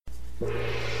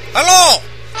Hello!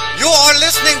 You are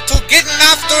listening to Getting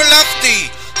After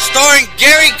Lefty, starring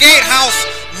Gary Gatehouse,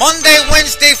 Monday,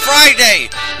 Wednesday,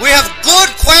 Friday. We have good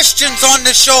questions on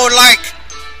the show like...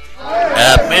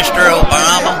 Mr.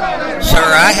 Obama, sir,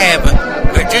 I have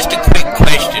just a quick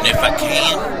question if I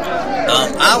can.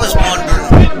 I was wondering,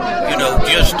 where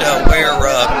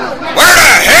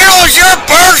the hell is your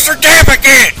birth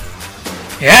certificate?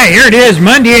 Yeah, here it is,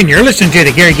 Monday, and you're listening to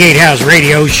the Gary Gatehouse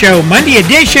Radio Show, Monday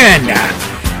edition.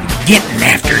 Getting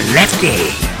After Lefty.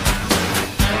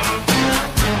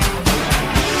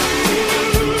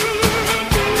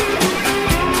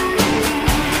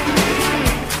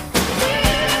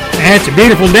 It's a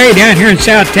beautiful day down here in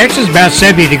South Texas, about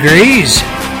 70 degrees.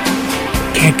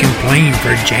 Can't complain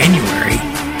for January.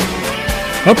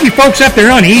 Hope you folks up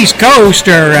there on the East Coast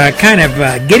are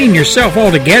getting yourself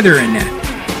all together and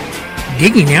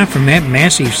digging out from that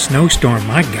massive snowstorm.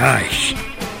 My gosh,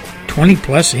 20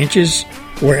 plus inches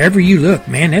wherever you look.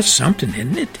 Man, that's something,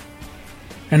 isn't it?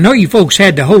 I know you folks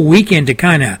had the whole weekend to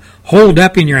kind of hold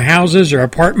up in your houses or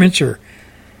apartments or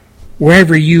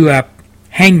wherever you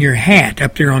hang your hat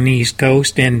up there on the East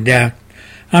Coast, and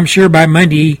I'm sure by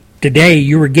Monday today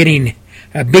you were getting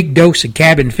a big dose of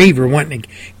cabin fever, wanting to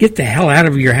get the hell out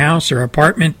of your house or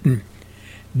apartment and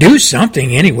do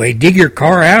something anyway. Dig your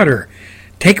car out or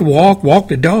take a walk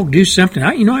the dog, do something.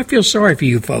 I feel sorry for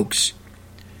you folks.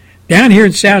 Down here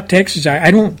in South Texas,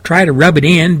 I don't try to rub it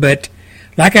in, but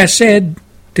like I said,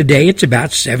 today it's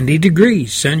about 70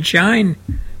 degrees, sunshine,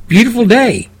 beautiful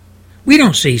day. We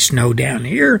don't see snow down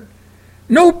here.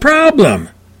 No problem.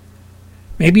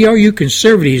 Maybe all you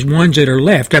conservatives, ones that are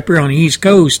left up here on the East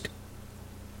Coast,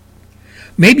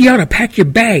 maybe you ought to pack your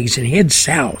bags and head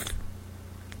south.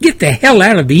 Get the hell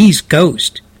out of the East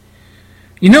Coast.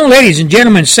 You know, ladies and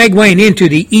gentlemen, segueing into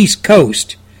the East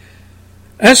Coast,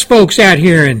 us folks out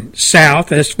here in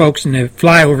South, us folks in the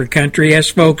flyover country,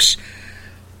 us folks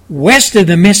west of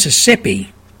the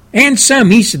Mississippi, and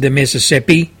some east of the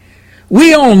Mississippi,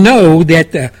 we all know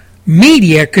that the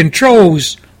media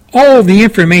controls all the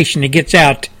information that gets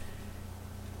out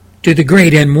to the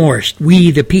great and worst,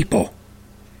 we the people.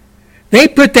 They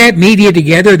put that media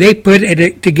together, they put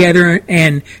it together,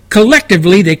 and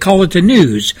collectively they call it the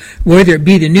news, whether it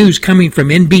be the news coming from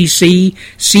NBC,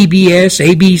 CBS,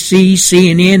 ABC,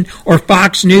 CNN, or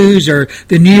Fox News, or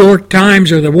the New York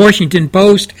Times, or the Washington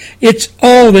Post. It's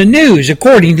all the news,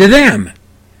 according to them.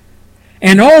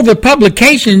 And all the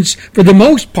publications, for the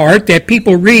most part, that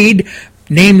people read,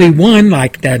 namely one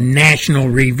like the National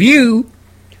Review,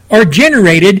 are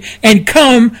generated and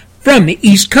come from the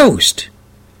East Coast.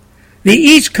 The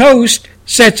East Coast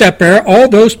sets up there all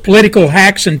those political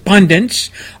hacks and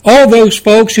pundits, all those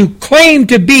folks who claim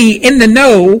to be in the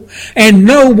know and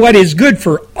know what is good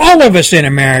for all of us in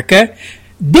America,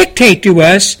 dictate to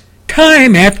us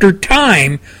time after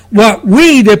time what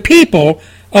we, the people,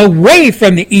 away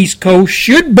from the East Coast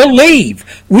should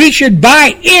believe. We should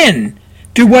buy in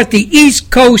to what the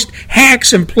East Coast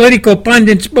hacks and political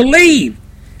pundits believe.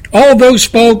 All those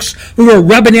folks who are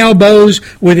rubbing elbows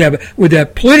with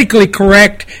a politically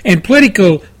correct and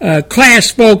political class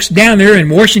folks down there in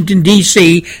Washington,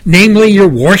 D.C., namely your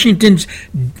Washington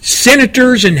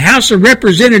senators and House of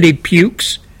Representative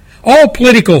pukes, all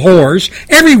political whores,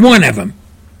 every one of them.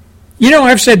 You know,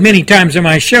 I've said many times on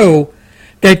my show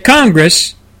that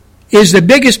Congress is the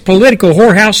biggest political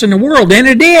whorehouse in the world, and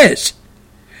it is.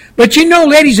 But you know,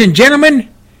 ladies and gentlemen,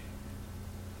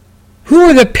 who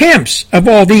are the pimps of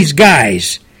all these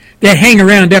guys that hang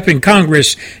around up in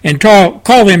Congress and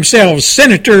call themselves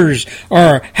senators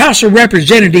or House of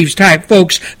Representatives type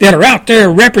folks that are out there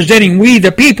representing we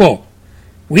the people?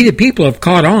 We the people have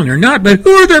caught on or not, but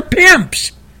who are their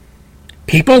pimps?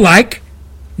 People like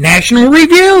National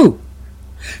Review.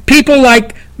 People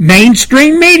like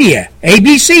mainstream media,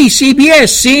 ABC,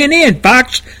 CBS, CNN,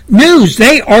 Fox News.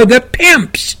 They are the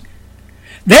pimps.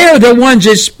 They are the ones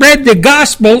that spread the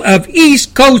gospel of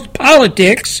East Coast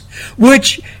politics,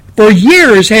 which for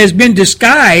years has been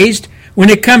disguised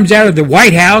when it comes out of the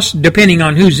White House, depending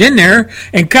on who's in there,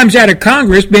 and comes out of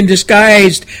Congress, been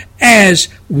disguised as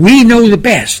we know the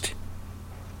best.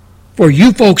 For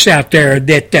you folks out there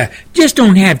that just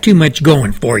don't have too much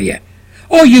going for you.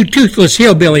 All you toothless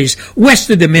hillbillies west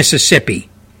of the Mississippi.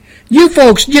 You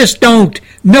folks just don't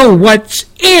know what's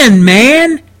in,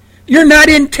 man. You're not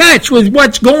in touch with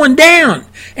what's going down.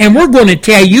 And we're going to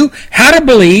tell you how to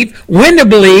believe, when to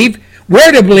believe,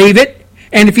 where to believe it.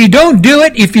 And if you don't do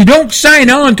it, if you don't sign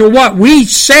on to what we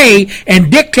say and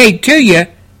dictate to you,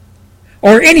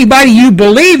 or anybody you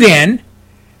believe in,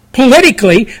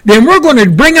 politically, then we're going to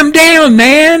bring them down,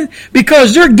 man,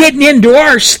 because they're getting into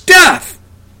our stuff.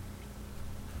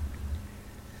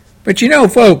 But you know,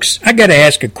 folks, I got to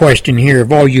ask a question here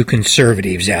of all you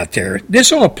conservatives out there.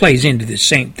 This all plays into the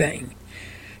same thing.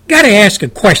 Got to ask a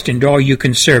question to all you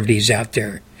conservatives out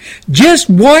there. Just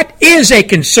what is a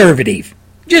conservative?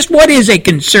 Just what is a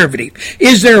conservative?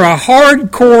 Is there a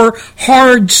hardcore,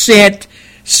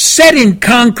 set in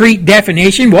concrete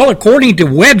definition? Well, according to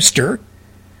Webster,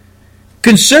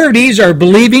 conservatives are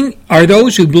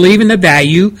those who believe in the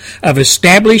value of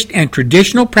established and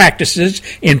traditional practices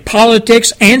in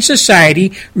politics and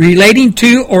society relating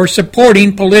to or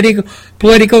supporting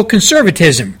political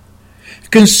conservatism.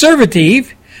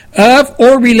 Conservative of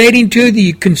or relating to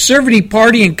the Conservative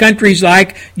Party in countries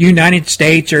like United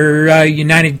States or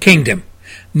United Kingdom.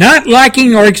 Not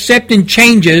liking or accepting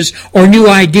changes or new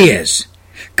ideas.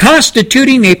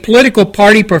 Constituting a political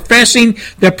party professing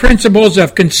the principles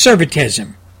of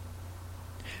conservatism.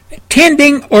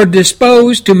 Tending or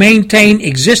disposed to maintain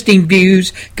existing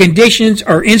views, conditions,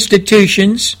 or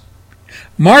institutions.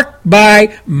 Marked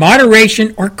by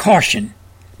moderation or caution.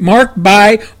 Marked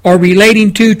by or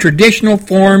relating to traditional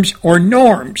forms or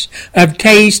norms of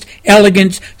taste,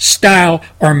 elegance, style,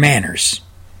 or manners.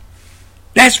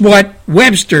 That's what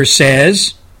Webster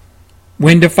says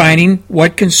when defining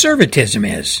what conservatism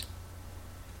is.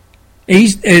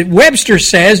 Webster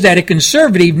says that a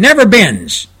conservative never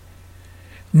bends,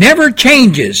 never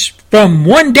changes from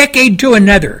one decade to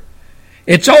another.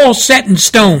 It's all set in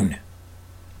stone.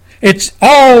 It's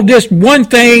all just one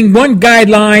thing, one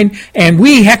guideline, and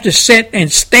we have to sit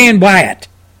and stand by it.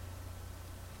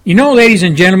 You know, ladies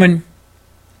and gentlemen,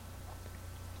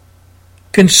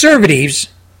 conservatives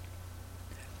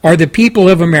are the people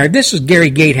of America. This is Gary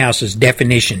Gatehouse's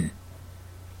definition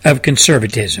of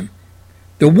conservatism.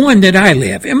 The one that I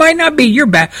live. It might not be your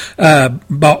ball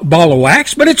of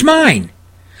wax, but it's mine.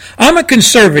 I'm a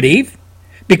conservative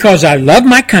because I love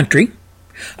my country.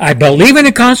 I believe in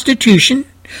the Constitution.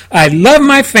 I love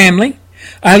my family.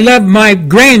 I love my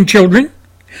grandchildren.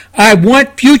 I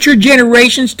want future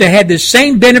generations to have the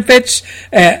same benefits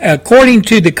according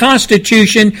to the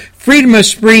Constitution, freedom of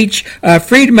speech,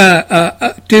 freedom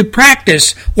to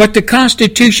practice what the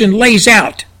Constitution lays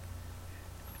out.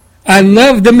 I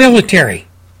love the military.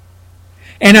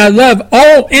 And I love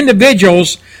all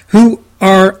individuals who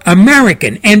are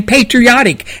American and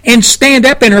patriotic and stand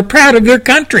up and are proud of their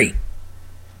country.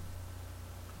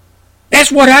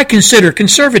 That's what I consider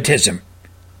conservatism.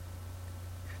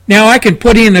 Now, I can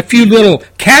put in a few little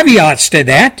caveats to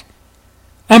that.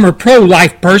 I'm a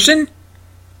pro-life person.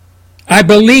 I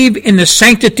believe in the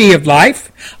sanctity of life.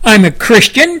 I'm a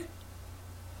Christian.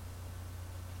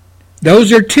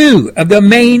 Those are two of the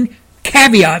main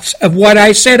caveats of what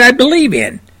I said I believe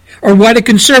in, or what a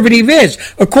conservative is,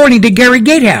 according to Gary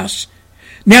Gatehouse.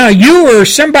 Now, you or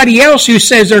somebody else who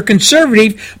says they're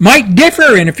conservative might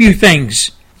differ in a few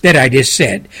things that I just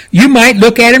said. You might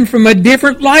look at them from a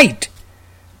different light.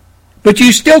 But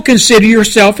you still consider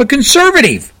yourself a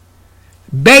conservative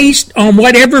based on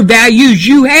whatever values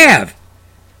you have.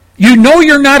 You know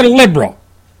you're not a liberal.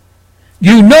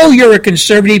 You know you're a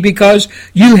conservative because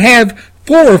you have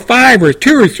 4 or 5 or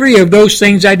 2 or 3 of those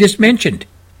things I just mentioned.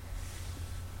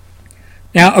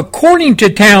 Now, according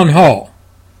to Town Hall,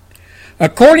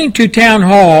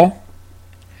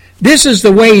 this is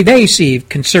the way they see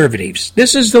conservatives.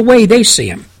 This is the way they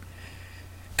see them.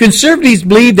 Conservatives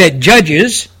believe that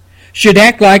judges should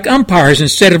act like umpires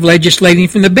instead of legislating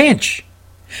from the bench.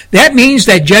 That means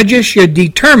that judges should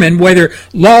determine whether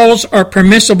laws are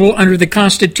permissible under the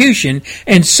Constitution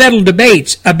and settle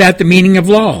debates about the meaning of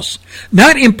laws,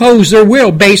 not impose their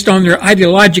will based on their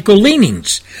ideological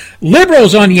leanings.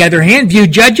 Liberals, on the other hand, view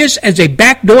judges as a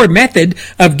backdoor method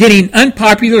of getting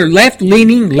unpopular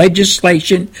left-leaning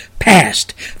legislation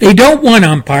passed. They don't want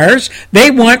umpires. They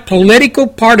want political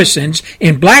partisans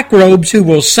in black robes who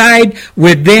will side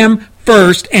with them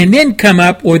first and then come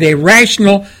up with a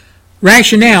rationale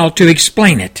to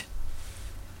explain it.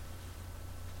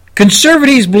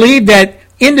 Conservatives believe that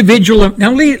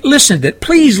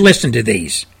please listen to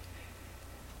these.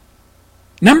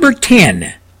 Number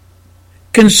 10.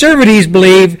 Conservatives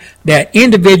believe that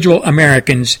individual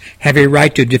Americans have a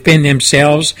right to defend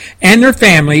themselves and their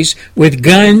families with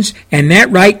guns, and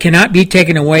that right cannot be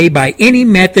taken away by any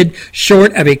method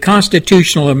short of a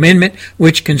constitutional amendment,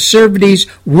 which conservatives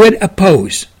would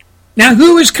oppose. Now,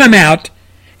 who has come out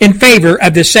in favor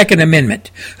of the Second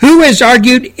Amendment? Who has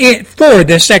argued for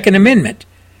the Second Amendment?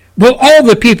 Well, all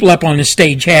the people up on the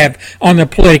stage have on the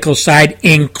political side,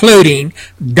 including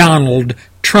Donald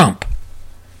Trump.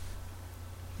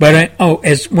 But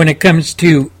when it comes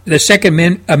to the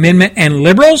Second Amendment and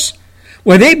liberals,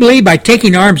 Well, they believe by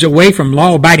taking arms away from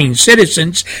law-abiding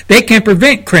citizens, they can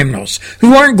prevent criminals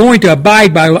who aren't going to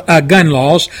abide by gun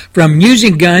laws from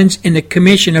using guns in the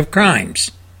commission of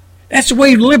crimes. That's the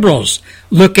way liberals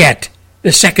look at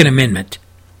the Second Amendment.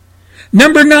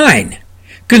 Number 9,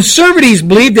 conservatives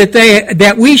believe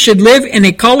that we should live in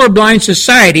a colorblind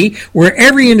society where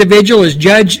every individual is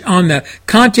judged on the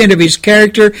content of his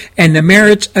character and the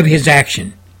merits of his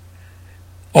action.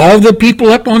 All the people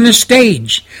up on the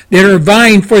stage that are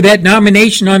vying for that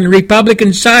nomination on the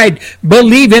Republican side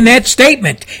believe in that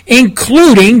statement,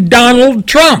 including Donald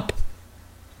Trump.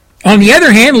 On the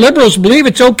other hand, liberals believe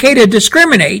it's okay to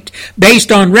discriminate based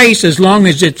on race as long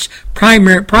as it's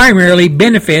primarily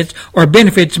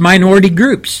benefits minority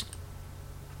groups.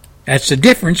 That's the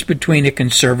difference between a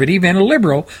conservative and a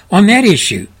liberal on that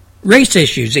issue, race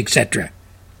issues, etc.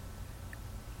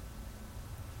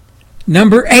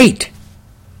 Number 8.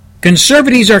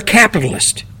 Conservatives are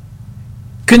capitalist.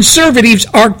 Conservatives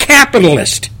are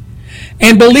capitalist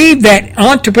and believe that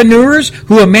entrepreneurs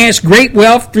who amass great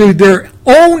wealth through their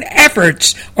own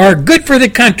efforts are good for the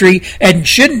country and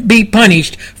shouldn't be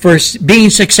punished for being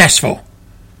successful.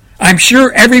 I'm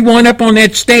sure everyone up on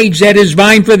that stage that is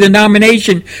vying for the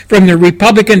nomination from the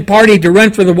Republican Party to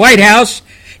run for the White House,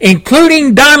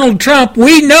 including Donald Trump,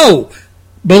 we know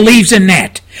believes in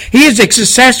that. He is a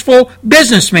successful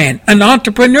businessman, an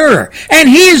entrepreneur, and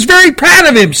he is very proud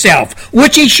of himself,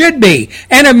 which he should be.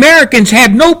 And Americans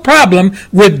have no problem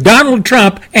with Donald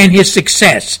Trump and his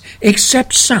success,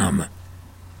 except some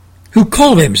who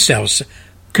call themselves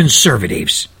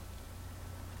conservatives.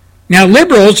 Now,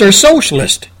 liberals are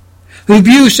socialists who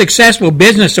view successful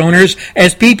business owners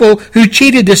as people who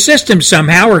cheated the system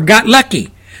somehow or got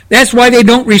lucky. That's why they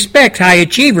don't respect high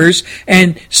achievers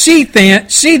and see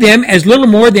them as little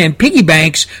more than piggy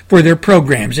banks for their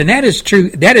programs. And that is true.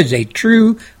 That is a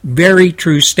true, very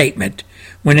true statement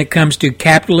when it comes to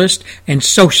capitalist and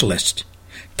socialist.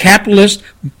 Capitalists,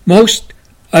 most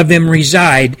of them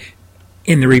reside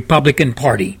in the Republican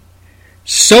Party.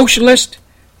 Socialist,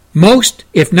 most,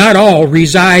 if not all,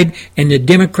 reside in the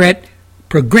Democrat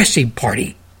Progressive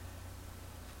Party.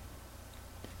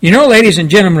 You know, ladies and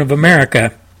gentlemen of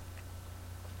America,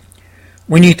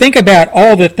 when you think about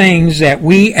all the things that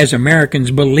we as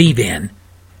Americans believe in,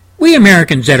 we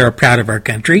Americans that are proud of our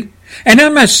country, and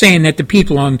I'm not saying that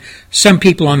some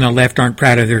people on the left aren't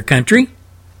proud of their country.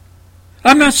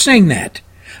 I'm not saying that.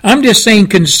 I'm just saying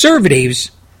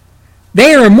conservatives,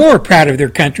 they are more proud of their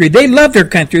country. They love their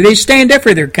country. They stand up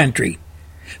for their country.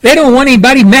 They don't want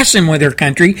anybody messing with their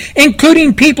country,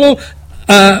 including people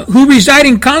who reside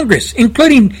in Congress,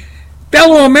 including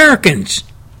fellow Americans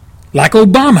like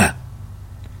Obama.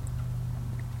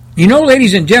 You know,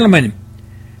 ladies and gentlemen,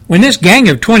 when this gang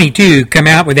of 22 come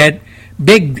out with that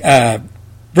big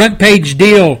front page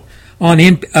deal on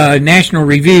National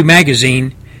Review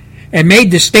magazine and made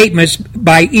the statements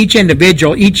by each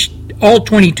individual, all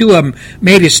 22 of them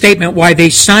made a statement why they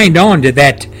signed on to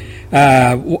that,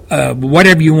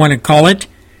 whatever you want to call it.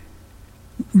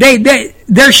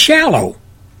 They're shallow.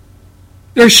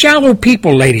 They're shallow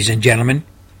people, ladies and gentlemen.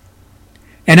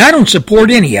 And I don't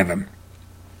support any of them.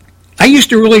 I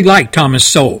used to really like Thomas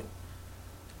Sowell.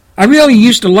 I really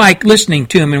used to like listening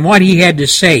to him and what he had to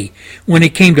say when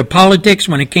it came to politics,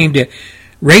 when it came to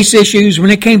race issues, when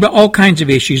it came to all kinds of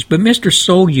issues. But Mr.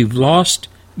 Sowell, you've lost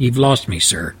me,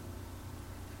 sir.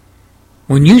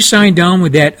 When you signed on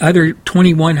with that other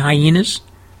 21 hyenas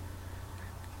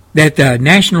that the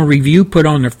National Review put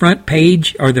on the front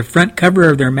page or the front cover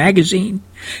of their magazine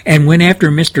and went after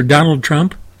Mr. Donald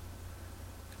Trump,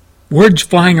 words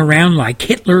flying around like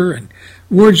Hitler and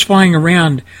words flying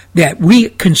around that we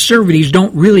conservatives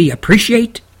don't really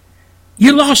appreciate.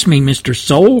 You lost me, Mr.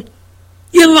 Sowell.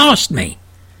 You lost me.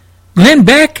 Glenn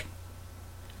Beck,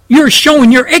 you're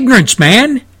showing your ignorance,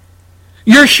 man.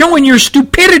 You're showing your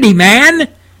stupidity, man.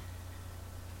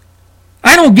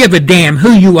 I don't give a damn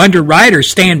who you underwrite or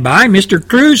stand by, Mr.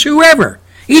 Cruz, whoever.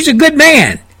 He's a good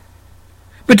man.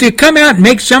 But to come out and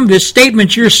make some of the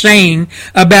statements you're saying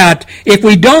about if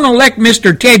we don't elect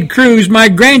Mr. Ted Cruz, my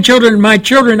grandchildren and my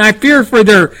children, I fear for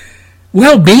their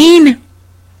well-being?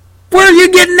 Where are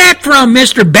you getting that from,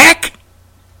 Mr. Beck?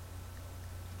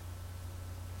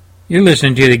 You're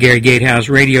listening to the Gary Gatehouse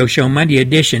radio show, Monday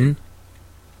edition,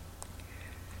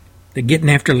 the Getting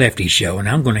After Lefty show. And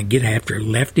I'm going to get after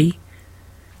Lefty,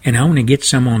 and I want to get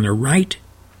some on the right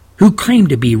who claim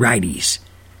to be righties.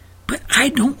 But I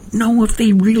don't know if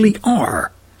they really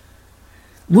are.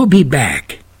 We'll be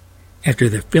back after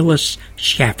the Phyllis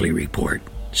Schlafly report.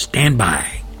 Stand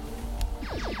by.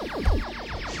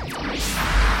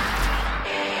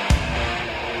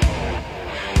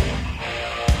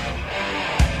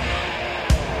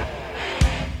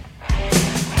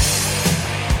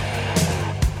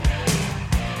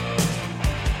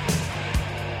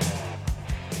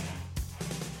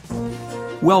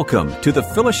 Welcome to the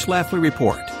Phyllis Schlafly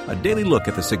Report, a daily look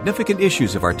at the significant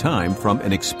issues of our time from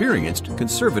an experienced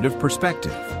conservative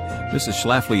perspective. Mrs.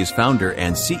 Schlafly is founder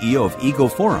and CEO of Eagle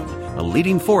Forum, a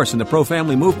leading force in the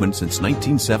pro-family movement since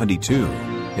 1972.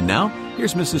 And now,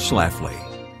 here's Mrs. Schlafly.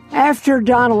 After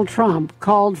Donald Trump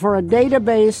called for a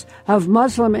database of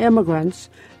Muslim immigrants,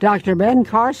 Dr. Ben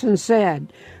Carson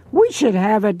said, "We should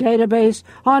have a database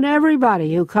on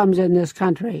everybody who comes in this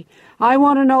country. I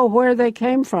want to know where they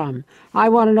came from. I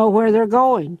want to know where they're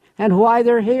going and why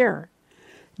they're here."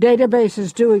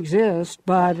 Databases do exist,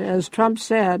 but as Trump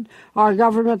said, our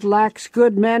government lacks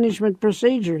good management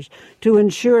procedures to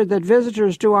ensure that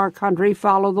visitors to our country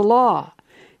follow the law.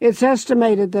 It's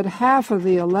estimated that half of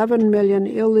the 11 million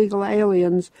illegal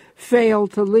aliens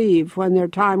failed to leave when their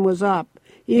time was up,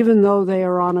 even though they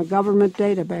are on a government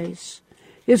database.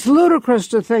 It's ludicrous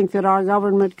to think that our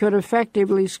government could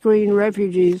effectively screen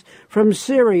refugees from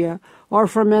Syria or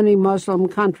from any Muslim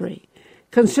country.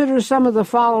 Consider some of the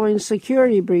following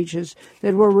security breaches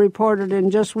that were reported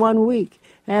in just 1 week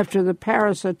after the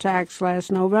Paris attacks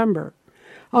last November.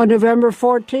 On November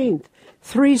 14th,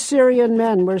 3 Syrian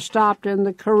men were stopped in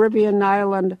the Caribbean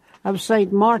island of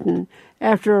St. Martin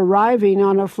after arriving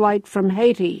on a flight from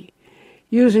Haiti.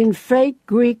 Using fake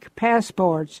Greek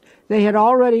passports, they had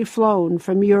already flown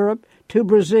from Europe to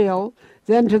Brazil,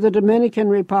 then to the Dominican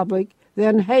Republic,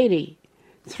 then Haiti.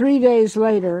 3 days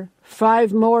later,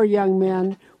 5 more young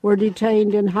men were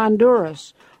detained in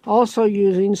Honduras, also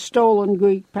using stolen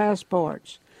Greek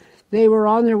passports. They were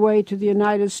on their way to the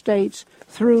United States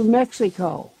through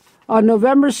Mexico. On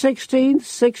November 16th,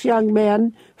 6 young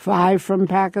men, 5 from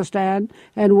Pakistan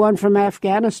and 1 from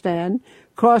Afghanistan,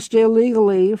 crossed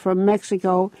illegally from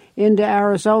Mexico into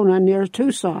Arizona near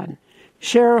Tucson.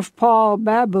 Sheriff Paul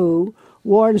Babu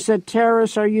warns that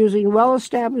terrorists are using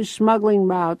well-established smuggling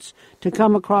routes to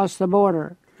come across the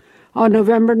border. On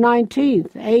November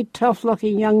 19th, 8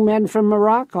 tough-looking young men from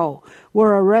Morocco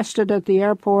were arrested at the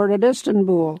airport at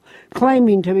Istanbul,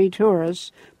 claiming to be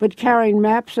tourists, but carrying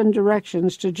maps and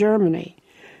directions to Germany.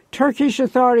 Turkish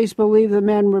authorities believe the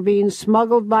men were being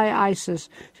smuggled by ISIS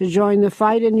to join the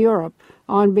fight in Europe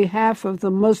on behalf of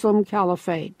the Muslim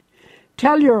Caliphate.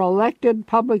 Tell your elected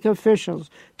public officials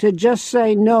to just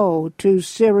say no to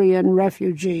Syrian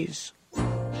refugees.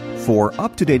 For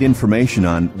up-to-date information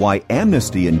on why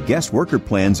amnesty and guest worker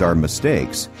plans are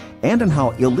mistakes, and on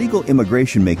how illegal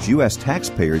immigration makes U.S.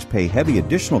 taxpayers pay heavy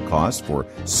additional costs for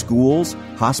schools,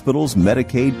 hospitals,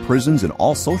 Medicaid, prisons, and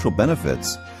all social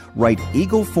benefits, write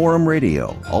Eagle Forum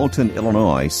Radio, Alton,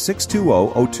 Illinois,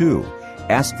 62002.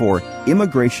 Ask for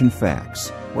Immigration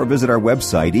Facts, or visit our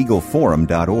website,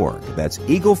 eagleforum.org. That's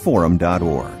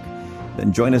eagleforum.org.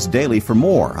 Then join us daily for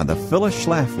more on the Phyllis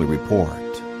Schlafly Report.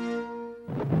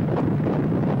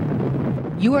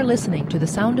 You are listening to the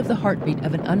sound of the heartbeat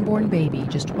of an unborn baby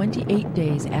just 28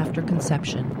 days after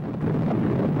conception.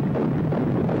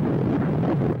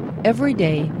 Every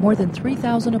day, more than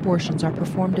 3,000 abortions are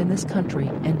performed in this country,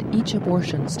 and each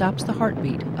abortion stops the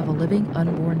heartbeat of a living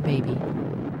unborn baby.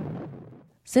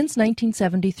 Since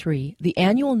 1973, the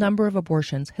annual number of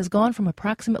abortions has gone from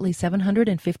approximately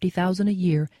 750,000 a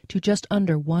year to just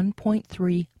under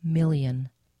 1.3 million.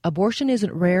 Abortion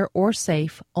isn't rare or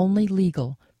safe, only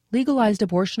legal. Legalized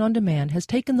abortion on demand has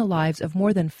taken the lives of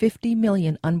more than 50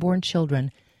 million unborn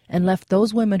children and left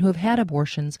those women who have had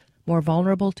abortions more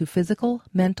vulnerable to physical,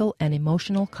 mental, and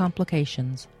emotional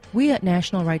complications. We at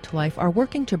National Right to Life are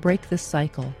working to break this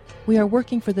cycle. We are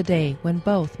working for the day when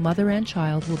both mother and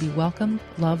child will be welcomed,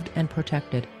 loved, and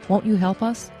protected. Won't you help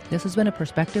us? This has been a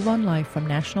Perspective on Life from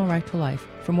National Right to Life.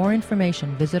 For more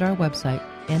information, visit our website,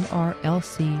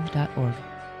 nrlc.org.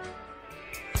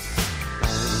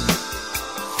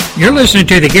 You're listening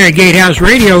to the Gary Gatehouse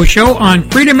Radio Show on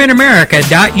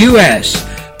freedominamerica.us.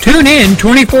 Tune in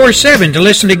 24/7 to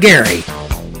listen to Gary.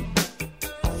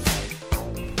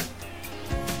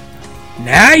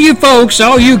 Now, you folks,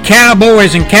 all you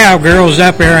cowboys and cowgirls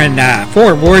up there in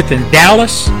Fort Worth and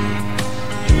Dallas,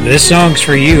 this song's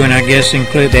for you, and I guess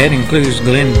that includes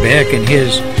Glenn Beck and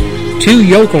his 2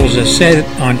 yokels that sit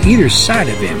on either side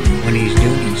of him when he's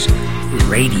doing his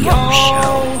radio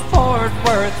show. Fort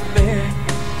Worth beer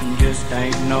just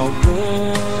ain't no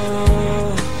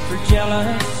good for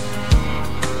jealous.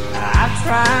 I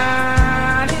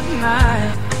tried it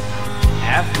night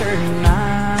after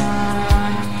night.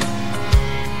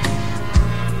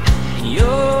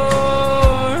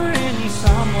 You're in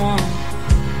someone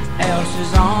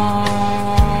else's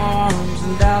arms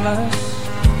in Dallas.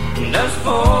 Does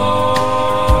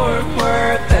Fort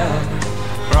Worth ever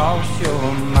cross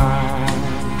your mind?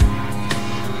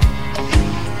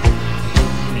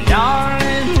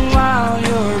 Darling, while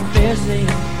you're busy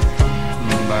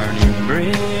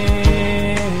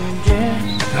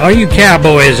All you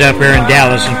cowboys up there in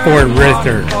Dallas and Fort Worth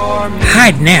are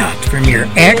hiding out from your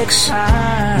ex,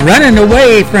 running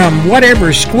away from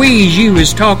whatever squeeze you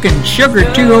was talking sugar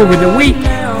to over the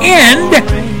weekend.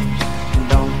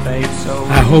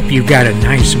 I hope you got a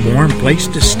nice warm place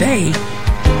to stay.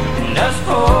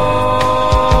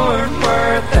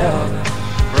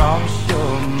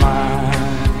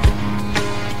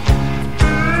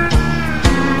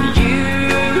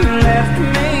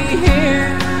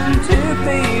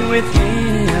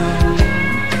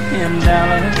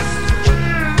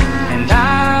 And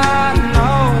I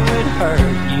know it hurt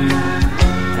you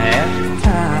at the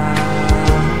time,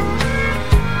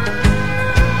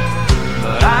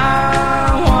 but I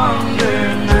wonder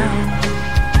now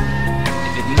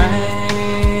if it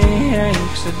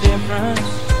makes a difference.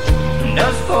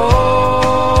 Does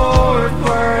Fort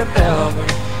Worth ever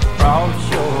cross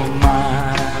your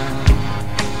mind?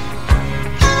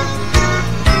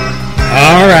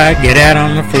 All right, get out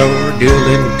on the floor, do a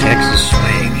little Texas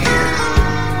swing here.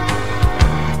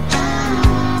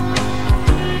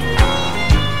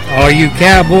 All you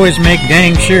cowboys, make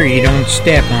dang sure you don't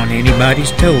step on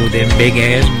anybody's toe with them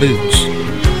big-ass boots.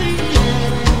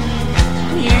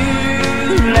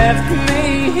 You left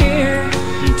me here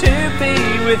to be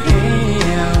with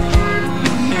him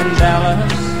in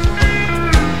Dallas,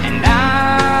 and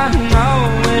I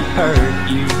know it hurt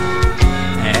you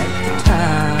at the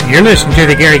time. You're listening to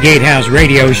the Gary Gatehouse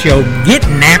radio show,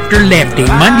 Getting After Lefty,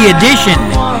 Monday edition,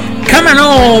 coming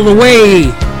all the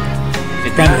way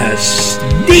from the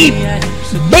deep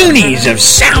boonies of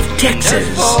South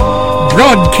Texas,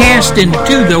 broadcasting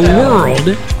to the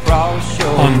world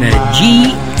on the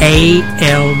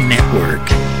GAL network.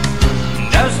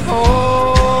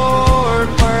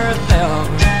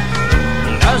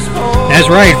 That's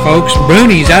right, folks,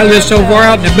 boonies. I live so far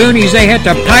out in the boonies, they had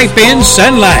to pipe in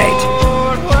sunlight.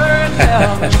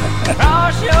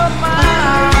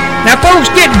 Now, folks,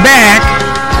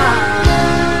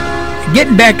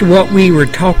 getting back to what we were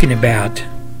talking about,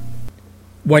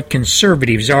 what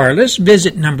conservatives are, let's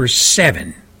visit number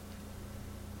 7.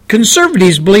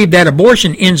 Conservatives believe that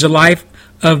abortion ends the life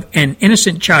of an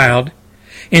innocent child,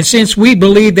 and since we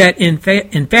believe that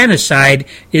infanticide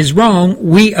is wrong,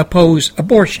 we oppose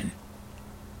abortion.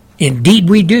 Indeed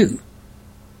we do.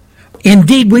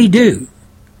 Indeed we do.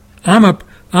 I'm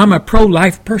a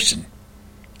pro-life person,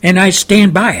 and I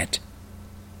stand by it.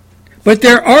 But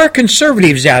there are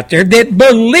conservatives out there that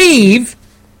believe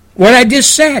what I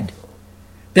just said,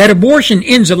 that abortion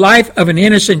ends the life of an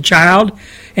innocent child,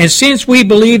 and since we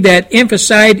believe that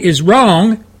infanticide is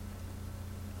wrong,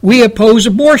 we oppose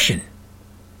abortion.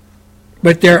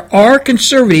 But there are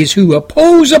conservatives who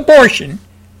oppose abortion,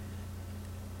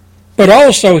 but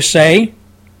also say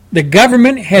the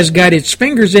government has got its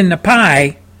fingers in the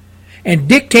pie and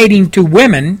dictating to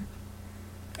women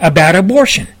about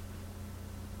abortion.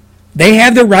 They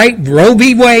have the right, Roe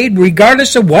v. Wade,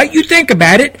 regardless of what you think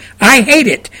about it. I hate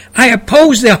it. I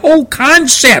oppose the whole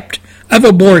concept of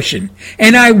abortion,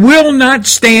 and I will not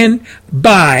stand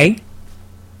by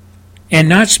and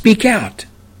not speak out.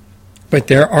 But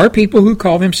there are people who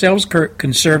call themselves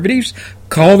conservatives,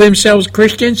 call themselves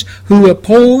Christians, who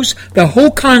oppose the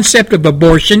whole concept of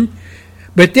abortion,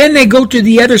 but then they go to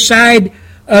the other side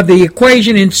of the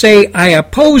equation and say, I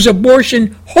oppose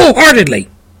abortion wholeheartedly.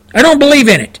 I don't believe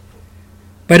in it.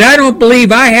 But I don't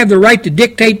believe I have the right to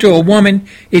dictate to a woman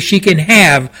if she can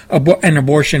have an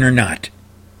abortion or not.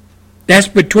 That's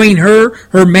between her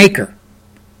maker.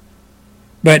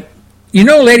 But, you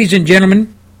know, ladies and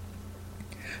gentlemen,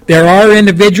 there are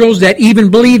individuals that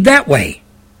even believe that way.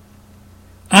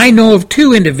 I know of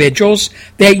 2 individuals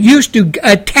that used to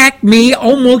attack me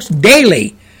almost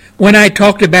daily when I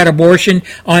talked about abortion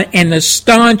and the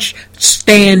staunch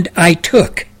stand I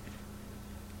took.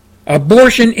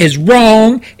 Abortion is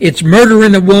wrong, it's murder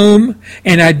in the womb,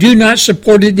 and I do not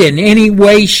support it in any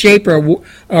way, shape,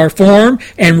 or form,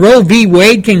 and Roe v.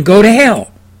 Wade can go to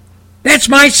hell. That's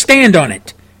my stand on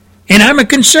it, and I'm a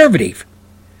conservative.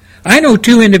 I know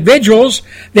 2 individuals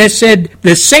that said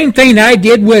the same thing I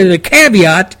did with a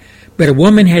caveat, but a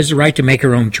woman has the right to make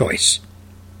her own choice.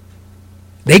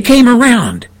 They came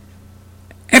around.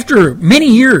 After many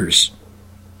years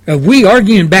of we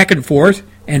arguing back and forth,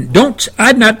 and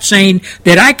I'm not saying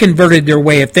that I converted their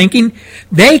way of thinking,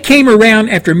 they came around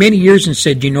after many years and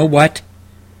said, you know what?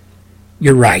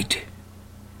 You're right.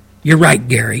 You're right,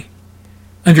 Gary.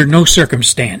 Under no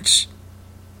circumstance,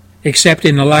 except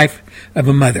in the life of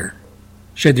a mother,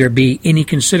 should there be any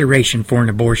consideration for an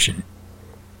abortion.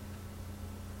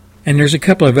 And there's a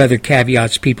couple of other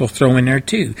caveats people throw in there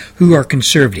too, who are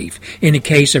conservative in the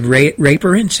case of rape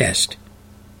or incest.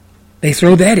 They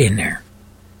throw that in there.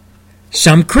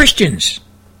 Some Christians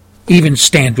even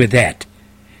stand with that.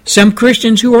 Some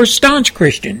Christians who are staunch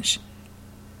Christians.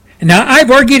 Now,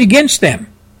 I've argued against them.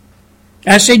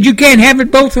 I said you can't have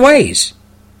it both ways.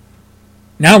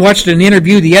 Now, I watched an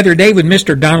interview the other day with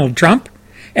Mr. Donald Trump,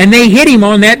 and they hit him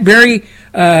on that very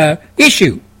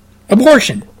issue,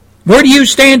 abortion. Where do you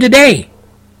stand today?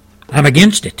 I'm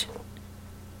against it.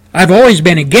 I've always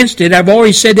been against it. I've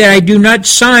always said that I do not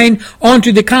sign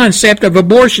onto the concept of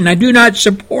abortion. I do not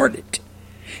support it.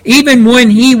 Even when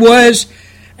he was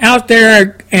out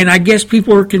there, and I guess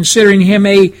people were considering him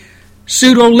a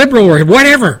pseudo-liberal or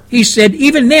whatever, he said,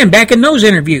 even then, back in those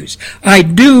interviews, I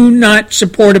do not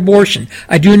support abortion.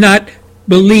 I do not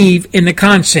believe in the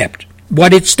concept,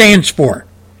 what it stands for.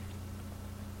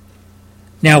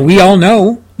 Now, we all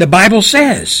know the Bible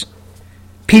says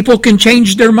people can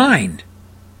change their mind.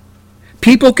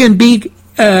 People can be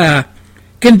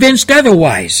convinced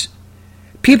otherwise.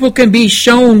 People can be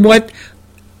shown what,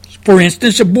 for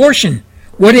instance, abortion,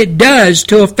 what it does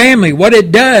to a family, what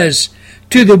it does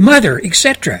to the mother,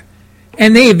 etc.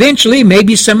 And they eventually,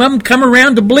 maybe some of them come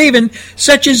around to believing,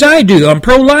 such as I do, I'm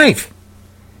pro-life.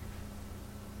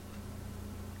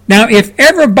 Now, if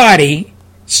everybody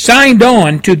signed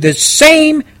on to the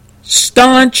same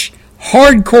staunch,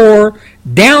 hardcore,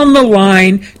 down the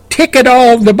line, ticket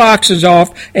all the boxes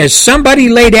off as somebody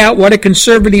laid out what a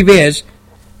conservative is,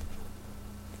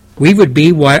 we would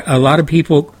be what a lot of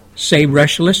people say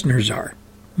Rush listeners are.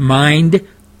 Mind-numbed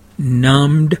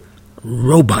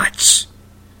robots.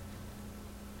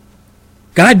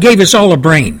 God gave us all a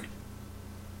brain.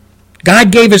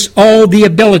 God gave us all the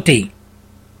ability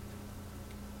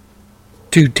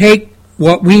to take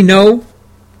what we know,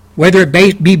 whether it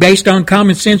be based on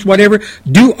common sense, whatever,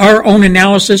 do our own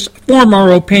analysis, form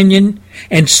our opinion,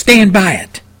 and stand by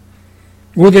it.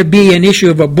 Whether it be an issue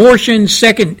of abortion,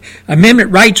 Second Amendment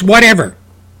rights, whatever.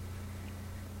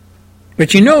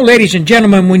 But you know, ladies and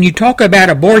gentlemen, when you talk about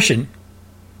abortion,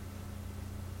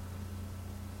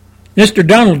 Mr.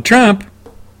 Donald Trump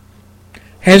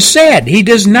has said he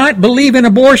does not believe in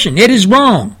abortion. It is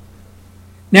wrong.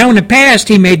 Now, in the past,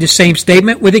 he made the same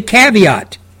statement with a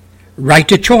caveat, right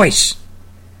to choice.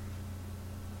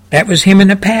 That was him in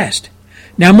the past.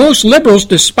 Now, most liberals,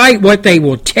 despite what they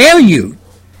will tell you,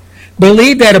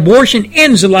 believe that abortion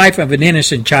ends the life of an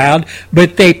innocent child,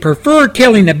 but they prefer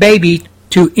killing the baby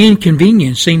to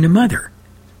inconveniencing the mother.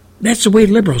 That's the way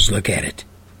liberals look at it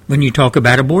when you talk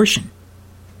about abortion.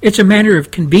 It's a matter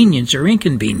of convenience or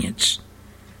inconvenience.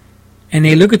 And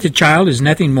they look at the child as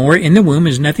nothing more, in the womb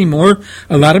as nothing more,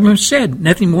 a lot of them have said,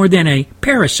 nothing more than a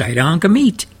parasite, a hunk of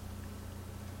meat.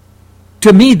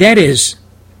 To me, that is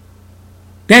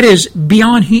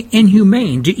beyond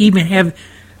inhumane to even have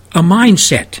a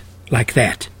mindset like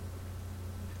that.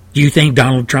 Do you think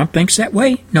Donald Trump thinks that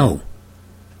way? No.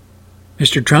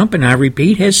 Mr. Trump, and I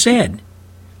repeat, has said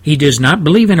he does not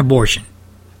believe in abortion.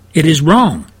 It is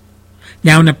wrong.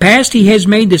 Now, in the past, he has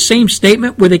made the same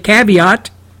statement with a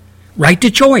caveat, right to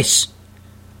choice.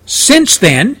 Since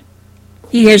then,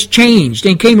 he has changed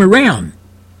and came around.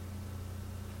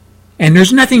 And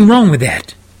there's nothing wrong with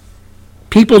that.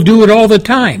 People do it all the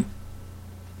time,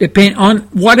 depending on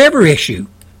whatever issue.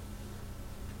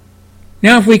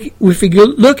 Now, if we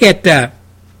look at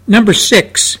number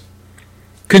 6,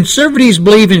 conservatives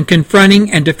believe in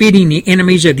confronting and defeating the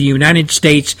enemies of the United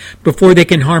States before they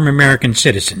can harm American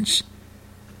citizens.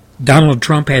 Donald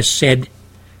Trump has said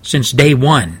since day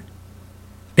one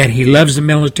that he loves the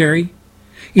military.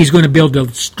 He's going to build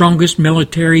the strongest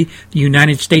military the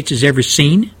United States has ever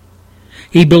seen.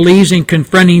 He believes in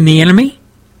confronting the enemy,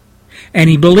 and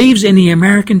he believes in the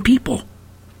American people.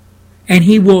 And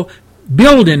he will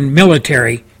build a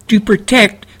military to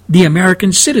protect the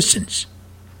American citizens.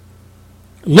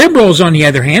 Liberals, on the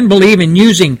other hand, believe in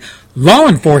using law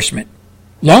enforcement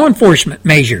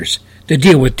measures to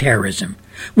deal with terrorism,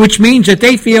 which means that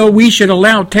they feel we should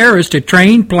allow terrorists to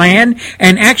train, plan,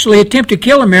 and actually attempt to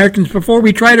kill Americans before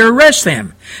we try to arrest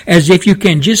them, as if you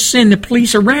can just send the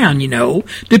police around,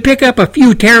 to pick up a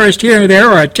few terrorists here or there,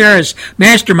 or a terrorist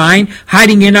mastermind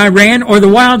hiding in Iran or the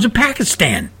wilds of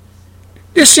Pakistan.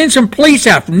 Just send some police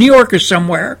out from New York or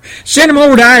somewhere. Send them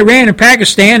over to Iran and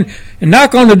Pakistan and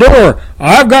knock on the door.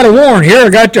 I've got a warrant here. I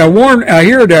got a warrant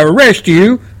here to arrest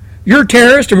you. You're a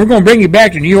terrorist, and we're going to bring you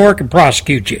back to New York and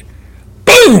prosecute you.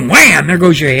 Boom! Wham! There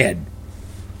goes your head.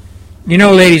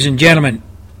 Ladies and gentlemen,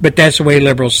 but that's the way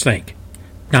liberals think.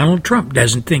 Donald Trump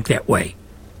doesn't think that way.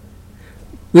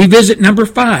 We visit number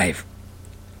 5.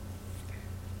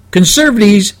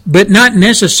 Conservatives, but not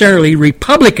necessarily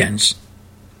Republicans,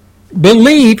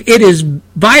 believe it is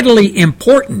vitally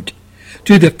important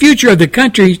to the future of the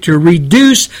country to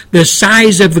reduce the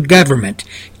size of the government,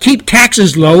 keep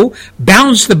taxes low,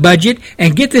 balance the budget,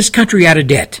 and get this country out of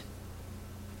debt.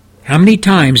 How many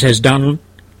times has Donald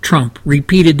Trump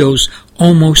repeated those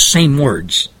almost same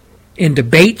words in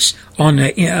debates on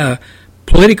the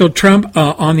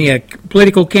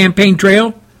political campaign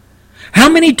trail? How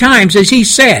many times has he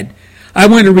said, I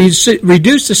want to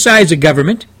reduce the size of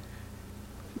government,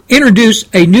 introduce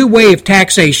a new way of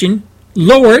taxation,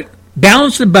 lower it,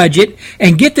 balance the budget,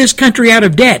 and get this country out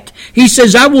of debt? He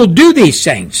says, I will do these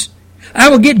things. I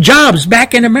will get jobs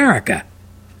back in America.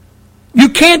 You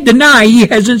can't deny he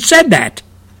hasn't said that.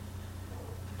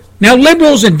 Now,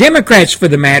 liberals and Democrats, for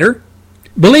the matter,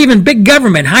 believe in big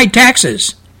government, high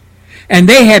taxes. And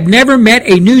they have never met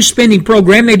a new spending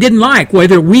program they didn't like,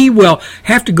 whether we will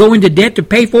have to go into debt to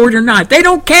pay for it or not. They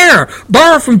don't care.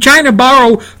 Borrow from China,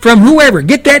 borrow from whoever.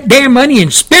 Get that damn money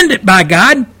and spend it, by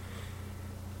God.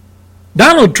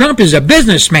 Donald Trump is a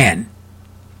businessman.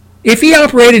 If he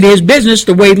operated his business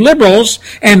the way liberals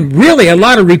and really a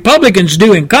lot of Republicans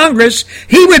do in Congress,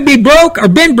 he would be broke or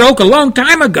been broke a long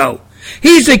time ago.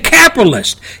 He's a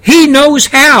capitalist. He knows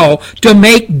how to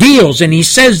make deals, and he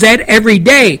says that every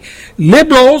day.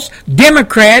 Liberals,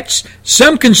 Democrats,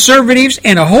 some conservatives,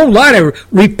 and a whole lot of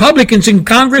Republicans in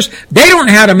Congress, they don't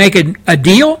know how to make a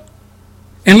deal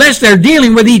unless they're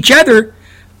dealing with each other,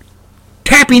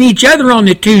 tapping each other on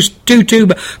the two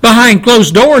behind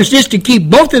closed doors just to keep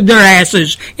both of their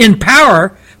asses in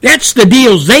power. That's the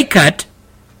deals they cut.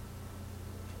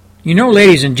 You know,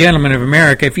 ladies and gentlemen of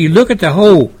America, if you look at the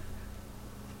whole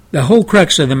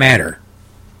crux of the matter,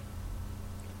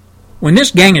 when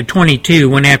this gang of 22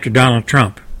 went after Donald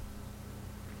Trump,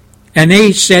 and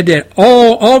they said that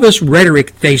all this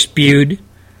rhetoric they spewed,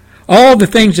 all the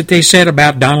things that they said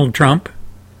about Donald Trump,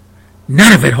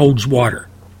 none of it holds water.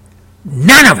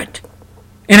 None of it.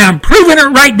 And I'm proving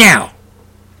it right now.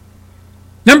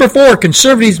 Number 4,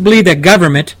 conservatives believe that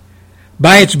government,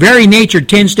 by its very nature,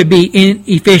 tends to be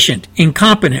inefficient,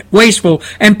 incompetent, wasteful,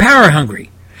 and power-hungry.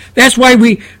 That's why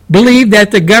we believe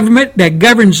that the government that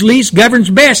governs least governs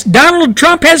best. Donald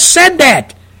Trump has said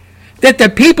that the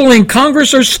people in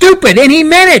Congress are stupid, and he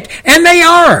meant it, and they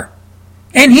are.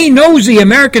 And he knows the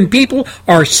American people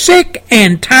are sick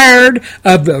and tired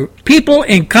of the people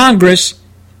in Congress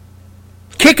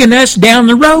kicking us down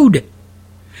the road.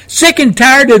 Sick and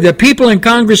tired of the people in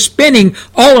Congress spending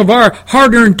all of our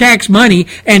hard-earned tax money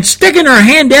and sticking our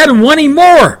hand out and wanting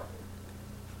more.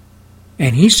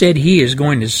 And he said he is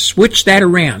going to switch that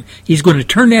around. He's going to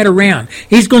turn that around.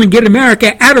 He's going to get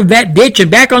America out of that ditch and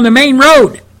back on the main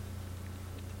road.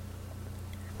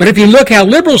 But if you look how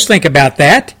liberals think about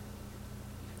that,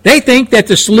 they think that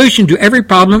the solution to every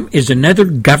problem is another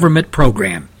government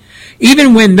program,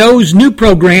 even when those new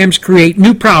programs create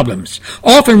new problems,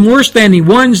 often worse than the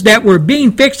ones that were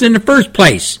being fixed in the first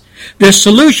place. The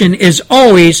solution is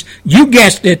always, you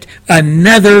guessed it,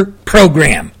 another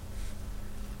program.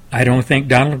 I don't think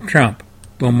Donald Trump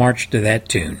will march to that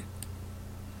tune.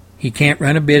 He can't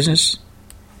run a business.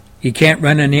 He can't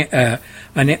run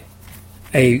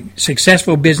a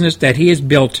successful business that he has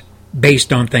built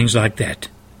based on things like that.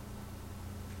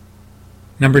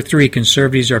 Number 3,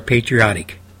 conservatives are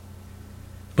patriotic.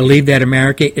 Believe that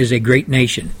America is a great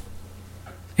nation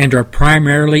and are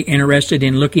primarily interested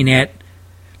in looking out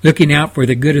for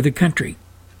the good of the country.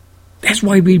 That's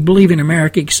why we believe in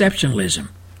American exceptionalism.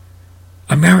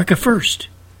 America first.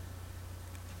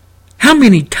 How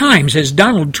many times has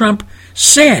Donald Trump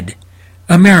said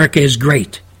America is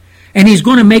great? And he's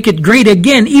going to make it great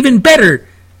again, even better.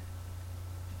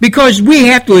 Because we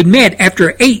have to admit,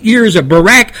 after 8 years of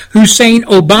Barack Hussein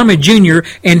Obama Jr.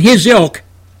 and his ilk,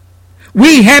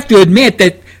 we have to admit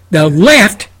that the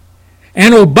left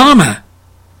and Obama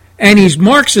and his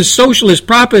Marxist socialist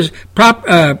progressive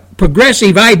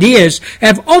ideas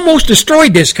have almost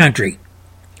destroyed this country.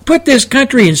 Put this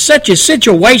country in such a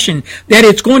situation that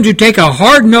it's going to take a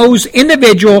hard-nosed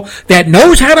individual that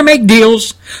knows how to make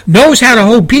deals, knows how to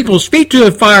hold people's feet to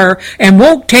the fire, and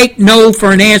won't take no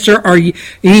for an answer, or he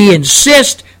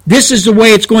insists this is the way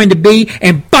it's going to be,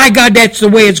 and by God, that's the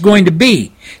way it's going to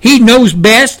be. He knows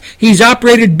best. He's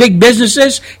operated big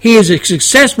businesses. He is a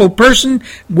successful person.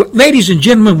 Ladies and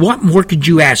gentlemen, what more could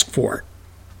you ask for?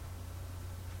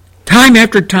 Time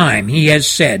after time, he has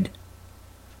said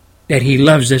that he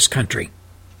loves this country.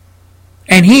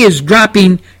 And he is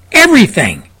dropping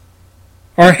everything,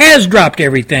 or has dropped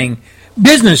everything,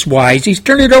 business-wise. He's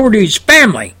turned it over to his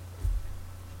family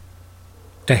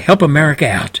to help America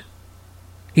out.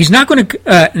 He's not going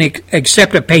to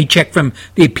accept a paycheck from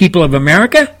the people of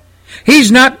America.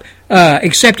 He's not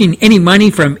accepting any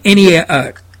money from any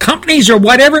companies or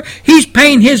whatever. He's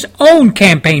paying his own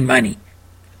campaign money.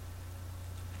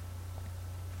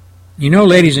 You know,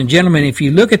 ladies and gentlemen, if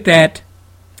you look at that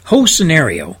whole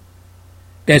scenario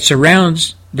that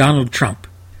surrounds Donald Trump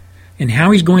and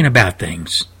how he's going about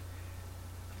things,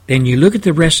 then you look at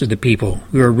the rest of the people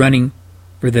who are running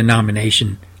for the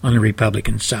nomination on the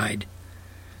Republican side.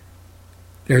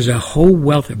 There's a whole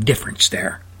wealth of difference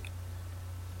there.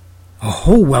 A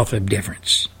whole wealth of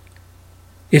difference.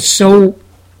 It's so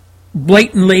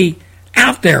blatantly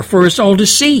out there for us all to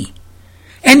see.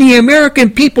 And the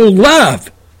American people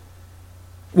love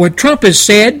what Trump has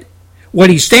said, what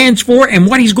he stands for, and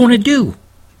what he's going to do.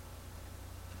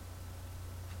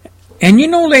 And you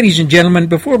know, ladies and gentlemen,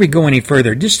 before we go any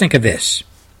further, just think of this.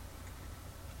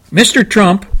 Mr.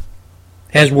 Trump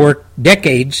has worked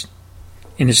decades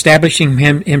in establishing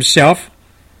himself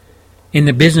in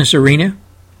the business arena,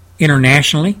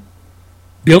 internationally,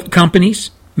 built companies,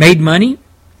 made money,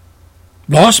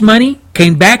 lost money,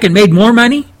 came back and made more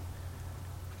money.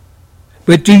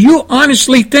 But do you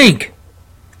honestly think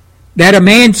that a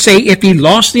man, say, if he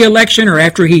lost the election or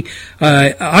after he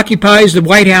occupies the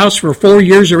White House for 4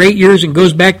 years or 8 years and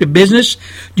goes back to business,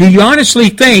 do you honestly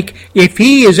think if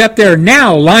he is up there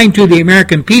now lying to the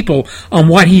American people on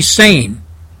what he's saying,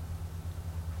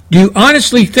 do you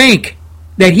honestly think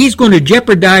that he's going to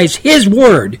jeopardize his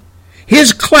word,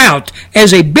 his clout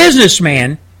as a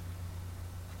businessman,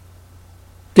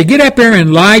 to get up there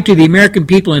and lie to the American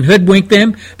people and hoodwink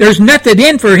them? There's nothing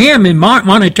in for him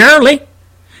monetarily,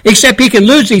 except he can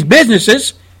lose these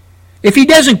businesses. If he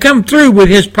doesn't come through with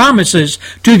his promises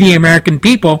to the American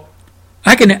people,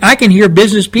 I can hear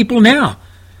business people now.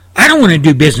 I don't want to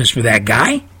do business with that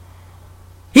guy.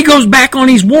 He goes back on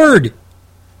his word.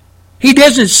 He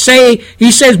doesn't say, he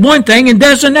says one thing and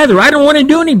does another. I don't want to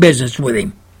do any business with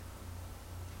him.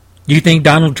 Do you think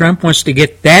Donald Trump wants to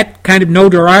get that kind of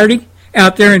notoriety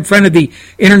out there in front of the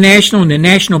international and the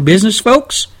national business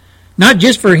folks? Not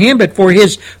just for him, but for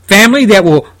his family that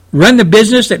will run the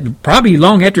business that probably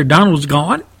long after Donald's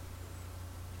gone?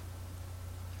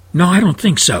 No, I don't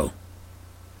think so.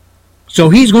 So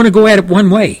he's going to go at it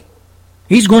one way.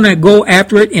 He's going to go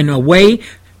after it in a way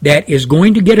that is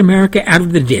going to get America out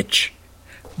of the ditch,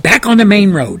 back on the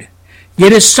main road,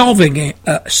 get us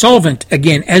solvent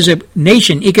again as a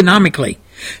nation economically,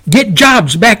 get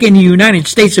jobs back in the United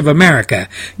States of America,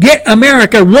 get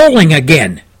America rolling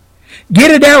again.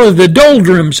 Get it out of the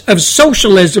doldrums of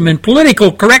socialism and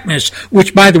political correctness,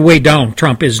 which, by the way, Donald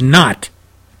Trump is not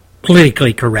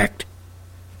politically correct.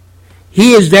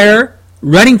 He is there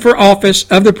running for office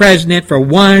of the president for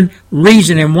one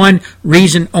reason and one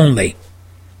reason only: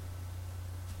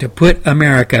 to put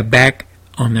America back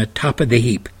on the top of the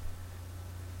heap,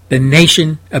 the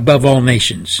nation above all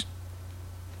nations.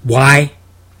 Why?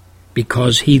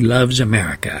 Because he loves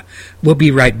America. We'll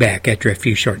be right back after a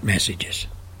few short messages.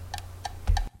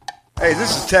 Hey,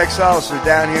 this is Tex Hollister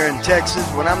down here in Texas.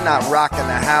 When I'm not rocking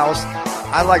the house,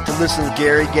 I like to listen to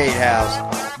Gary Gatehouse.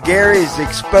 Gary is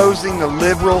exposing the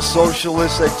liberal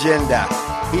socialist agenda.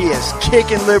 He is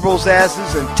kicking liberals'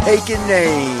 asses and taking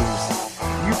names.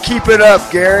 You keep it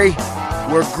up, Gary.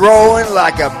 We're growing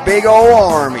like a big old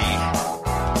army.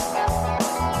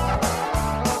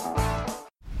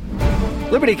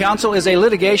 Liberty Counsel is a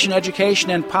litigation, education,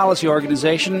 and policy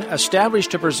organization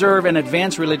established to preserve and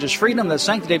advance religious freedom, the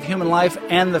sanctity of human life,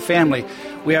 and the family.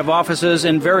 We have offices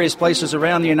in various places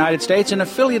around the United States and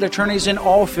affiliate attorneys in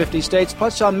all 50 states,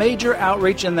 plus a major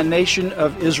outreach in the nation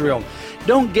of Israel.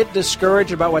 Don't get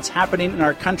discouraged about what's happening in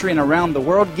our country and around the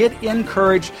world. Get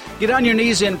encouraged, get on your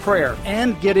knees in prayer,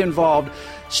 and get involved.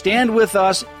 Stand with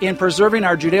us in preserving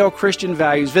our Judeo-Christian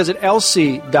values. Visit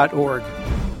lc.org.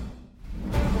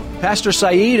 Pastor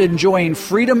Saeed enjoying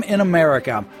freedom in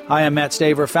America. Hi, I'm Matt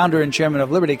Staver, founder and chairman of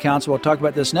Liberty Counsel. We'll talk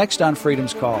about this next on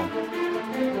Freedom's Call.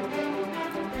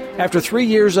 After 3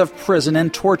 years of prison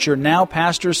and torture, now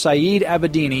Pastor Saeed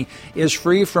Abedini is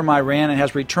free from Iran and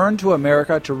has returned to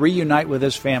America to reunite with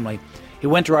his family. He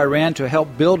went to Iran to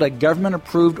help build a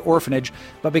government-approved orphanage,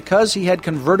 but because he had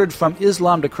converted from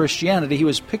Islam to Christianity, he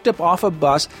was picked up off a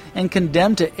bus and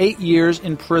condemned to 8 years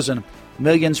in prison.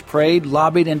 Millions prayed,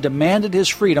 lobbied, and demanded his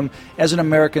freedom as an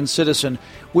American citizen.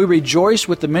 We rejoice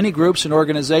with the many groups and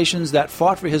organizations that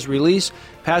fought for his release.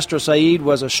 Pastor Saeed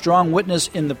was a strong witness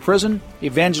in the prison,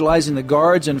 evangelizing the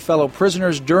guards and fellow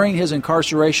prisoners during his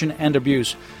incarceration and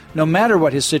abuse. No matter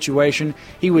what his situation,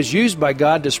 he was used by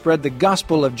God to spread the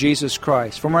gospel of Jesus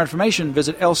Christ. For more information,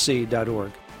 visit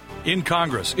lc.org. In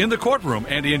Congress, in the courtroom,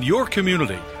 and in your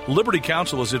community, Liberty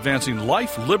Counsel is advancing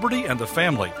life, liberty, and the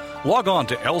family. Log on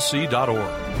to lc.org.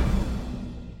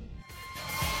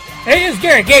 Hey, it's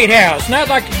Gary Gatehouse, and I'd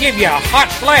like to give you a hot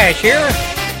flash here.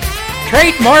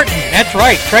 Trade Martin, that's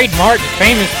right, Trade Martin,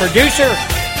 famous producer,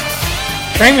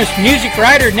 famous music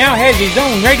writer, now has his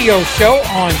own radio show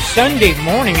on Sunday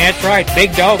morning. That's right,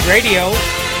 Big Dog Radio.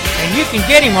 And you can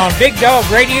get him on Big Dog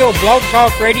Radio,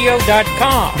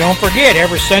 blogtalkradio.com. Don't forget,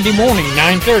 every Sunday morning,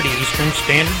 9:30 Eastern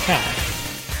Standard Time.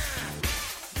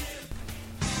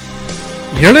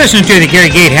 You're listening to the Gary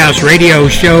Gatehouse Radio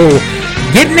Show,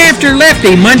 Getting After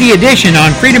Lefty, Monday edition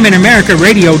on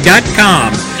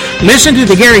freedominamericaradio.com. Listen to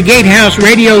the Gary Gatehouse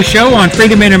Radio Show on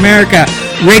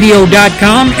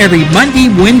freedominamericaradio.com every Monday,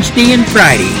 Wednesday, and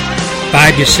Friday,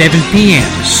 5 to 7 p.m.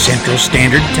 Central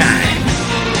Standard Time.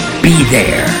 Be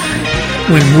there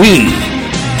when we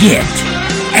get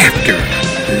after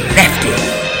Lefty.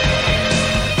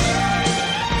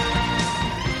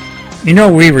 You know,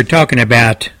 we were talking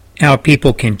about how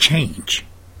people can change.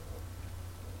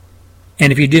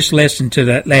 And if you just listen to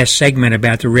that last segment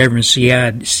about the Reverend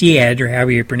Siad, or however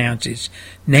you pronounce his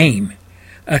name,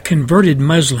 a converted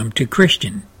Muslim to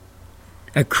Christian,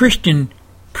 a Christian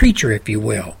preacher, if you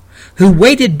will, who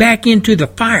waded back into the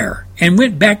fire and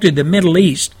went back to the Middle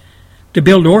East to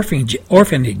build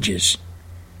orphanages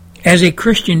as a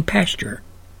Christian pastor,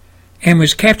 and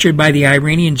was captured by the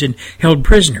Iranians and held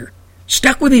prisoner,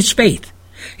 stuck with his faith.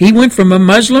 He went from a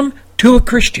Muslim to a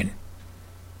Christian.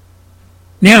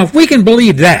 Now, if we can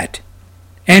believe that,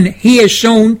 and he has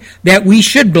shown that we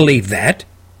should believe that,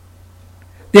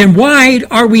 then why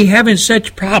are we having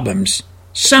such problems,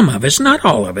 some of us, not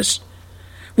all of us,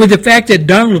 with the fact that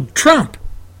Donald Trump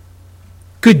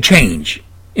could change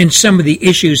in some of the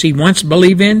issues he once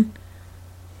believed in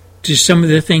to some of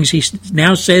the things he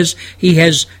now says he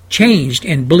has changed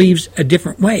and believes a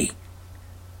different way?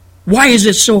 Why is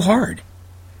it so hard?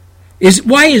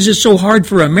 Why is it so hard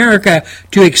for America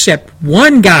to accept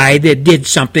one guy that did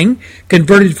something,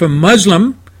 converted from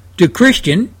Muslim to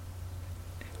Christian?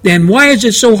 Then why is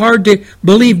it so hard to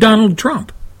believe Donald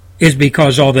Trump? Is it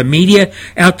because all the media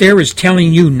out there is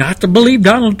telling you not to believe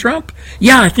Donald Trump?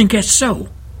 Yeah, I think that's so.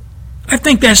 I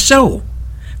think that's so.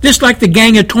 Just like the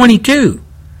Gang of 22.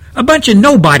 A bunch of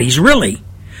nobodies, really,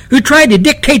 who tried to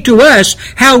dictate to us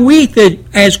how we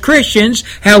as Christians,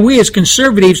 how we as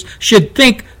conservatives should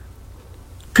think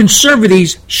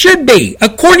conservatives should be,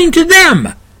 according to them.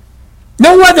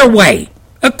 No other way,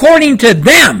 according to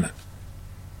them.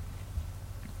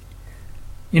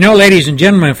 You know, ladies and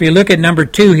gentlemen, if you look at number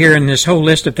 2 here in this whole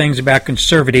list of things about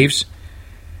conservatives,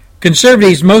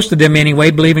 most of them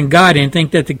anyway, believe in God and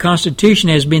think that the Constitution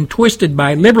has been twisted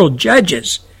by liberal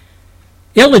judges,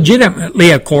 illegitimately,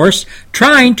 of course,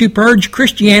 trying to purge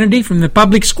Christianity from the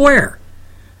public square.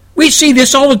 We see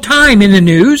this all the time in the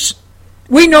news.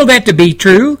 We know that to be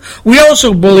true. We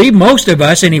also believe, most of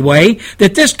us anyway,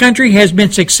 that this country has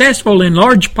been successful in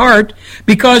large part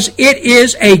because it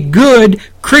is a good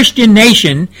Christian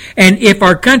nation, and if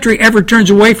our country ever turns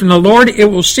away from the Lord, it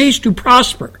will cease to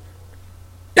prosper.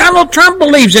 Donald Trump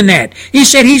believes in that. He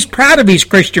said he's proud of his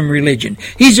Christian religion.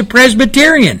 He's a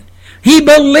Presbyterian. He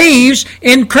believes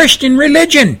in Christian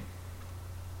religion.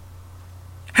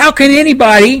 How can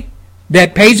anybody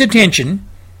that pays attention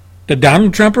to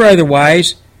Donald Trump or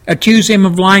otherwise accuse him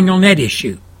of lying on that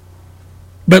issue?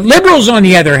 But liberals, on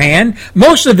the other hand,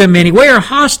 most of them anyway, are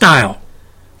hostile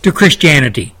to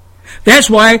Christianity. That's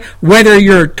why whether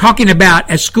you're talking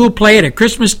about a school play at a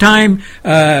Christmas time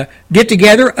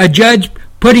get-together, a judge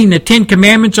putting the 10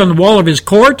 Commandments on the wall of his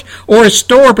court, or a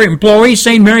store employee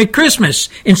saying Merry Christmas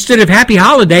instead of Happy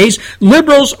Holidays,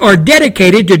 liberals are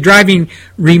dedicated to driving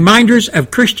reminders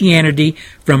of Christianity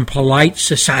from polite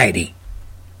society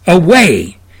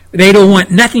away. They don't want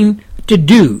nothing to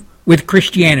do with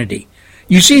Christianity.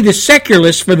 You see, the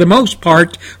secularists, for the most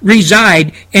part,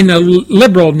 reside in the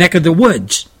liberal neck of the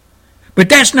woods. But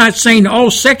that's not saying all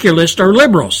secularists are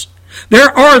liberals. There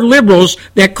are liberals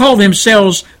that call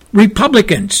themselves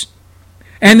Republicans.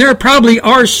 And there probably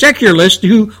are secularists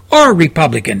who are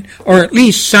Republican, or at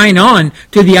least sign on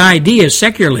to the idea of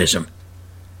secularism.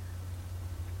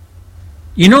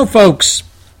 You know, folks,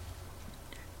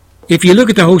 if you look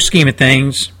at the whole scheme of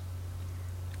things,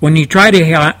 when you try to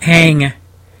hang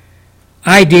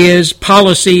ideas,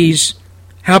 policies,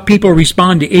 how people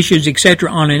respond to issues, etc.,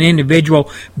 on an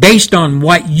individual based on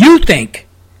what you think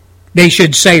they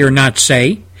should say or not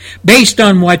say, based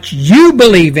on what you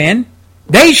believe in,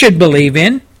 they should believe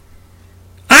in.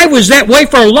 I was that way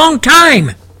for a long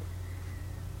time.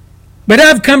 But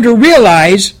I've come to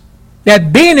realize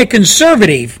that being a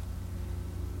conservative,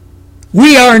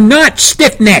 we are not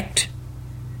stiff-necked.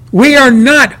 We are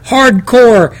not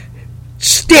hardcore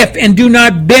stiff and do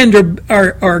not bend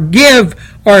or give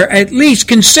or at least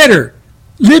consider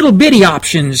little bitty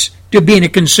options to being a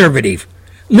conservative.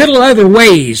 Little other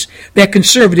ways that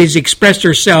conservatives express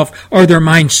themselves or their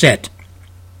mindset.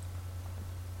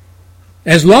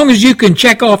 As long as you can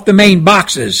check off the main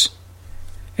boxes,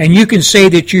 and you can say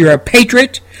that you're a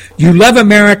patriot, you love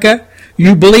America,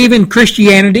 you believe in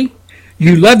Christianity,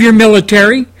 you love your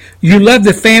military, you love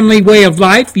the family way of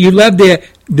life, you love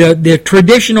the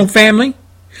traditional family,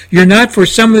 you're not for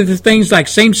some of the things like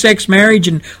same-sex marriage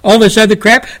and all this other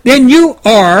crap, then you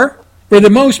are, for the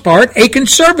most part, a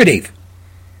conservative.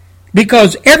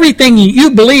 Because everything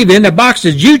you believe in, the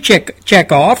boxes you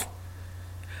check off,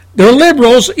 the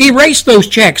liberals erase those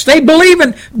checks. They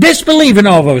disbelieve in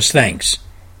all those things.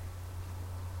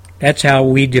 That's how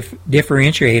we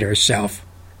differentiate ourselves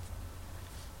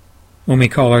when we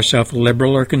call ourselves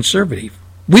liberal or conservative.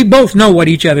 We both know what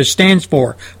each other stands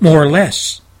for, more or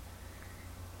less.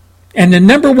 And the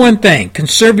number one thing,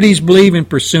 conservatives believe in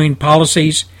pursuing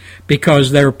policies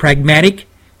because they're pragmatic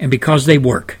and because they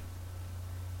work.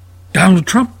 Donald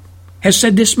Trump has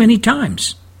said this many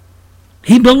times.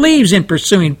 He believes in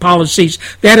pursuing policies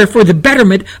that are for the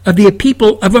betterment of the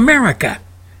people of America.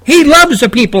 He loves the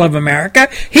people of America.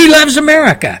 He loves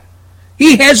America.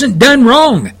 He hasn't done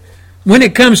wrong when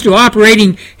it comes to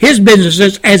operating his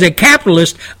businesses as a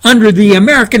capitalist under the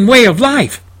American way of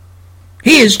life.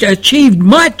 He has achieved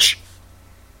much.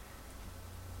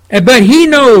 But he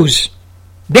knows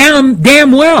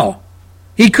damn well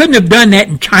he couldn't have done that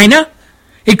in China.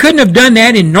 He couldn't have done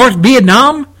that in North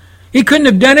Vietnam. He couldn't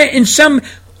have done it in some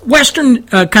Western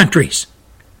countries.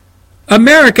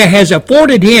 America has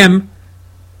afforded him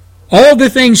all the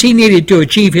things he needed to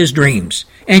achieve his dreams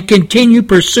and continue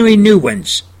pursuing new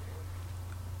ones.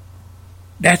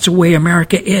 That's the way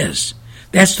America is.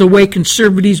 That's the way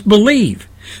conservatives believe.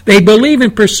 They believe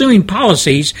in pursuing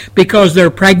policies because they're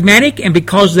pragmatic and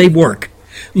because they work.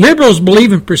 Liberals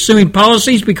believe in pursuing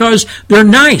policies because they're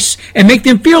nice and make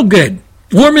them feel good.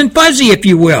 Warm and fuzzy, if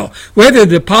you will. Whether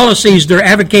the policies they're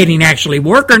advocating actually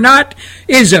work or not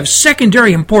is of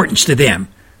secondary importance to them.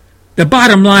 The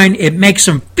bottom line, it makes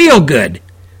them feel good,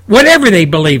 whatever they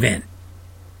believe in.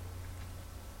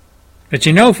 But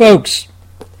you know, folks,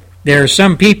 there are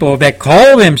some people that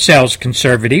call themselves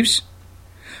conservatives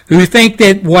who think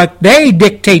that what they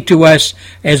dictate to us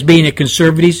as being a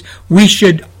conservatives, we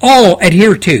should all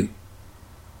adhere to.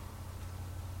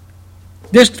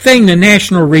 This thing, the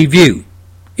National Review,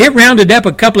 it rounded up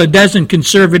a couple of dozen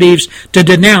conservatives to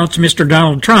denounce Mr.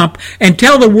 Donald Trump and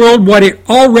tell the world what it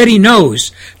already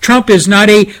knows. Trump is not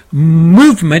a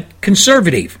movement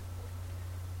conservative.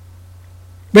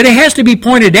 But it has to be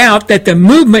pointed out that the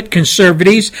movement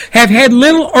conservatives have had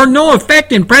little or no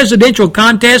effect in presidential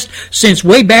contests since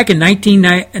way back in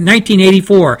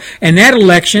 1984. And that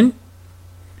election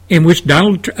in which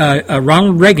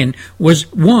Ronald Reagan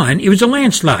was won, it was a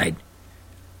landslide.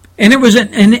 And it was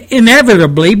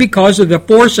inevitably because of the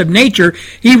force of nature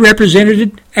he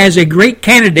represented as a great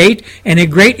candidate and a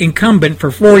great incumbent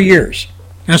for 4 years.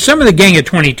 Now, some of the Gang of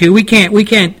 22, we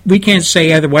can't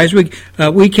say otherwise.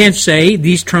 We can't say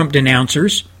these Trump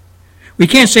denouncers. We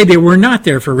can't say they were not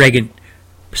there for Reagan.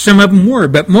 Some of them were,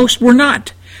 but most were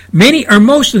not. Many or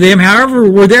most of them, however,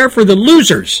 were there for the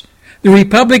losers the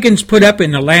Republicans put up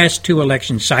in the last two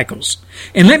election cycles.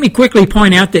 And let me quickly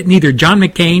point out that neither John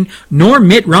McCain nor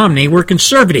Mitt Romney were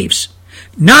conservatives.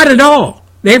 Not at all.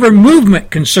 They were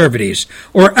movement conservatives,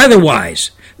 or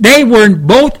otherwise. They were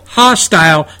both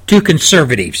hostile to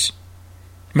conservatives.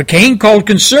 McCain called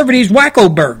conservatives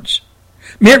wacko birds.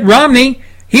 Mitt Romney,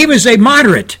 he was a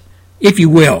moderate, if you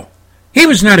will. He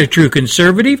was not a true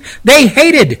conservative. They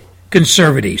hated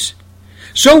conservatives.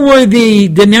 So were the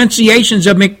denunciations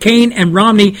of McCain and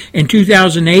Romney in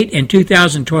 2008 and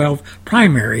 2012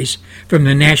 primaries from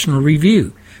the National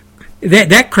Review.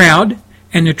 That crowd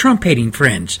and the Trump-hating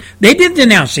friends, they did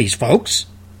denounce these folks.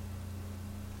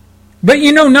 But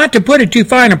you know, not to put it too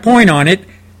fine a point on it,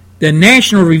 the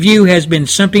National Review has been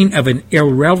something of an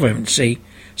irrelevancy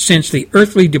since the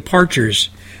earthly departures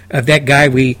of that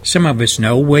guy some of us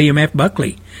know, William F.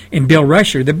 Buckley, and Bill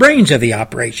Rusher, the brains of the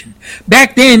operation.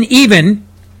 Back then, even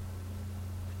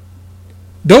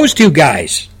those two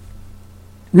guys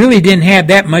really didn't have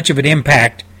that much of an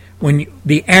impact when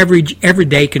the average,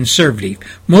 everyday conservative,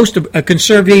 most of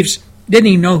conservatives didn't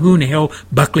even know who in the hell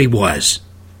Buckley was.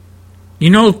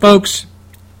 You know, folks,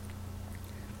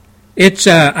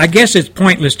 I guess it's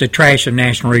pointless to trash a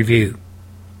National Review.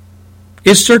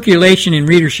 Its circulation and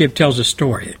readership tells a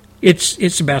story.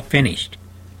 It's about finished.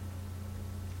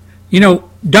 You know,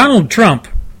 Donald Trump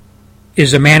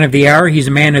is a man of the hour. He's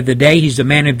a man of the day. He's the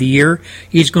man of the year.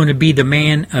 He's going to be the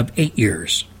man of 8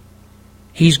 years.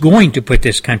 He's going to put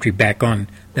this country back on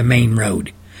the main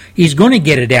road. He's going to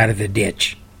get it out of the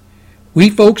ditch. We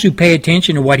folks who pay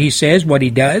attention to what he says, what he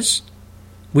does,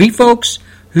 we folks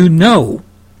who know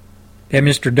that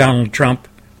Mr. Donald Trump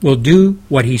will do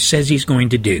what he says he's going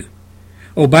to do.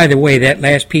 Oh, by the way, that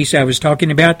last piece I was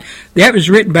talking about, that was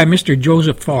written by Mr.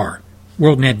 Joseph Farr,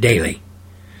 WorldNet Daily.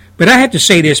 But I have to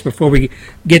say this before we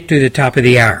get to the top of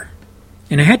the hour.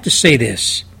 And I have to say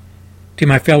this to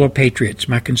my fellow patriots,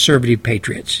 my conservative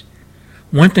patriots.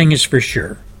 One thing is for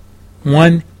sure.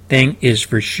 One thing is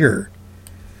for sure.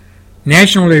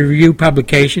 National Review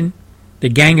publication, The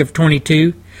Gang of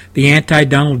 22, the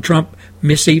anti-Donald Trump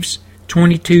missives,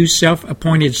 22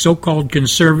 self-appointed so-called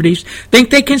conservatives think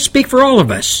they can speak for all of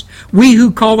us, we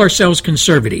who call ourselves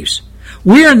conservatives.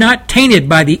 We are not tainted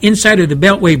by the inside of the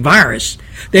Beltway virus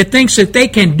that thinks that they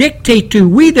can dictate to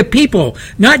we the people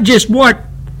not just what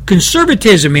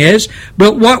conservatism is,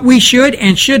 but what we should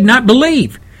and should not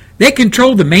believe. They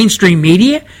control the mainstream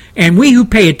media, and we who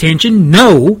pay attention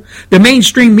know the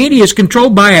mainstream media is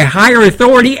controlled by a higher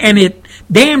authority, and it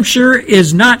damn sure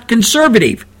is not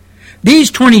conservative. These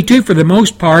 22, for the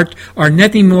most part, are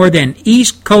nothing more than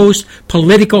East Coast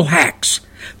political hacks.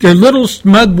 Their little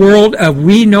smug world of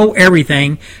we know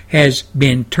everything has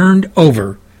been turned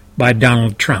over by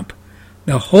Donald Trump.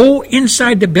 The whole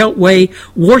inside the Beltway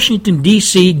Washington,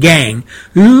 D.C. gang,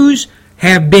 whose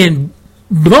have been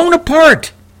blown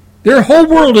apart. Their whole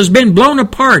world has been blown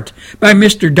apart by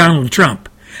Mr. Donald Trump.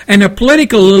 And the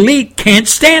political elite can't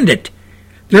stand it.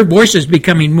 Their voice is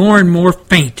becoming more and more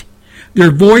faint.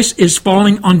 Their voice is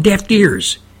falling on deaf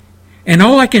ears. And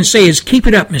all I can say is keep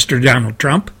it up, Mr. Donald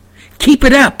Trump. Keep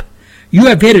it up. You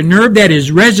have hit a nerve that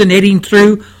is resonating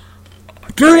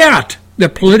throughout the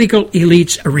political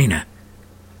elite's arena.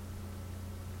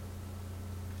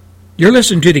 You're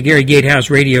listening to the Gary Gatehouse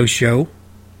radio show,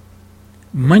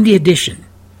 Monday edition.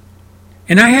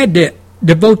 And I had to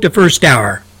devote the first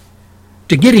hour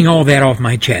to getting all that off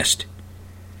my chest.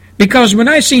 Because when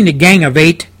I seen the Gang of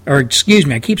Eight, or excuse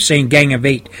me, I keep saying Gang of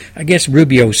Eight. I guess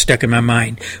Rubio's stuck in my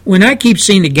mind. When I keep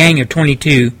seeing the Gang of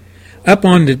 22 up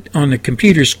on the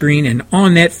computer screen and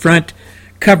on that front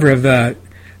cover of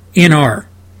NR,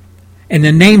 and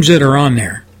the names that are on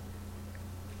there,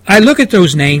 I look at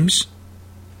those names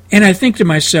and I think to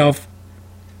myself,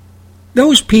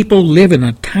 those people live in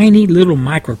a tiny little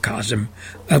microcosm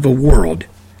of a world.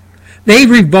 They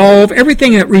revolve,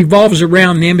 everything that revolves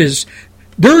around them is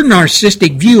their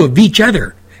narcissistic view of each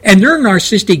other and their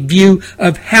narcissistic view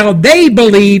of how they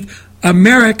believe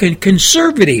American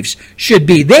conservatives should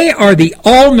be. They are the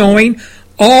all-knowing,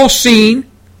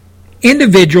 all-seeing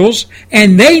individuals,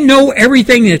 and they know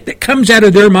everything that comes out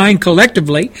of their mind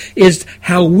collectively is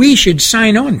how we should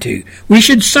sign on to. We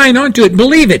should sign on to it,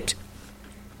 believe it.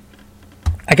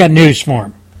 I got news for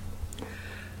him.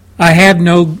 I have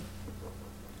no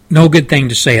good thing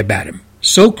to say about him.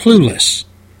 So clueless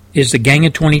is the Gang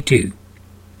of 22.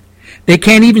 They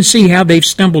can't even see how they've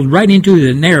stumbled right into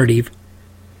the narrative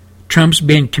Trump's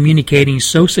been communicating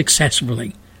so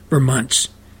successfully for months.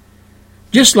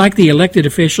 Just like the elected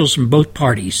officials from both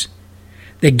parties,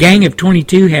 the Gang of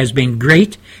 22 has been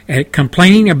great at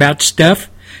complaining about stuff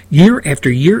year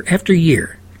after year after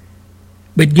year.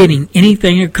 But getting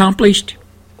anything accomplished?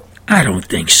 I don't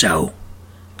think so.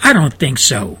 I don't think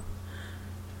so.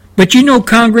 But you know,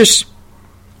 Congress,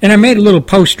 and I made a little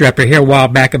poster up here a while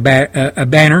back, a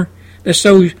banner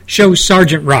that shows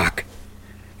Sergeant Rock.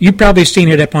 You've probably seen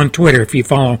it up on Twitter if you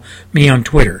follow me on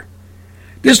Twitter.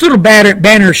 This little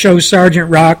banner shows Sergeant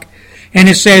Rock, and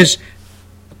it says,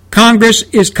 Congress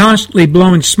is constantly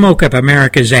blowing smoke up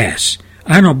America's ass.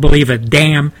 I don't believe a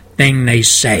damn thing they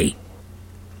say.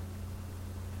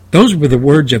 Those were the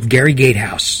words of Gary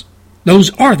Gatehouse.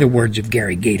 Those are the words of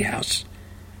Gary Gatehouse.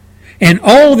 And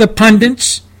all the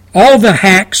pundits, all the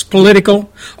hacks,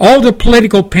 all the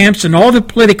political pimps, and all the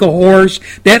political whores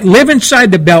that live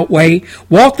inside the Beltway,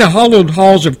 walk the hollowed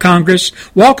halls of Congress,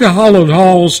 walk the hollowed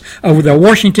halls of the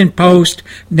Washington Post,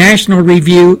 National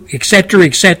Review, etc.,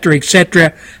 etc.,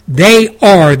 etc., they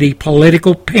are the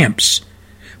political pimps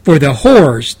for the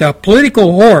whores, the political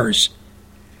whores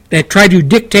that try to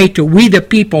dictate to we the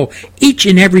people each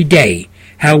and every day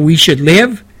how we should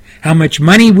live, how much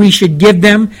money we should give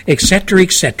them, etc.,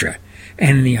 etc.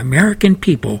 And the American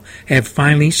people have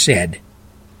finally said,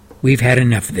 we've had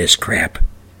enough of this crap.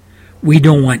 We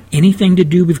don't want anything to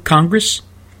do with Congress.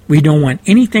 We don't want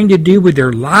anything to do with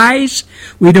their lies.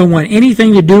 We don't want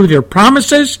anything to do with their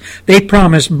promises. They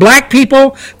promised black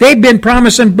people. They've been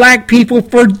promising black people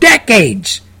for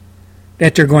decades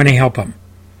that they're going to help them.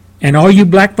 And all you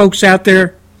black folks out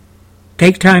there,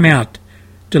 take time out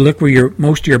to look where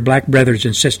most of your black brothers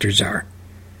and sisters are.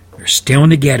 They're still in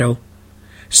the ghetto,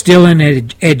 still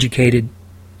uneducated,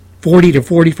 40 to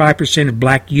 45% of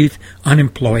black youth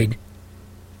unemployed.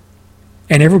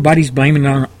 And everybody's blaming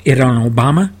it on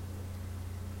Obama.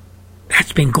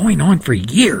 That's been going on for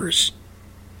years.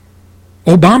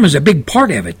 Obama's a big part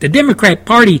of it. The Democrat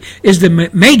Party is the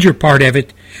major part of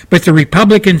it, but the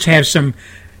Republicans have some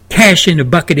cash in the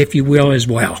bucket, if you will, as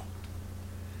well.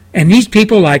 And these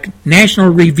people like National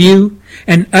Review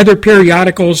and other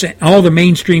periodicals and all the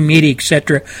mainstream media,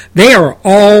 etc., they are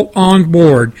all on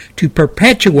board to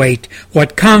perpetuate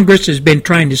what Congress has been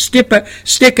trying to stick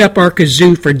up our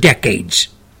kazoo for decades.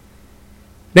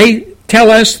 They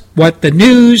tell us what the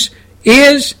news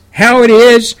is, how it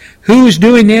is, who's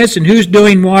doing this and who's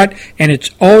doing what, and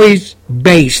it's always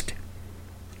based,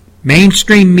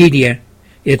 mainstream media,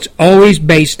 it's always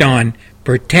based on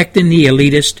protecting the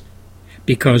elitist,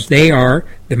 because they are,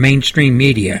 the mainstream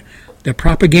media, the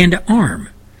propaganda arm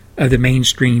of the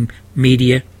mainstream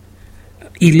media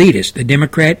elitists, the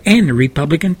Democrat and the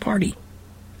Republican Party.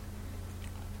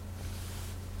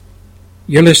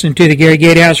 You're listening to the Gary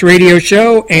Gatehouse Radio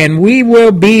Show, and we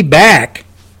will be back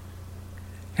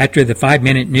after the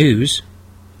 5-minute news.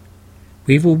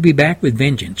 We will be back with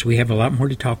vengeance. We have a lot more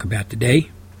to talk about today,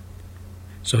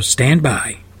 so stand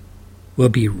by. We'll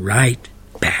be right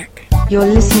back. You're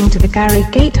listening to the Gary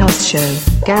Gatehouse Show.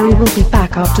 Gary will be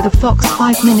back after the Fox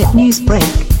 5-minute news break.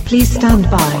 Please stand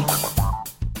by.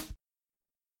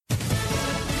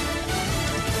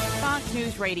 Fox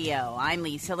News Radio, I'm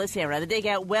Lisa Lacera. The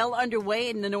dig-out well underway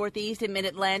in the Northeast and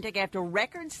Mid-Atlantic after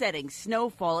record-setting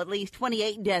snowfall. At least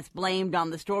 28 deaths blamed on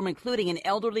the storm, including an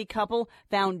elderly couple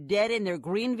found dead in their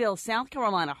Greenville, South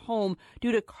Carolina home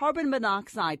due to carbon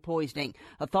monoxide poisoning.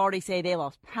 Authorities say they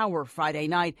lost power Friday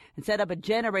night and set up a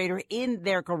generator in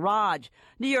their garage.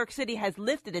 New York City has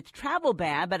lifted its travel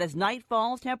ban, but as night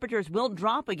falls, temperatures will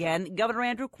drop again. Governor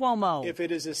Andrew Cuomo. If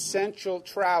it is essential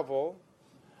travel,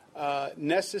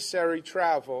 necessary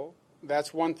travel,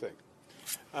 that's one thing.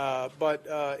 But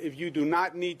if you do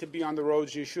not need to be on the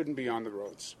roads, you shouldn't be on the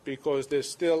roads, because there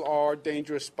still are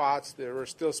dangerous spots. There are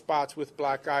still spots with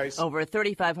black ice. Over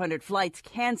 3,500 flights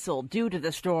canceled due to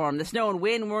the storm. The snow and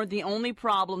wind weren't the only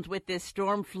problems with this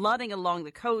storm. Flooding along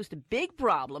the coast, a big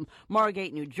problem.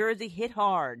 Margate, New Jersey, hit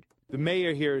hard. The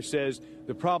mayor here says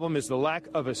the problem is the lack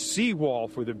of a seawall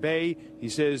for the bay. He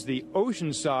says the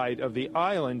ocean side of the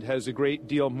island has a great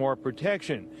deal more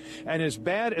protection. And as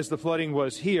bad as the flooding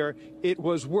was here, it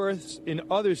was worse in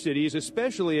other cities,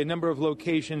 especially a number of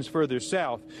locations further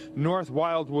south. North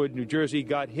Wildwood, New Jersey,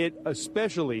 got hit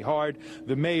especially hard.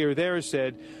 The mayor there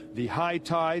said the high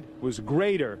tide was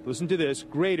greater, listen to this,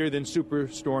 greater than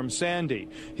Superstorm Sandy.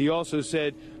 He also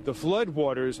said the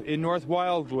floodwaters in North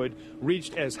Wildwood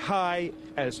reached as high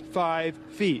as 5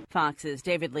 feet. Fox's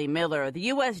David Lee Miller. The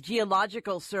U.S.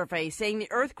 Geological Survey saying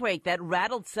the earthquake that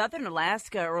rattled southern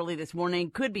Alaska early this morning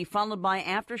could be followed by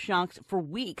aftershocks for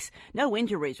weeks. No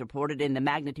injuries reported in the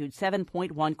magnitude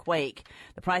 7.1 quake.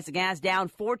 The price of gas down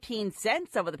 14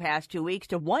 cents over the past 2 weeks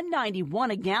to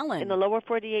 $1.91 a gallon. In the lower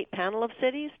 48 panel of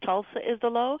cities, Tulsa is the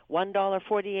low,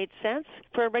 $1.48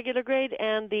 for a regular grade,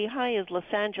 and the high is Los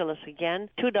Angeles again,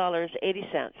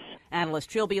 $2.80. Analyst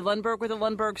Trilby Lundberg with the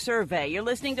Lundberg Survey. You're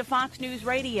listening to Fox News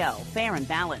Radio, fair and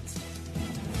balanced.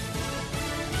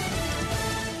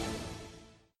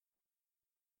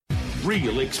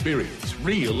 Real experience,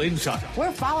 real insight.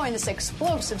 We're following this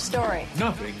explosive story.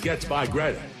 Nothing gets by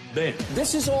Greta. Then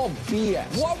this is all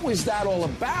BS. What was that all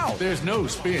about? There's no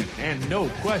spin and no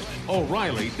question.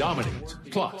 O'Reilly dominates.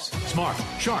 Plus, smart,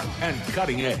 sharp, and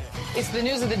cutting edge. It's the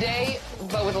news of the day,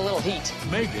 but with a little heat.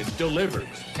 Megan delivers.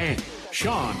 And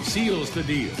Sean seals the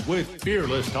deal with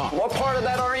fearless talk. What part of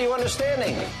that are you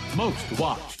understanding? Most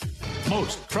watched,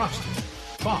 most trusted,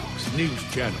 Fox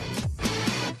News Channel.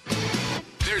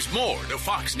 There's more to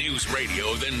Fox News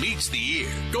Radio than meets the ear.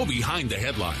 Go behind the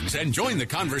headlines and join the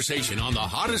conversation on the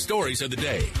hottest stories of the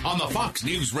day on the Fox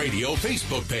News Radio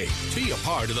Facebook page. Be a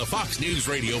part of the Fox News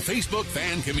Radio Facebook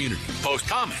fan community. Post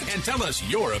comments and tell us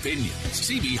your opinions.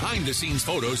 See behind-the-scenes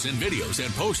photos and videos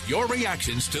and post your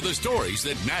reactions to the stories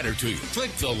that matter to you.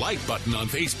 Click the like button on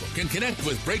Facebook and connect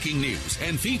with breaking news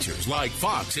and features like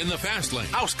Fox in the Fast Lane,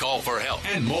 House Call for Help,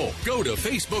 and more. Go to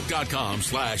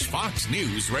Facebook.com/Fox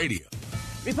News Radio.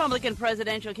 Republican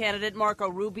presidential candidate Marco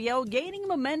Rubio gaining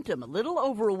momentum a little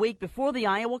over a week before the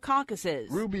Iowa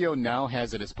caucuses. Rubio now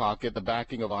has in his pocket the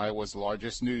backing of Iowa's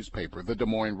largest newspaper, the Des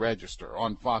Moines Register.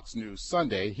 On Fox News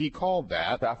Sunday, he called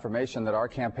that affirmation that our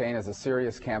campaign is a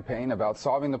serious campaign about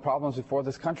solving the problems before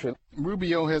this country.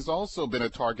 Rubio has also been a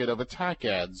target of attack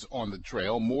ads on the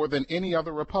trail more than any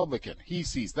other Republican. He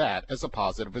sees that as a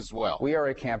positive as well. We are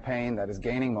a campaign that is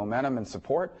gaining momentum and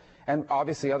support, and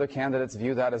obviously other candidates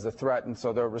view that as a threat, and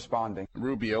so they're responding.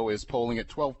 Rubio is polling at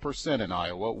 12% in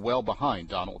Iowa, well behind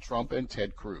Donald Trump and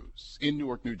Ted Cruz. In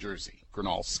Newark, New Jersey,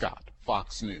 Gernal Scott,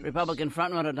 Fox News. Republican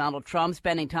frontrunner Donald Trump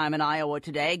spending time in Iowa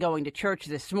today, going to church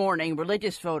this morning.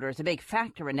 Religious voters a big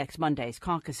factor in next Monday's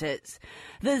caucuses.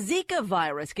 The Zika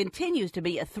virus continues to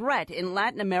be a threat in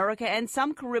Latin America and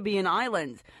some Caribbean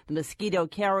islands. The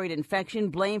mosquito-carried infection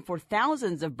blamed for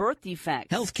thousands of birth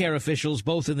defects. Healthcare officials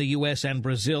both in the U.S. and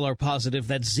Brazil are positive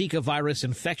that Zika virus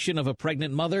infection of a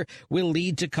pregnant mother will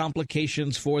lead to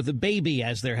complications for the baby,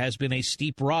 as there has been a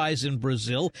steep rise in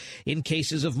Brazil in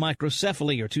cases of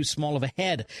microcephaly or too small of a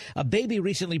head. A baby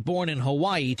recently born in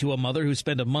Hawaii to a mother who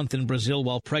spent a month in Brazil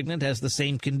while pregnant has the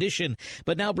same condition.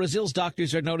 But now Brazil's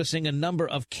doctors are noticing a number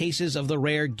of cases of the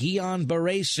rare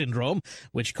Guillain-Barré syndrome,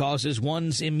 which causes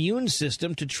one's immune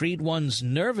system to treat one's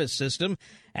nervous system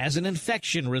as an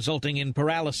infection, resulting in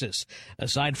paralysis.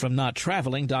 Aside from not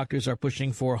traveling, doctors are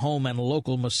pushing for home and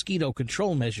local mosquito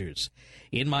control measures.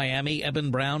 In Miami,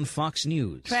 Eben Brown, Fox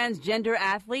News. Transgender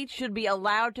athletes should be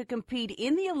allowed to compete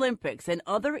in the Olympics and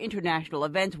other international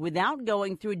events without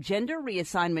going through gender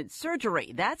reassignment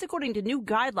surgery. That's according to new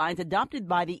guidelines adopted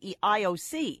by the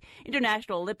IOC.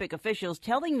 International Olympic officials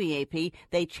telling the AP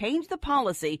they changed the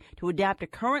policy to adapt to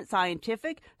current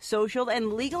scientific, social,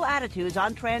 and legal attitudes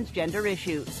on transgender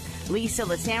issues. Lisa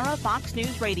Lacera, Fox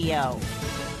News Radio.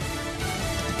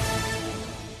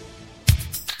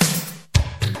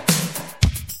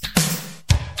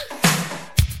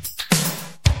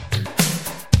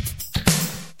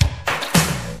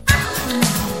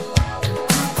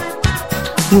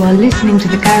 You are listening to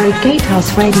the Gary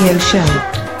Gatehouse Radio Show.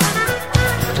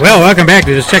 Well, welcome back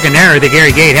to the second hour of the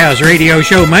Gary Gatehouse Radio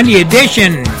Show, Monday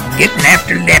edition, Getting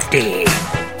After Lefty.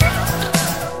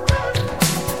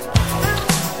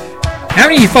 How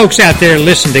many of you folks out there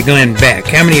listen to Glenn Beck?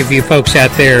 How many of you folks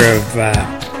out there have,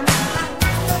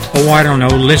 I don't know,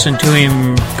 listen to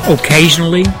him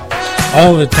occasionally,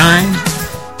 all the time?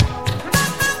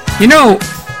 You know,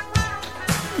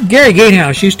 Gary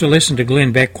Gatehouse used to listen to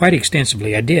Glenn Beck quite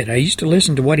extensively. I did. I used to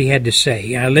listen to what he had to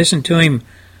say. I listened to him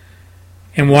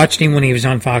and watched him when he was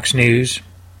on Fox News.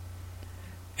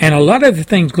 And a lot of the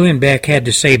things Glenn Beck had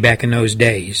to say back in those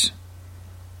days,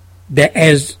 that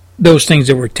as those things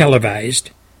that were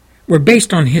televised, were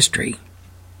based on history.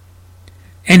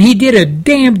 And he did a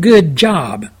damn good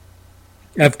job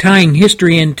of tying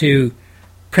history into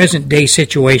present-day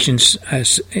situations,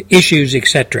 issues,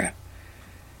 etc.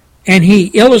 And he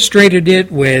illustrated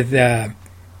it with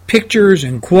pictures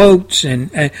and quotes and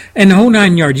the whole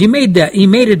 9 yards. He made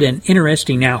it an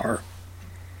interesting hour.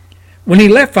 When he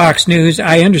left Fox News,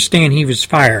 I understand he was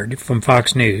fired from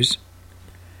Fox News.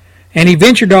 And he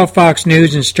ventured off Fox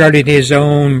News and started his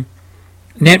own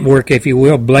network, if you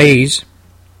will, Blaze.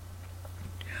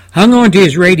 Hung on to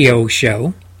his radio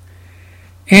show.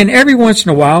 And every once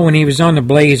in a while, when he was on the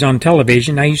Blaze on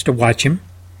television, I used to watch him.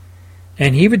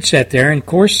 And he would sit there, and of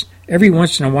course, every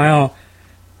once in a while,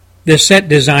 the set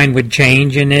design would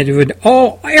change, and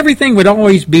everything would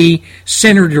always be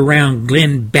centered around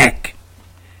Glenn Beck.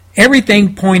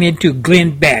 Everything pointed to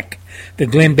Glenn Beck. The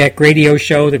Glenn Beck radio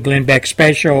show, the Glenn Beck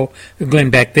special, the Glenn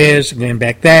Beck this, the Glenn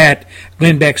Beck that.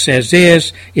 Glenn Beck says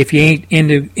this. If you ain't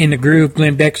in the groove,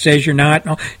 Glenn Beck says you're not.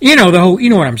 You know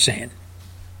what I'm saying.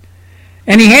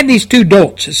 And he had these two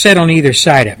dolts set on either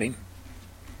side of him.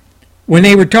 When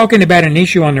they were talking about an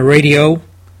issue on the radio,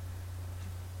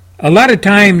 a lot of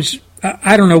times,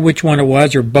 I don't know which one it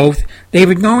was or both, they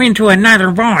would go into another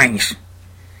voice.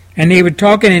 And they would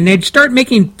talk and they'd start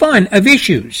making fun of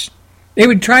issues. They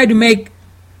would try to make,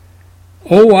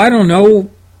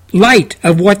 light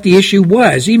of what the issue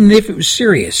was, even if it was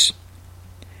serious.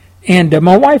 And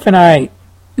my wife and I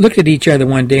looked at each other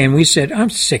one day and we said, I'm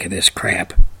sick of this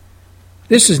crap.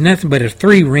 This is nothing but a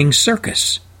three-ring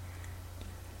circus.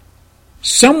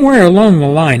 Somewhere along the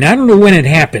line, I don't know when it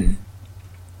happened,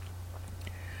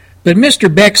 but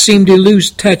Mr. Beck seemed to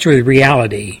lose touch with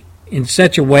reality in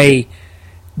such a way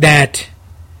that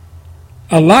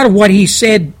a lot of what he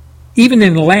said, even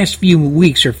in the last few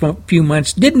weeks or few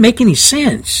months, didn't make any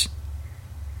sense.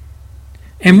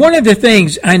 And one of the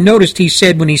things I noticed he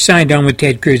said when he signed on with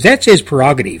Ted Cruz, that's his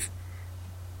prerogative.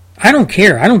 I don't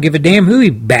care. I don't give a damn who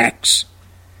he backs.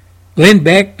 Glenn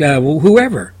Beck,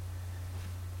 whoever.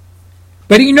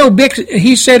 But Beck,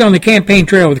 he said on the campaign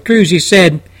trail with Cruz, he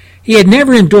said he had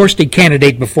never endorsed a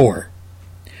candidate before,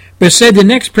 but said the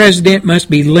next president must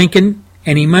be Lincoln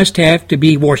and he must have to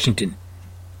be Washington.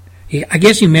 I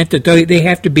guess he meant that they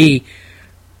have to be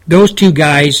those two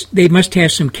guys. They must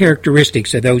have some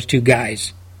characteristics of those two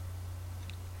guys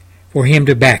for him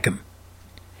to back him.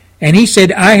 And he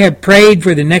said, I have prayed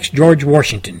for the next George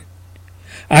Washington.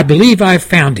 I believe I've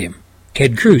found him.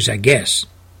 Ted Cruz, I guess.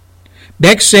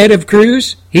 Beck said of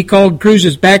Cruz, he called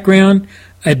Cruz's background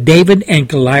a David and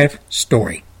Goliath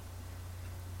story.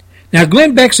 Now,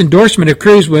 Glenn Beck's endorsement of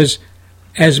Cruz was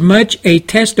as much a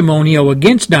testimonial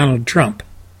against Donald Trump.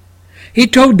 He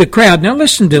told the crowd, now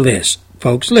listen to this,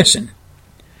 folks, listen.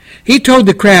 He told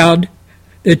the crowd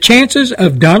the chances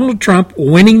of Donald Trump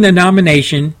winning the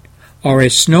nomination are a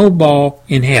snowball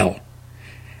in hell,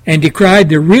 and decried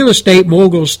the real estate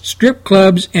mogul's strip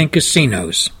clubs and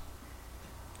casinos.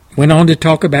 Went on to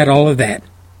talk about all of that.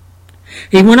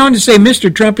 He went on to say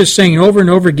Mr. Trump is saying over and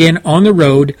over again on the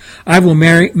road, I will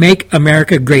make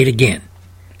America great again.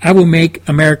 I will make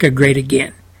America great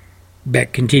again.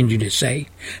 Beck continued to say.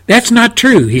 That's not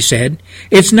true, he said.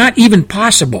 It's not even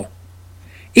possible.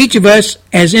 Each of us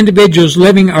as individuals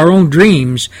living our own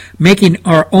dreams, making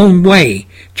our own way,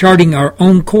 charting our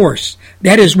own course.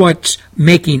 That is what's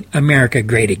making America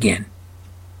great again.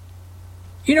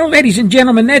 Ladies and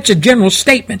gentlemen, that's a general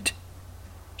statement.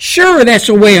 Sure, that's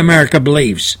the way America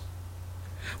believes.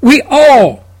 We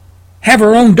all have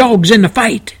our own dogs in the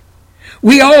fight.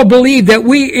 We all believe that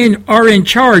we are in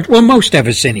charge, well, most of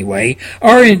us anyway,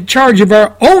 are in charge of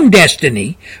our own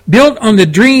destiny, built on the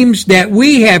dreams that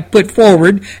we have put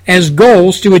forward as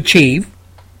goals to achieve.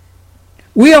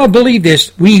 We all believe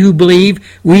this. We who believe,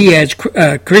 we as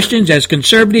Christians, as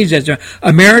conservatives, as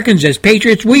Americans, as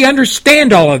patriots, we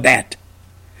understand all of that.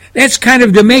 That's kind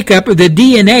of the makeup of the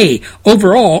DNA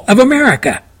overall of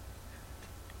America.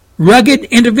 Rugged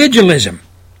individualism.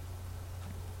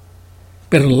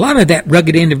 But a lot of that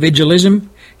rugged individualism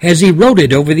has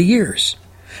eroded over the years.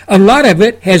 A lot of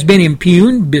it has been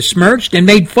impugned, besmirched, and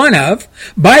made fun of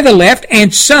by the left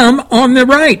and some on the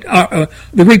right,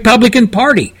 the Republican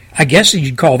Party. I guess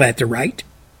you'd call that the right.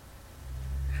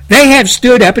 They have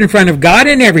stood up in front of God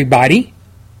and everybody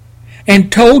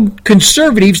and told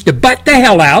conservatives to butt the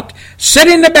hell out, sit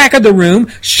in the back of the room,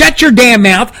 shut your damn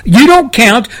mouth, you don't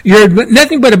count, you're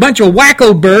nothing but a bunch of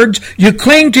wacko birds, you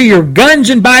cling to your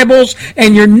guns and Bibles,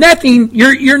 and you're nothing,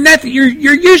 you're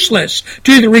useless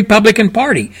to the Republican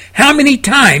Party. How many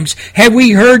times have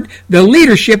we heard the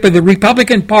leadership of the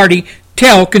Republican Party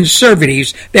tell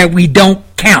conservatives that we don't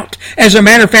count? As a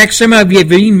matter of fact, some of you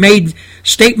have even made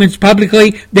statements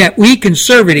publicly that we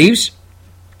conservatives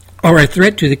are a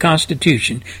threat to the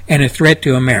Constitution and a threat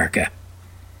to America.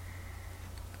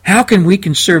 How can we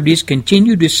conservatives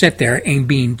continue to sit there and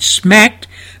being smacked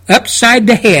upside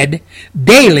the head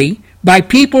daily by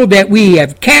people that we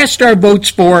have cast our votes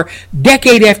for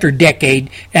decade after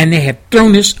decade, and they have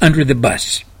thrown us under the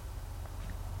bus?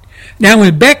 Now,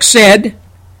 when Beck said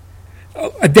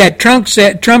that Trump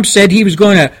said he was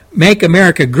going to make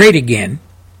America great again,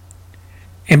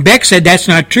 and Beck said that's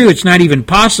not true, it's not even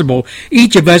possible.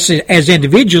 Each of us as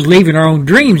individuals leaving our own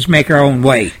dreams make our own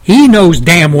way. He knows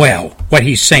damn well what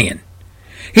he's saying.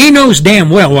 He knows damn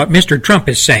well what Mr. Trump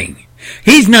is saying.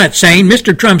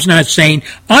 Mr. Trump's not saying,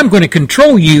 I'm going to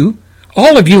control you,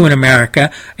 all of you in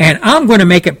America, and I'm going to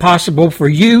make it possible for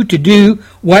you to do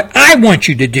what I want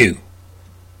you to do.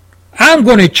 I'm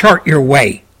going to chart your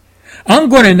way. I'm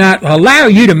going to not allow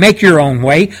you to make your own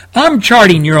way. I'm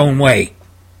charting your own way.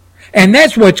 And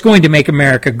that's what's going to make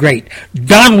America great.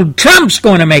 Donald Trump's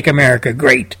going to make America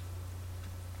great.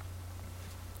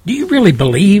 Do you really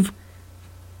believe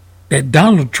that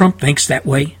Donald Trump thinks that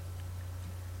way?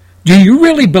 Do you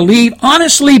really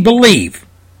honestly believe,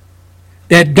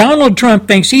 that Donald Trump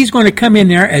thinks he's going to come in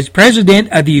there as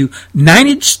President of the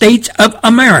United States of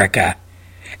America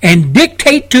and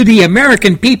dictate to the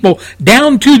American people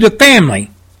down to the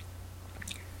family?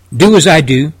 Do as I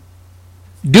do.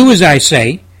 Do as I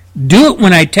say. Do it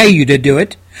when I tell you to do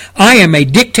it. I am a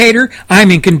dictator.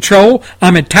 I'm in control.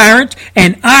 I'm a tyrant.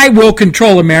 And I will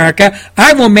control America.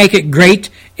 I will make it great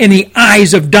in the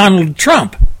eyes of Donald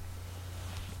Trump.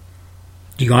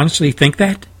 Do you honestly think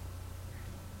that?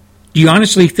 Do you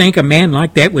honestly think a man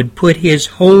like that would put his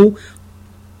whole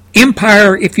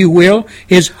empire, if you will,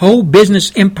 his whole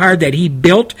business empire that he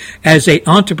built as an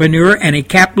entrepreneur and a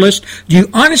capitalist, do you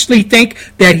honestly think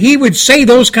that he would say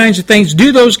those kinds of things,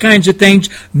 do those kinds of things,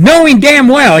 knowing damn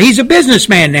well, he's a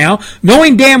businessman now,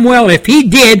 knowing damn well if he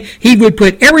did, he would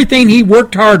put everything he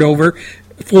worked hard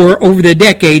for over the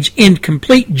decades in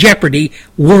complete jeopardy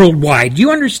worldwide. Do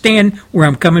you understand where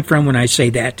I'm coming from when I say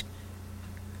that?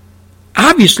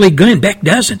 Obviously, Glenn Beck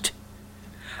doesn't.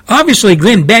 Obviously,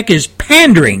 Glenn Beck is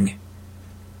pandering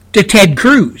to Ted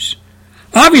Cruz.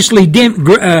 Obviously,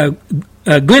 Glenn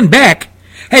Beck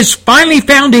has finally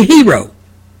found a hero,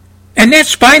 and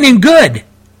that's fine and good.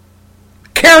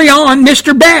 Carry on,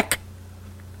 Mr. Beck.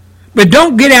 But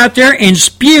don't get out there and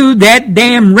spew that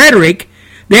damn rhetoric,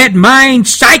 that mind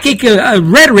psychic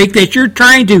rhetoric that you're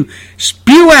trying to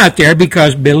spew out there,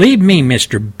 because believe me,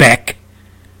 Mr. Beck,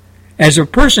 as a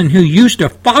person who used to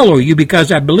follow you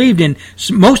because I believed in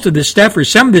most of the stuff or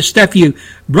some of the stuff you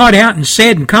brought out and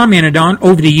said and commented on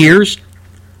over the years,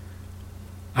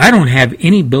 I don't have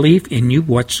any belief in you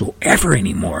whatsoever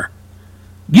anymore.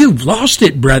 You've lost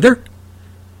it, brother.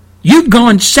 You've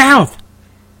gone south.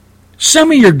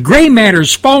 Some of your gray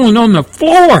matter's fallen on the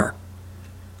floor.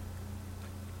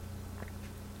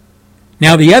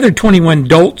 Now, the other 21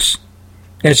 dolts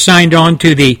that signed on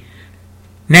to the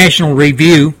National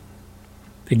Review,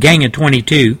 the Gang of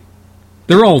 22,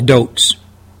 they're all dolts.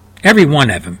 Every one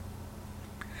of them.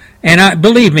 And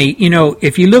believe me,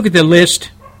 if you look at the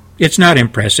list, it's not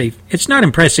impressive. It's not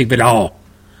impressive at all.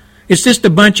 It's just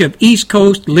a bunch of East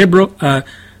Coast liberal,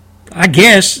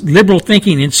 liberal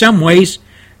thinking in some ways,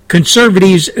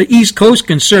 conservatives, East Coast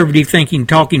conservative thinking,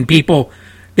 talking people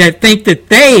that think that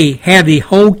they have the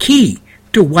whole key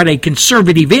to what a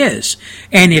conservative is.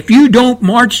 And if you don't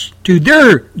march to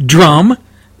their drum,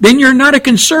 then you're not a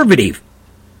conservative.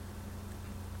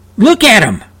 Look at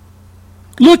them.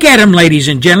 Look at them, ladies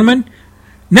and gentlemen.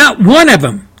 Not one of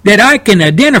them that I can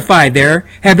identify there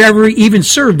have ever even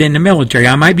served in the military.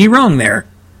 I might be wrong there.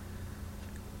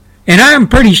 And I'm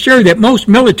pretty sure that most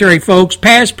military folks,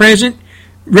 past, present,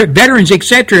 veterans,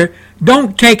 etc.,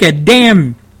 don't take a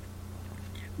damn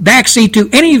backseat to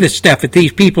any of the stuff that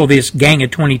these people, this Gang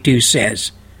of 22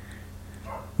 says.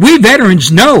 We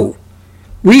veterans know,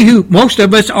 most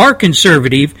of us are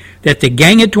conservative, that the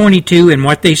Gang of 22 and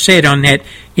what they said on that,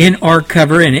 in our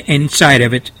cover and inside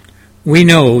of it, we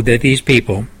know that these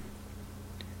people,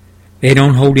 they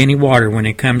don't hold any water when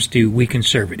it comes to we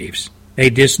conservatives.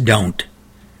 They just don't.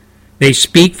 They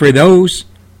speak for those,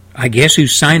 I guess, who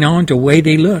sign on to the way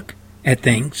they look at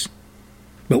things.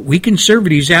 But we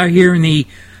conservatives out here in the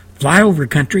flyover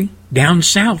country, down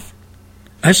south,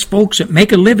 us folks that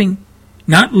make a living,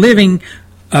 not living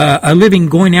a living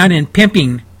going out and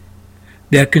pimping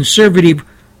the conservative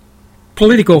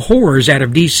political horrors out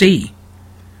of D.C.,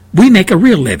 we make a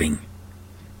real living.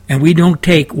 And we don't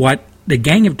take what the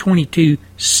Gang of 22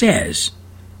 says.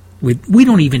 We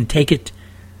don't even take it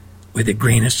with a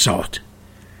grain of salt.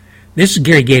 This is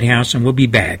Gary Gatehouse, and we'll be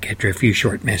back after a few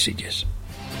short messages.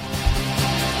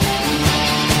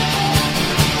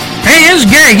 Hey, this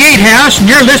is Gary Gatehouse, and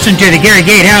you're listening to the Gary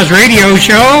Gatehouse Radio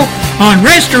Show on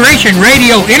Restoration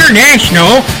Radio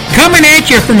International, coming at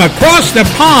you from across the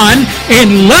pond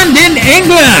in London,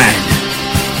 England.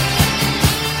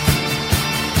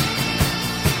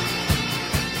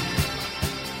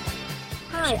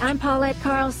 Hi, I'm Paulette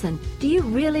Carlson. Do you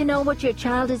really know what your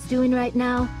child is doing right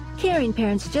now? Caring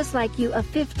parents just like you of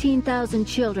 15,000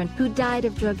 children who died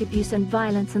of drug abuse and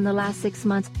violence in the last 6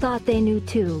 months thought they knew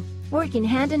too. Working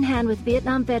hand in hand with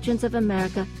Vietnam Veterans of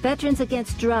America, Veterans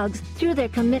Against Drugs, through their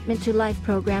Commitment to Life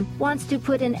program, wants to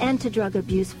put an end to drug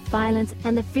abuse, violence,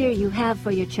 and the fear you have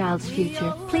for your child's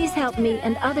future. Please help me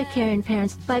and other caring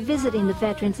parents by visiting the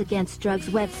Veterans Against Drugs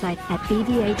website at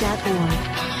bva.org.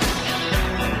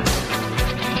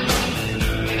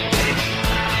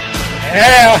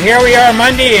 Well, here we are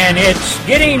Monday, and it's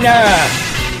getting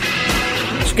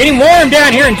warm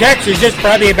down here in Texas. It's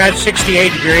probably about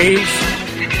 68 degrees.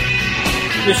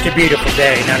 Just a beautiful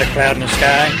day, not a cloud in the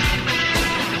sky.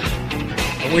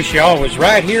 I wish y'all was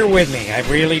right here with me. I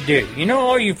really do. You know,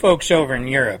 all you folks over in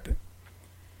Europe,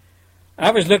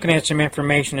 I was looking at some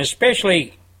information,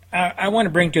 especially I want to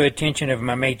bring to attention of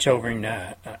my mates over in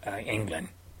England.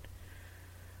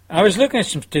 I was looking at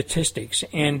some statistics,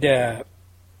 and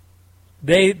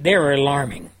they're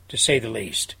alarming, to say the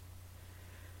least.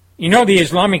 You know, the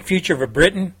Islamic future of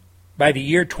Britain, by the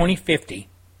year 2050,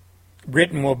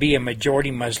 Britain will be a majority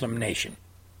Muslim nation.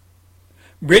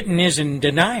 Britain is in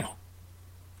denial.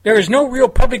 There is no real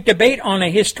public debate on a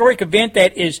historic event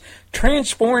that is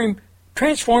transforming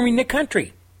the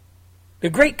country,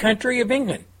 the great country of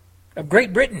England, of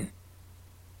Great Britain.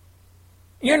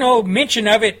 You know, mention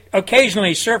of it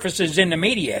occasionally surfaces in the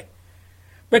media,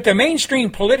 but the mainstream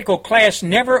political class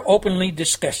never openly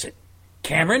discuss it.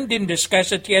 Cameron didn't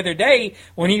discuss it the other day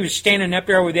when he was standing up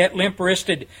there with that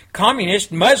limp-wristed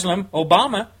communist Muslim,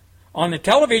 Obama, on the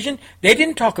television. They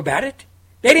didn't talk about it.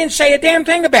 They didn't say a damn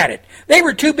thing about it. They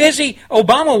were too busy,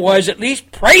 Obama was at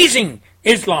least, praising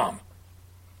Islam.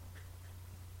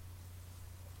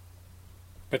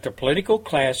 But the political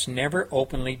class never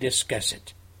openly discuss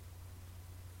it.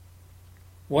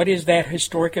 What is that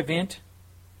historic event?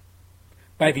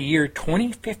 By the year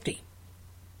 2050,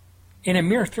 in a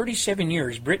mere 37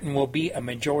 years, Britain will be a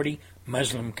majority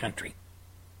Muslim country.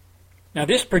 Now,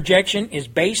 this projection is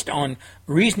based on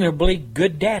reasonably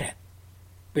good data.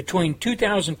 Between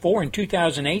 2004 and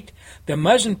 2008, the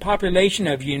Muslim population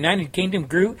of the United Kingdom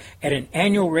grew at an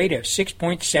annual rate of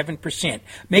 6.7%,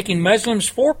 making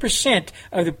Muslims 4%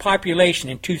 of the population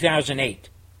in 2008.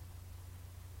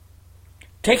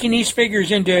 Taking these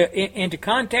figures into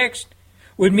context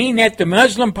would mean that the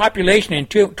Muslim population in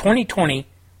 2020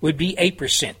 would be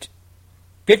 8%.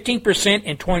 15%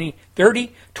 in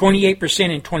 2030, 28%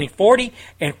 in 2040,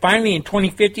 and finally in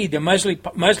 2050, the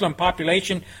Muslim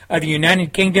population of the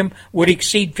United Kingdom would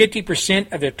exceed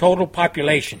 50% of the total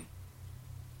population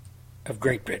of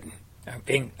Great Britain,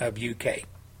 of UK.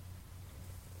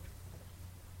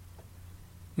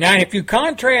 Now, if you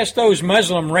contrast those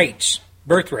Muslim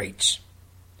birth rates,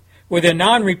 with the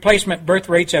non-replacement birth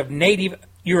rates of native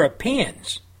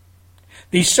Europeans,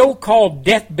 the so-called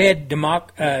deathbed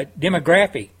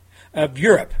demography of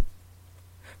Europe,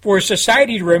 for a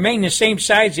society to remain the same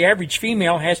size, the average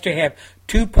female has to have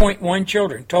 2.1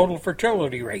 children, total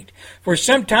fertility rate. For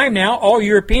some time now, all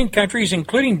European countries,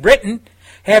 including Britain,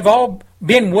 have all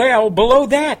been well below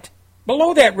that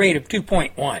rate of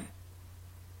 2.1.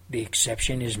 The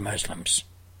exception is Muslims.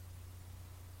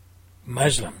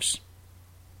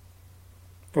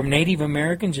 From Native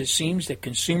Americans, it seems that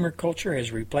consumer culture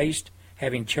has replaced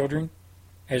having children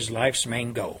as life's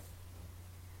main goal.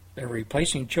 They're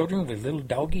replacing children with little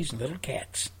doggies and little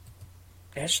cats.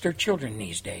 That's their children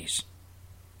these days.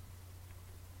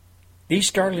 These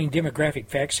startling demographic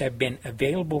facts have been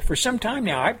available for some time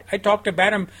now. I talked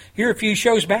about them here a few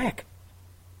shows back.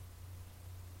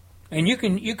 And you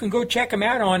can go check them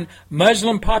out on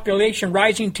Muslim population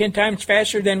rising 10 times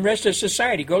faster than the rest of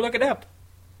society. Go look it up.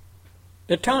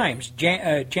 The Times,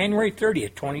 January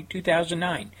 30th,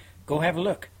 2009. Go have a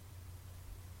look.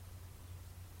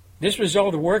 This was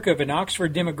all the work of an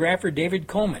Oxford demographer, David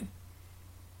Coleman.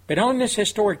 But on this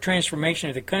historic transformation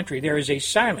of the country, there is a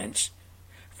silence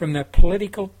from the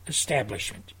political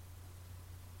establishment.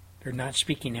 They're not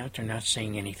speaking out. They're not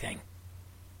saying anything.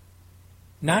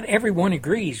 Not everyone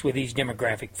agrees with these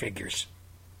demographic figures.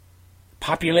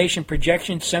 Population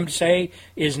projection, some say,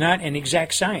 is not an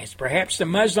exact science. Perhaps the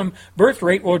Muslim birth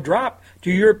rate will drop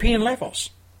to European levels.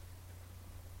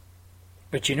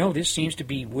 But you know, this seems to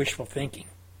be wishful thinking.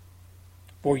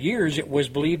 For years, it was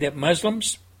believed that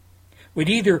Muslims would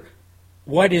either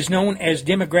what is known as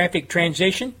demographic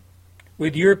transition,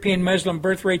 with European Muslim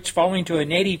birth rates falling to a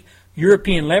native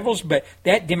European levels, but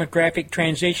that demographic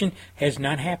transition has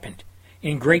not happened.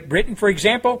 In Great Britain, for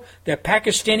example, the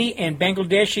Pakistani and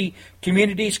Bangladeshi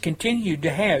communities continued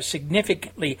to have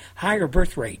significantly higher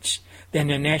birth rates than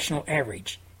the national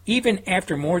average, even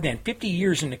after more than 50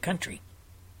 years in the country.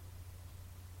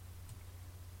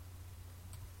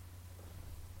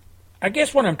 I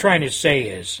guess what I'm trying to say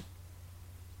is,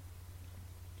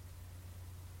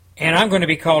 and I'm going to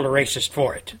be called a racist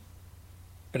for it,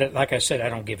 but like I said, I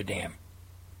don't give a damn.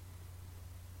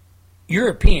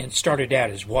 Europeans started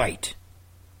out as white,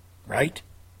 right?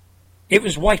 It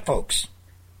was white folks.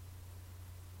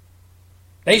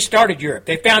 They started Europe.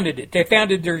 They founded it. They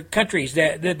founded their countries.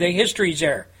 The history's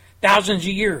there. Thousands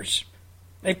of years.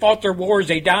 They fought their wars.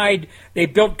 They died. They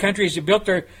built countries. They built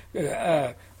their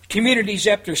communities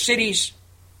up, their cities.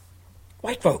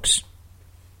 White folks.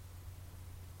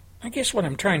 I guess what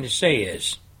I'm trying to say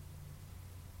is,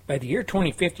 by the year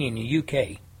 2050 in the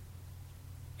UK,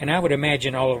 and I would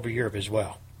imagine all over Europe as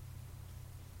well,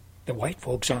 the white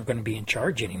folks aren't going to be in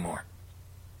charge anymore.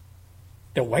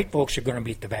 The white folks are going to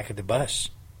be at the back of the bus.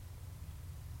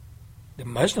 The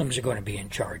Muslims are going to be in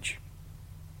charge.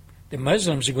 The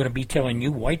Muslims are going to be telling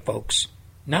you white folks,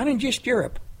 not in just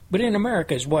Europe, but in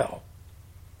America as well,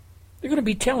 they're going to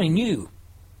be telling you,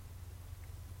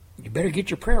 you better get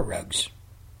your prayer rugs.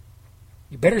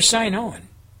 You better sign on.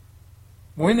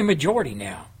 We're in the majority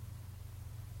now.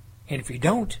 And if you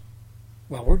don't,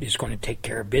 well, we're just going to take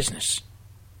care of business.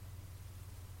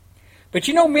 But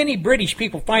you know, many British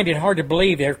people find it hard to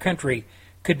believe their country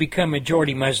could become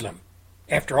majority Muslim.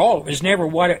 After all, it was never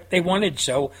what they wanted,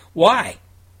 so why?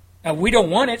 We don't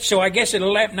want it, so I guess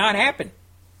it'll not happen.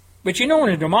 But you know,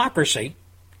 in a democracy,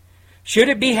 should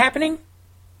it be happening?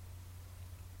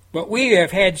 But we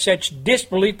have had such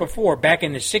disbelief before, back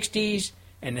in the 60s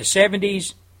and the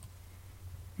 70s.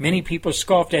 Many people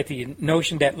scoffed at the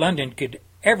notion that London could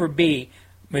ever be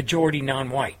majority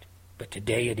non-white, but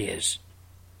today it is.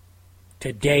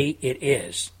 Today it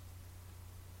is.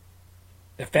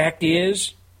 The fact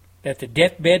is that the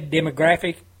deathbed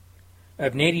demographic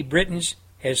of native Britons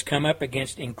has come up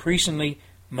against increasingly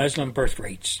Muslim birth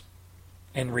rates,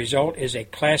 and the result is a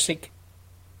classic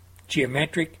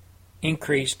geometric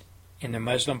increase in the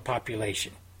Muslim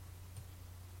population.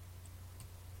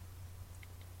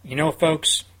 You know,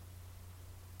 folks,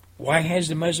 why has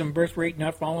the Muslim birth rate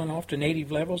not fallen off to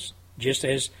native levels? Just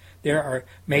as there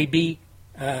may be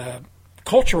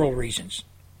cultural reasons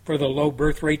for the low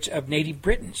birth rates of native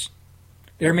Britons.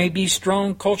 There may be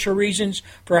strong cultural reasons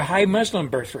for high Muslim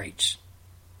birth rates.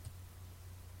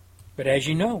 But as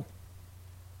you know,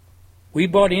 we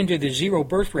bought into the zero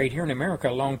birth rate here in America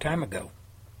a long time ago.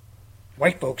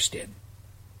 White folks did.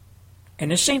 And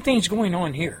the same thing's going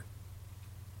on here.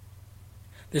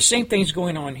 The same thing's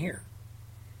going on here.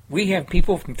 We have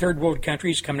people from third world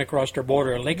countries coming across our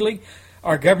border illegally.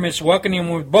 Our government's welcoming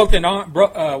them with both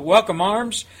welcome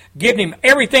arms, giving them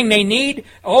everything they need,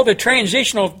 all the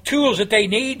transitional tools that they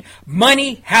need,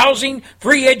 money, housing,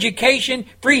 free education,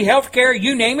 free health care,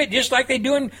 you name it, just like they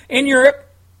do in Europe.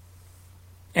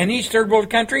 And these third world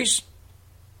countries,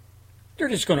 they're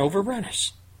just going to overrun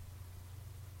us.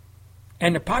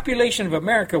 And the population of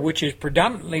America, which is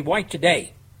predominantly white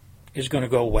today, is going to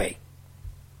go away.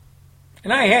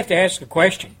 And I have to ask a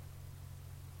question.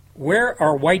 Where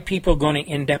are white people going to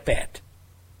end up at?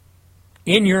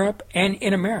 In Europe and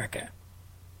in America?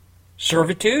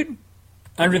 Servitude?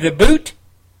 Under the boot?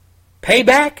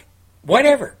 Payback?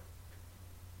 Whatever.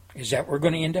 Is that where we're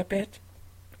going to end up at?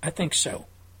 I think so.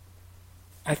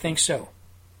 I think so.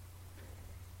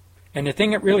 And the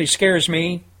thing that really scares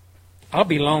me, I'll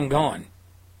be long gone.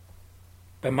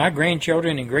 But my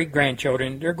grandchildren and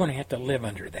great-grandchildren, they're going to have to live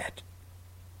under that.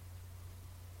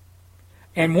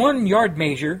 And one yard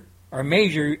measure, or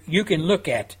measure you can look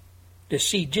at to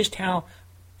see just how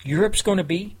Europe's going to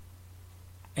be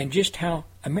and just how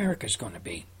America's going to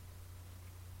be.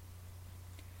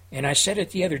 And I said it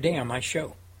the other day on my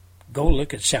show. Go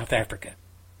look at South Africa.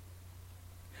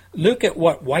 Look at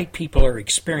what white people are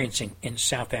experiencing in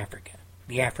South Africa,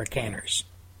 the Afrikaners.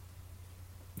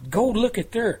 Go look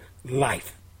at their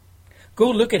life. Go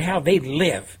look at how they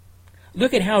live.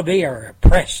 Look at how they are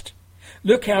oppressed.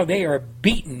 Look how they are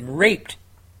beaten, raped,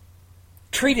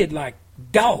 treated like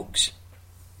dogs.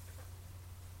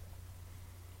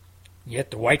 Yet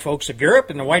the white folks of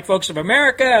Europe and the white folks of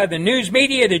America, the news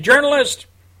media, the journalists,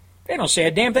 they don't say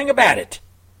a damn thing about it.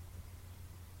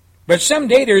 But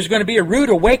someday there's going to be a rude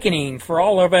awakening for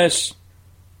all of us,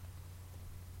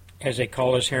 as they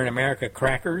call us here in America,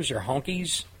 crackers or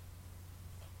honkies,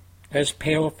 as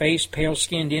pale-faced,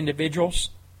 pale-skinned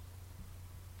individuals.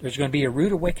 There's going to be a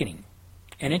rude awakening.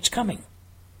 And it's coming.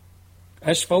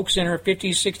 Us folks in our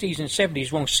 50s, 60s, and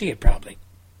 70s won't see it probably.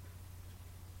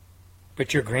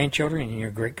 But your grandchildren and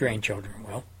your great-grandchildren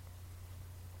will.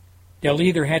 They'll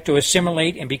either have to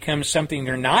assimilate and become something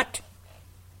they're not.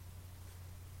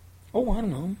 Oh, I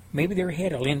don't know. Maybe their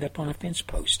head will end up on a fence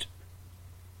post.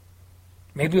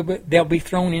 Maybe they'll be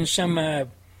thrown in some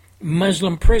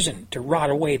Muslim prison to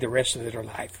rot away the rest of their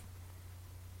life.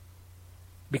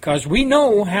 Because we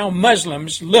know how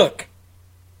Muslims look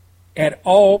at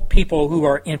all people who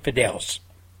are infidels.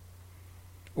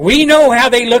 We know how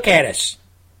they look at us.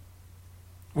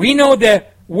 We know the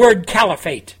word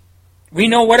caliphate. We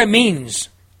know what it means.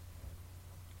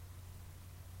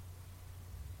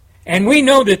 And we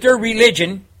know that their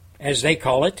religion, as they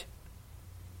call it,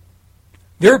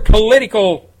 their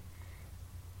political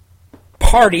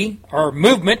party or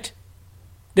movement,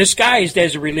 disguised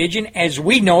as a religion as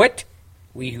we know it,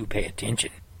 we who pay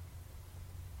attention,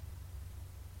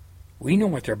 we know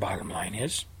what their bottom line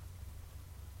is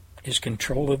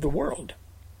control of the world.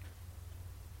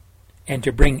 And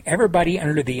to bring everybody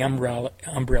under the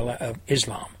umbrella of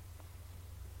Islam,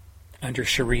 under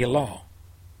Sharia law.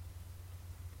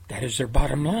 That is their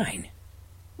bottom line.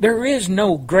 There is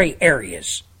no gray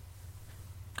areas.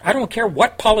 I don't care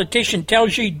what politician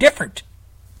tells you different.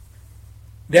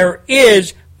 There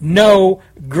is no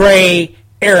gray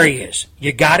areas.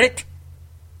 You got it?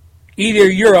 Either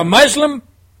you're a Muslim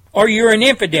or you're an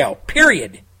infidel,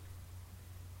 period.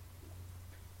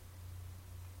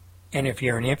 And if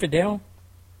you're an infidel,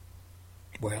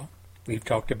 well, we've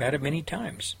talked about it many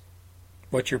times.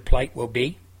 What your plight will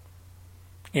be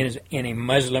in a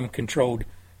Muslim-controlled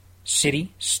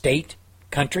city, state,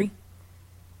 country,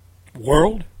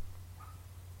 world.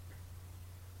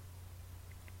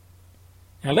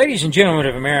 Now, ladies and gentlemen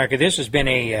of America, this has been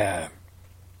a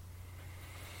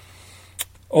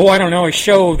I don't know, a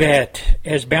show that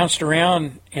has bounced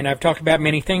around, and I've talked about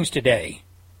many things today.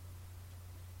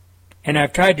 And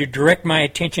I've tried to direct my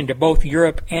attention to both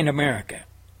Europe and America.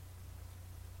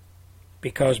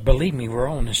 Because, believe me, we're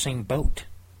all in the same boat.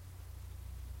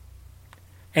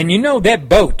 And you know that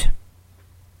boat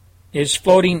is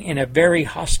floating in a very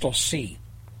hostile sea.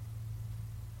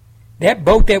 That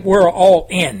boat that we're all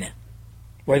in,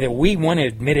 whether we want to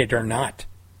admit it or not,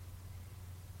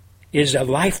 is a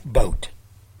lifeboat.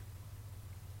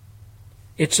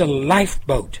 It's a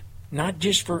lifeboat, not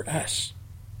just for us,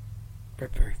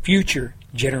 but for future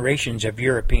generations of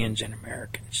Europeans and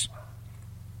Americans.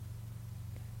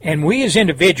 And we as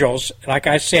individuals, like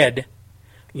I said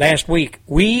last week,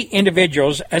 we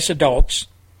individuals, us adults,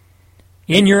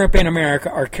 in Europe and America,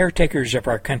 are caretakers of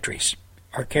our countries,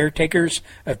 are caretakers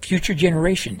of future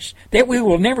generations that we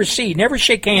will never see, never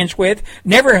shake hands with,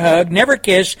 never hug, never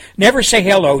kiss, never say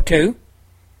hello to.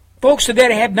 Folks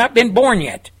that have not been born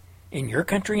yet in your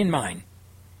country and mine.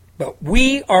 But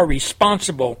we are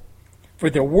responsible for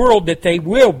the world that they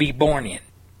will be born in.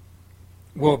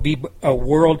 Will it be a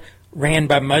world ran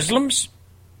by Muslims?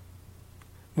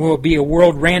 Will it be a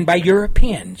world ran by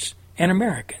Europeans and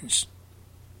Americans?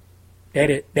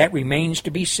 That remains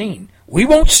to be seen. We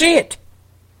won't see it.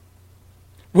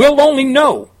 We'll only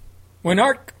know when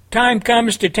our time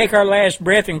comes to take our last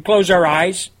breath and close our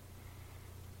eyes.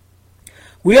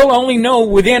 We'll only know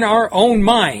within our own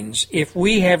minds if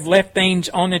we have left things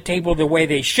on the table the way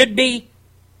they should be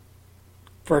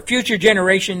for future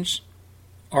generations,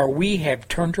 or we have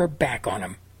turned our back on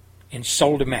them and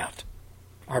sold them out.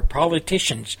 Our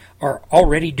politicians are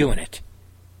already doing it.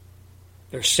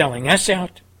 They're selling us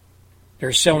out.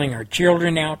 They're selling our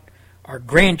children out, our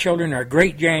grandchildren, our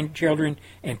great-grandchildren,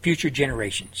 and future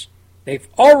generations. They've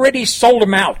already sold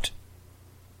them out.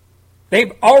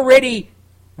 They've already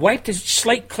wiped the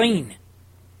slate clean.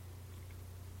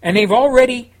 And they've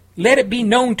already let it be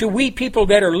known to we people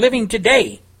that are living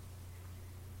today,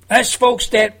 us folks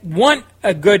that want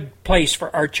a good place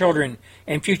for our children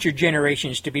and future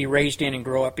generations to be raised in and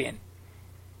grow up in.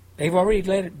 They've already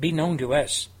let it be known to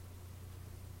us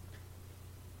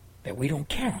that we don't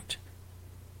count.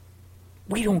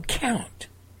 We don't count.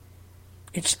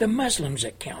 It's the Muslims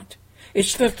that count.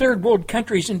 It's the third world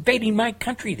countries invading my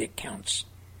country that counts.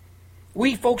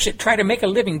 We folks that try to make a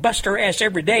living, bust our ass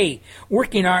every day,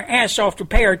 working our ass off to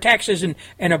pay our taxes and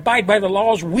abide by the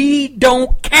laws, we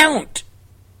don't count.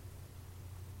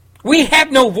 We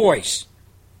have no voice.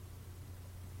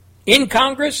 In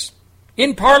Congress,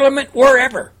 in Parliament,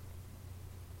 wherever.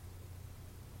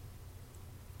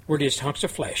 We're just hunks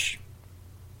of flesh.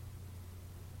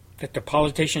 That the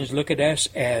politicians look at us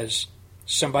as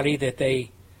somebody that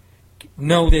they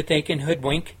know that they can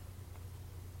hoodwink,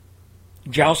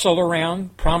 jostle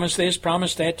around, promise this,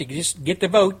 promise that, to just get the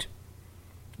vote,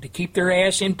 to keep their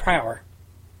ass in power,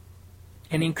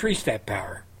 and increase that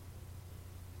power.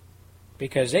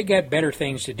 Because they got better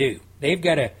things to do. They've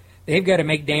got to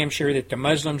make damn sure that the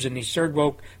Muslims and these third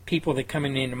world people that come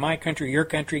into my country, your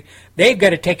country, they've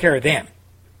got to take care of them.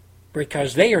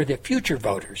 Because they are the future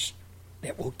voters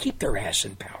that will keep their ass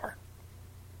in power.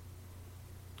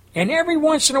 And every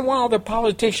once in a while, the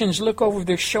politicians look over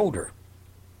their shoulder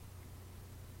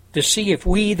to see if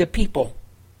we, the people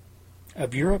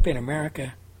of Europe and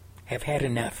America, have had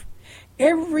enough.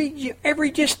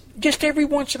 Just every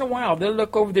once in a while, they'll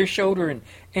look over their shoulder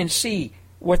and see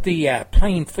what the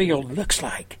playing field looks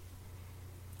like.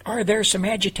 Are there some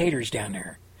agitators down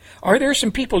there? Are there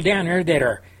some people down there that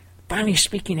are finally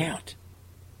speaking out?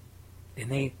 Then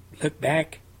they look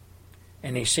back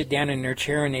and they sit down in their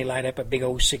chair and they light up a big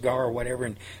old cigar or whatever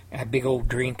and a big old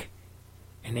drink,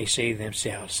 and they say to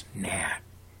themselves, nah,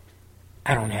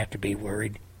 I don't have to be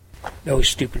worried. Those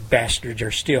stupid bastards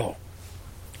are still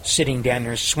sitting down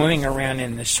there swimming around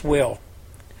in the swill,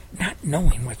 not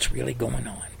knowing what's really going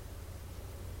on.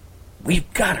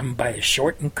 We've got them by the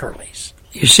short and curlies.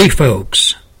 You see,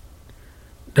 folks,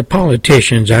 the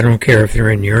politicians, I don't care if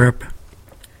they're in Europe,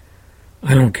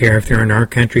 I don't care if they're in our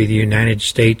country, the United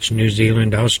States, New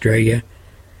Zealand, Australia,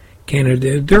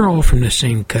 Canada, they're all from the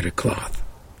same cut of cloth.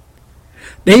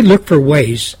 They look for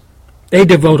ways, they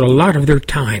devote a lot of their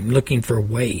time looking for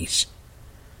ways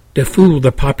to fool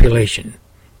the population,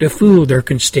 to fool their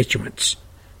constituents,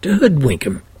 to hoodwink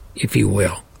them, if you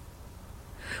will.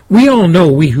 We all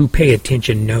know, we who pay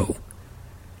attention know,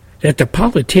 that the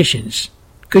politicians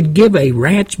could give a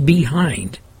rat's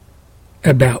behind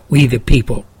about we the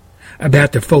people,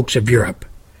 about the folks of Europe,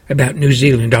 about New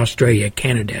Zealand, Australia,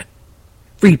 Canada,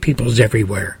 free peoples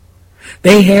everywhere.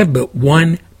 They have but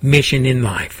one mission in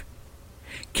life: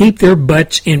 keep their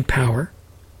butts in power,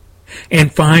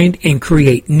 and find and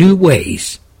create new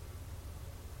ways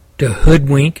to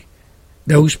hoodwink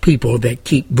those people that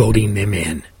keep voting them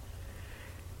in.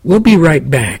 We'll be right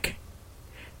back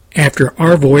after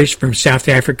our voice from South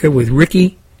Africa with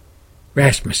Ricky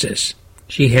Rasmussen.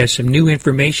 She has some new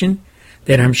information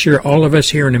that I'm sure all of us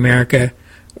here in America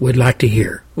would like to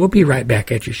hear. We'll be right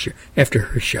back after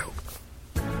her show.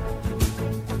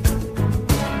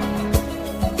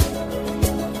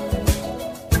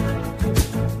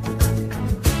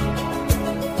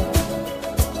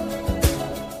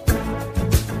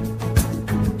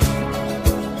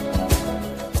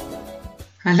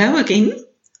 Hello again,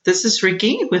 this is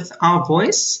Ricky with Our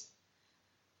Voice,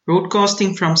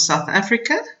 broadcasting from South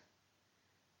Africa,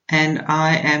 and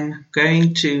I am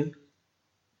going to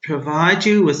provide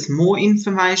you with more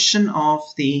information of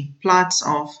the plights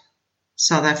of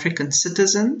South African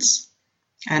citizens,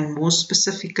 and more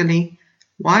specifically,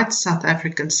 white South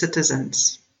African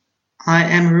citizens. I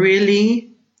am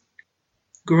really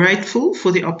grateful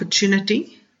for the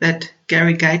opportunity that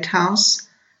Gary Gatehouse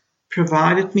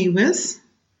provided me with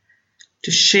to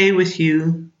share with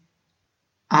you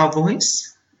our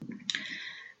voice.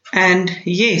 And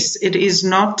yes, it is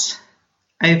not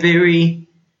a very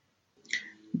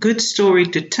good story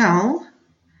to tell,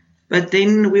 but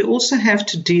then we also have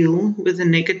to deal with the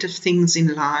negative things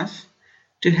in life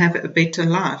to have a better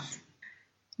life.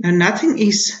 Now, nothing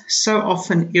is so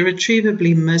often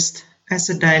irretrievably missed as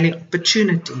a daily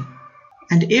opportunity,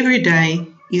 and every day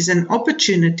is an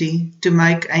opportunity to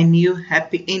make a new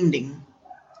happy ending.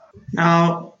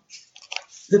 Now,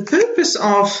 the purpose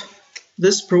of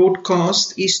this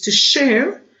broadcast is to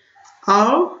share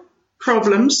our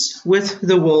problems with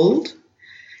the world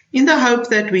in the hope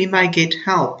that we may get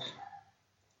help.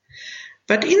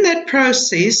 But in that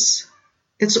process,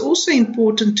 it's also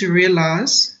important to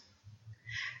realize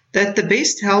that the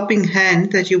best helping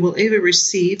hand that you will ever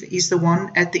receive is the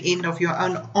one at the end of your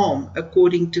own arm,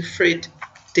 according to Fred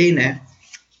Denner.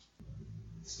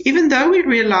 Even though we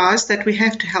realize that we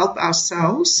have to help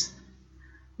ourselves,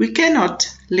 we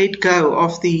cannot let go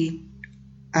of the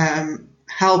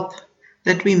help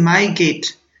that we may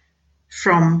get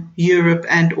from Europe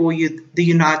and or the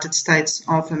United States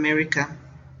of America.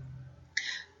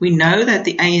 We know that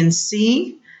the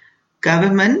ANC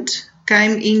government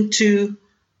came into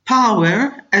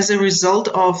power as a result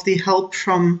of the help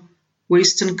from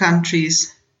Western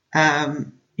countries,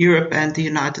 Europe and the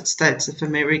United States of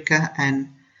America,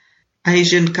 and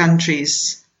Asian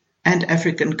countries and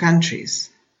African countries.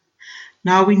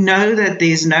 Now we know that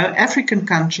there's no African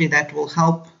country that will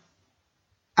help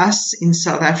us in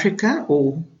South Africa,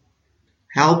 or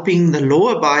helping the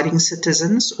law-abiding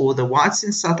citizens or the whites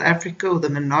in South Africa or the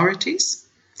minorities.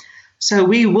 So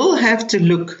we will have to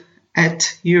look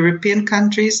at European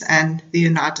countries and the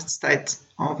United States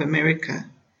of America.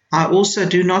 I also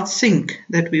do not think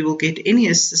that we will get any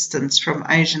assistance from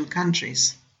Asian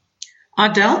countries. I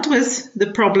dealt with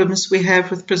the problems we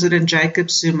have with President Jacob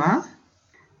Zuma,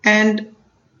 and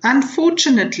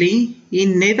unfortunately, he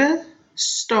never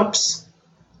stops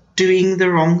doing the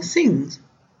wrong things.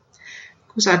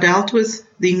 Because I dealt with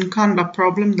the Nkandla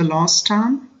problem the last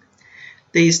time.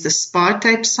 There's the spy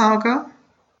tape saga,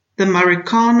 the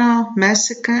Marikana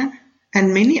massacre,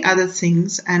 and many other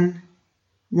things. And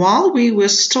while we were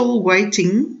still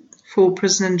waiting for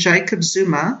President Jacob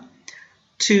Zuma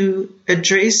to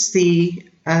address the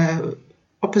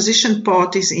opposition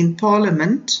parties in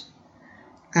Parliament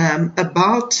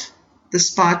about the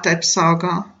spy tape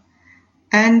saga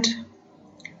and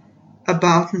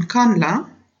about Nkandla,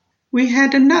 we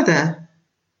had another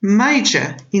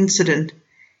major incident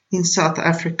in South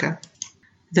Africa.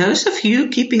 Those of you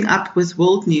keeping up with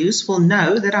world news will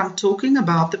know that I'm talking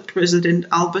about the President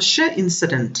al-Bashir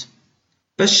incident.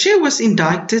 Bashir was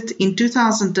indicted in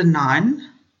 2009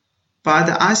 by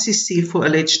the ICC for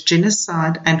alleged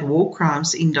genocide and war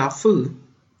crimes in Darfur.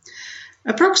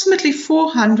 Approximately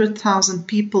 400,000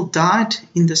 people died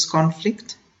in this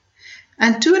conflict,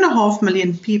 and 2.5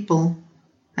 million people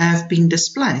have been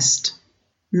displaced.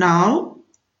 Now,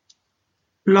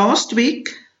 last week,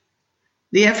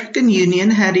 the African Union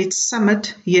had its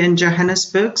summit here in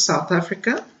Johannesburg, South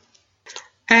Africa,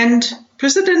 and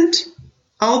President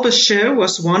al-Bashir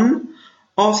was one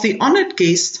of the honored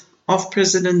guests of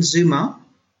President Zuma,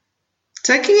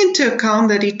 taking into account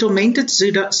that he tormented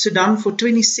Sudan for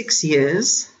 26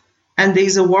 years, and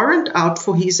there's a warrant out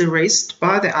for his arrest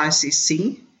by the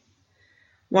ICC.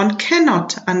 One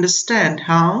cannot understand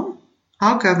how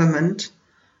our government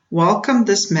welcomed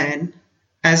this man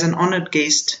as an honored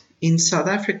guest in South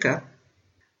Africa.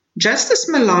 Justice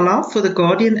Malala for the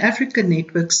Guardian Africa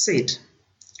Network said,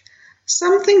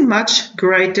 Something much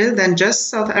greater than just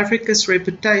South Africa's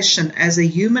reputation as a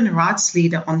human rights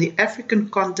leader on the African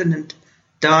continent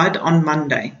died on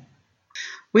Monday.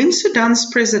 When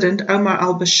Sudan's President Omar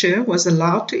al-Bashir was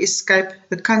allowed to escape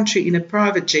the country in a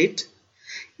private jet,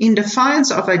 in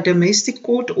defiance of a domestic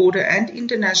court order and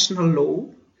international law,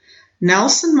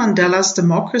 Nelson Mandela's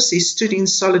democracy stood in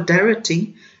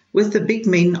solidarity with the big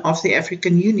men of the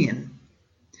African Union,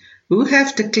 who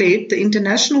have declared the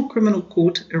International Criminal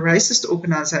Court a racist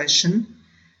organization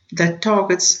that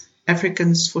targets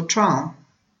Africans for trial.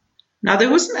 Now, there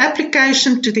was an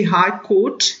application to the High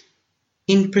Court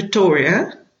in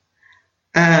Pretoria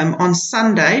on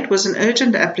Sunday. It was an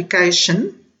urgent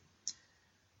application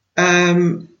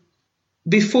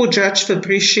before Judge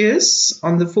Fabricius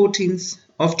on the 14th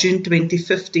of June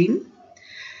 2015.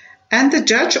 And the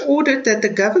judge ordered that the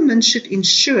government should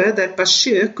ensure that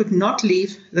Bashir could not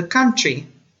leave the country.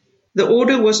 The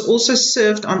order was also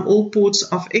served on all ports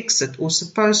of exit, or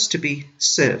supposed to be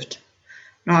served.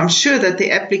 Now, I'm sure that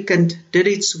the applicant did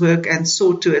its work and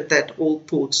saw to it that all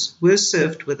ports were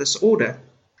served with this order.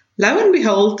 Lo and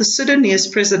behold, the Sudanese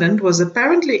president was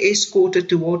apparently escorted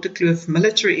to Waterkloof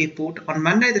Military Airport on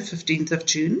Monday the 15th of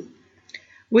June,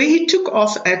 where he took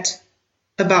off at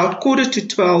about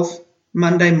 11:45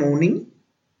 Monday morning.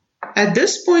 At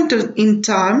this point in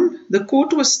time, the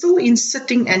court was still in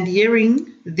sitting and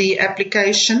hearing the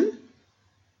application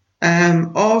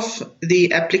of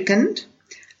the applicant,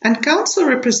 and counsel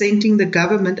representing the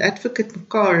government, Advocate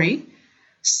Mukari,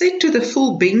 said to the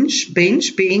full bench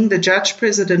being the Judge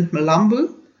President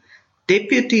Malambo,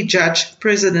 Deputy Judge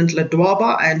President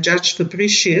Ledwaba and Judge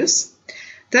Fabricius,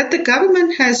 that the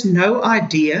government has no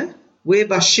idea where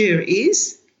Bashir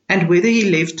is and whether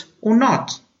he left or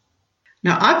not.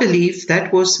 Now, I believe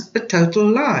that was a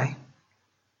total lie.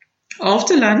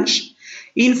 After lunch,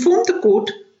 he informed the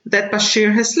court that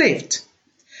Bashir has left,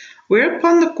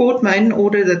 whereupon the court made an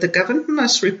order that the government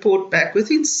must report back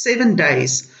within 7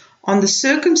 days on the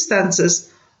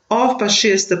circumstances of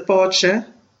Bashir's departure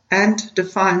and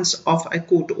defiance of a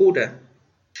court order.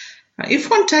 Now, if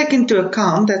one take into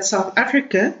account that South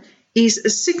Africa is a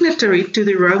signatory to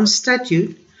the Rome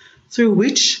Statute, through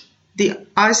which the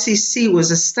ICC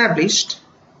was established,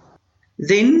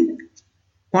 then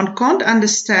one can't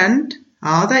understand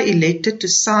how they elected to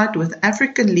side with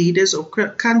African leaders or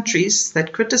countries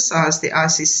that criticize the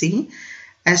ICC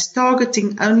as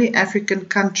targeting only African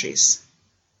countries.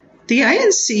 The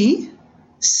ANC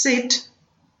said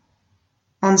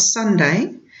on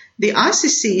Sunday the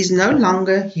ICC is no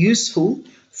longer useful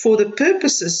for the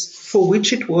purposes for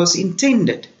which it was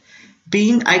intended,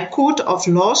 being a court of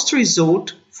last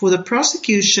resort for the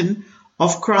prosecution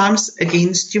of crimes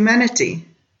against humanity.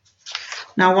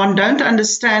 Now, one don't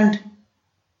understand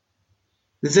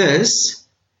this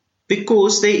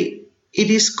because it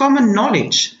is common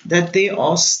knowledge that there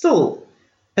are still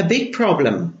a big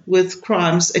problem with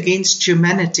crimes against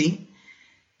humanity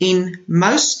in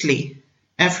mostly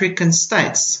African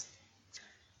states.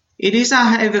 It is,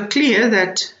 however, clear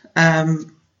that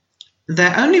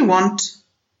they only want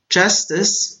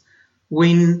justice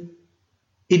when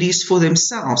it is for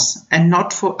themselves and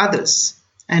not for others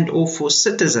and or for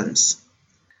citizens.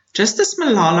 Justice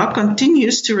Malala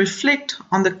continues to reflect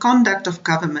on the conduct of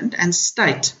government and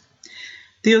state.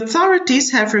 The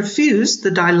authorities have refused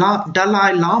the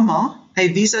Dalai Lama a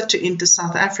visa to enter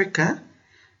South Africa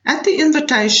at the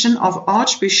invitation of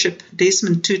Archbishop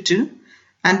Desmond Tutu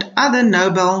and other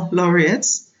Nobel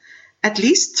laureates at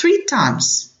least 3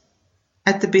 times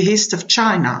at the behest of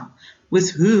China,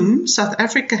 with whom South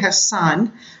Africa has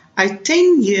signed a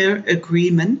 10-year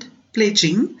agreement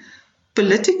pledging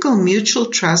political mutual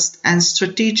trust and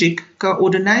strategic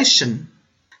coordination.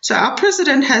 So our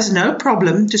president has no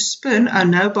problem to spurn a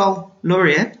Nobel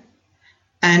laureate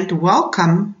and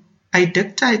welcome a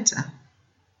dictator.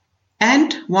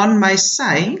 And one may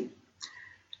say,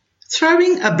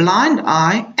 throwing a blind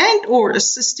eye and or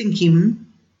assisting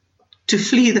him to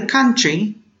flee the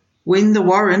country when the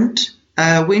warrant,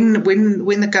 when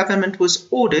the government was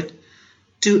ordered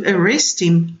to arrest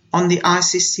him on the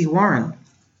ICC warrant.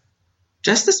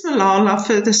 Justice Malala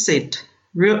further said,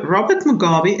 Robert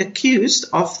Mugabe, accused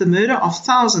of the murder of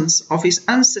thousands of his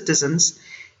own citizens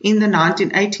in the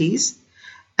 1980s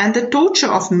and the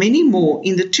torture of many more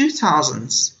in the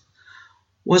 2000s,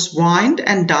 was wined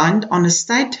and dined on a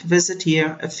state visit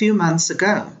here a few months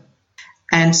ago.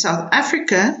 And South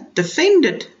Africa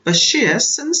defended Bashir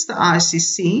since the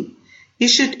ICC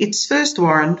issued its first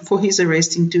warrant for his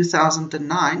arrest in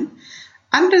 2009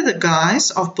 under the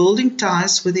guise of building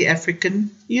ties with the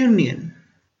African Union.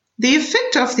 The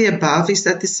effect of the above is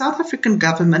that the South African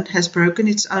government has broken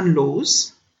its own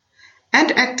laws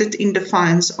and acted in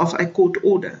defiance of a court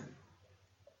order.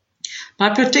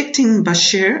 By protecting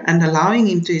Bashir and allowing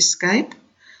him to escape,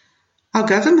 our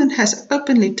government has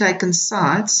openly taken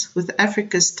sides with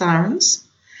Africa's tyrants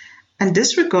and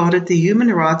disregarded the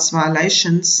human rights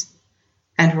violations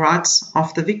and rights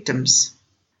of the victims.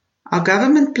 Our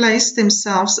government placed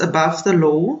themselves above the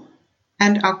law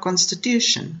and our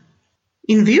constitution.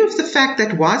 In view of the fact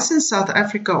that whites in South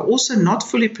Africa are also not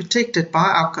fully protected by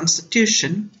our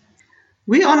constitution,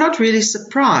 we are not really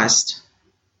surprised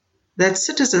that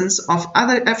citizens of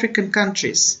other African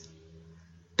countries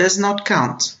does not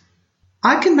count.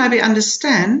 I can maybe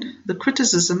understand the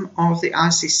criticism of the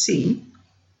ICC,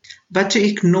 but to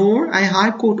ignore a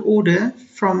High Court order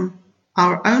from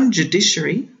our own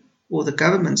judiciary, or the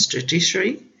government's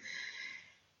judiciary,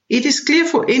 it is clear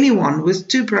for anyone with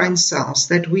two brain cells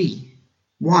that we,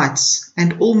 whites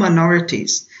and all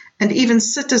minorities, and even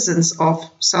citizens of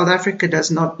South Africa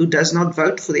who does not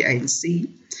vote for the ANC,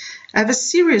 have a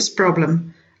serious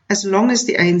problem as long as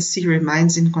the ANC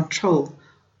remains in control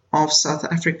of South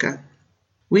Africa.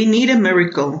 We need a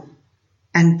miracle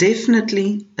and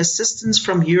definitely assistance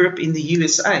from Europe in the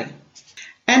USA.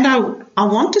 And I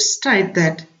want to state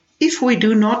that if we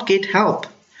do not get help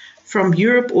from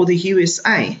Europe or the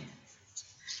USA,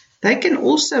 they can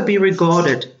also be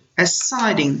regarded as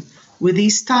siding with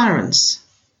these tyrants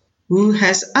who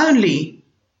has only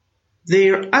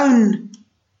their own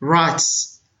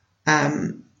rights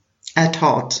at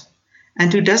heart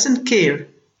and who doesn't care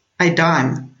a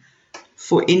dime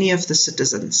for any of the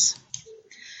citizens.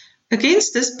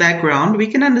 Against this background, we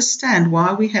can understand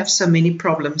why we have so many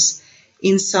problems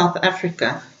in South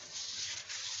Africa.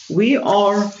 We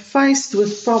are faced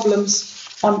with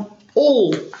problems on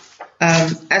all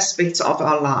aspects of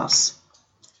our lives.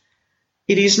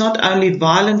 It is not only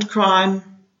violent crime,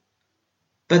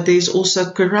 but there's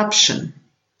also corruption.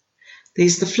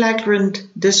 There's the flagrant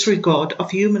disregard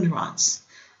of human rights,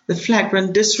 the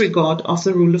flagrant disregard of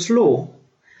the rule of law,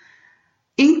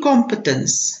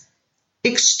 incompetence,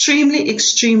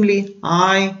 extremely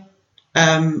high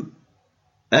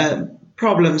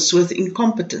problems with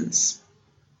incompetence,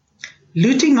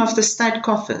 looting of the state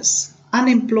coffers,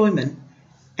 unemployment,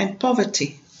 and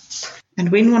poverty.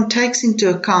 And when one takes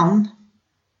into account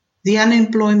the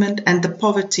unemployment and the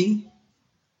poverty,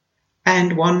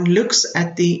 and one looks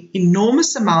at the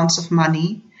enormous amounts of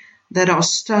money that are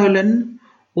stolen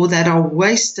or that are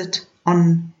wasted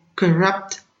on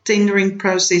corrupt tendering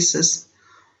processes,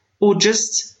 or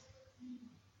just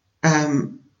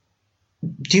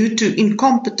due to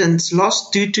incompetence,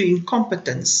 lost due to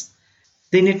incompetence,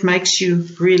 then it makes you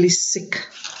really sick.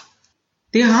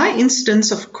 The high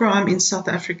incidence of crime in South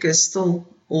Africa is still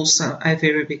also a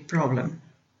very big problem.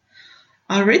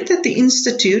 I read that the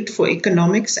Institute for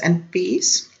Economics and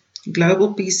Peace,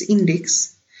 Global Peace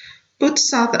Index, put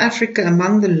South Africa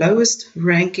among the lowest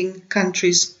ranking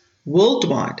countries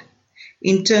worldwide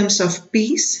in terms of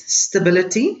peace,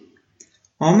 stability,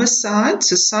 homicide,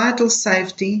 societal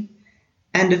safety,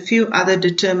 and a few other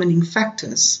determining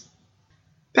factors.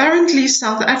 Apparently,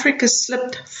 South Africa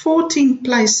slipped 14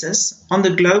 places on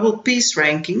the Global Peace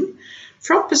Ranking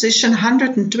from position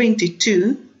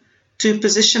 122 to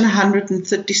position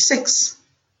 136.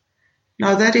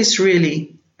 Now that is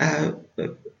really a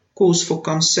cause for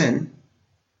concern.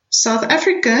 South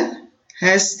Africa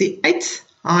has the 8th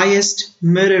highest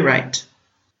murder rate.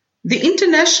 The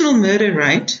international murder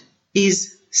rate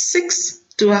is 6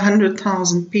 to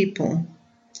 100,000 people.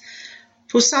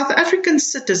 For South African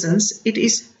citizens, it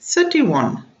is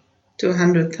 31 to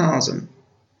 100,000.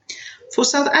 For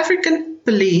South African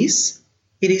police,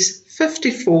 it is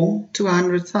 54 to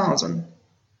 100,000.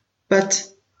 But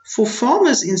for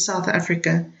farmers in South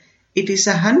Africa, it is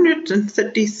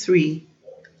 133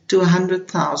 to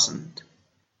 100,000.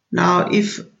 Now,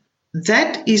 if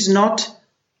that is not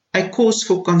a cause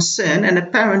for concern, and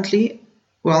apparently,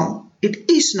 well,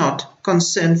 it is not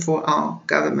concern for our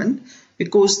government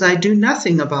because they do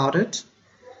nothing about it,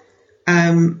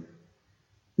 then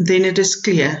it is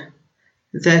clear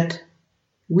that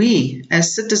we,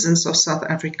 as citizens of South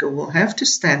Africa, will have to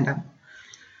stand up,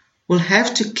 will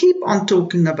have to keep on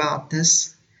talking about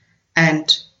this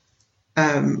and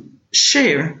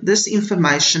share this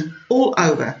information all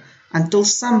over until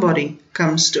somebody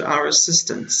comes to our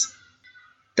assistance.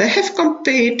 They have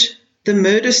compared the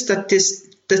murder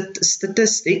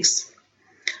statistics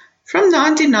from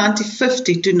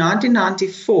 1950 to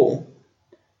 1994.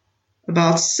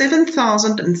 About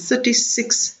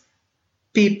 7,036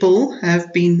 people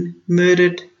have been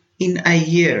murdered in a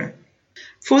year.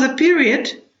 For the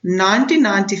period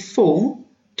 1994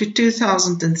 to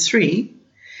 2003,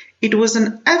 it was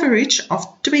an average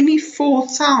of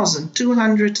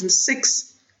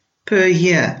 24,206 per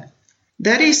year.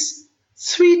 That is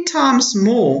 3 times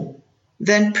more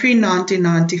than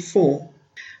pre-1994.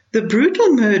 The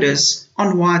brutal murders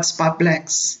on whites by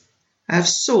blacks have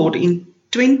soared in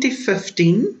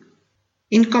 2015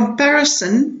 in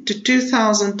comparison to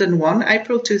 2001,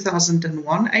 April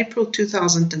 2001, April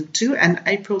 2002, and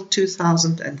April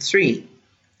 2003.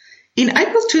 In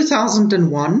April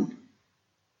 2001,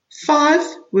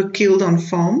 5 were killed on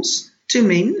farms, 2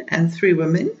 men and 3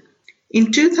 women.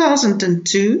 In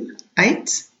 2002,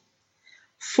 8,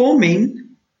 4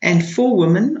 men and 4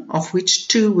 women, of which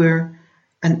 2 were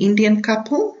an Indian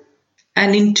couple.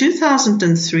 And in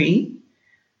 2003,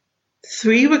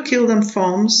 3 were killed on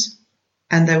farms,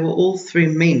 and they were all 3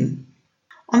 men.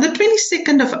 On the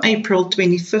 22nd of April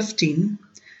 2015,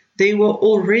 there were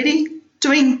already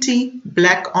 20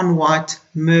 black on white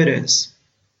murders.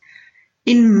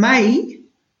 In May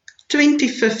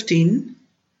 2015,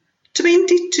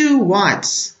 22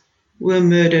 whites were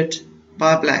murdered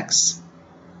by blacks.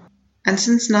 And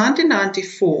since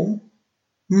 1994,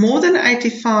 more than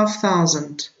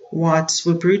 85,000 whites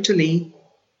were brutally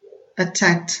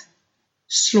attacked,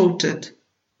 slaughtered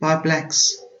by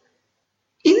blacks.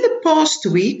 In the past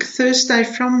week, Thursday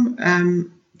the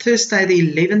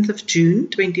 11th of June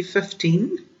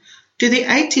 2015 to the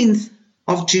 18th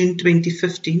of June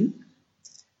 2015,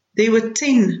 there were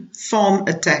 10 farm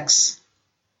attacks.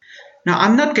 Now,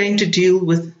 I'm not going to deal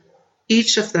with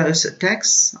each of those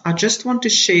attacks. I just want to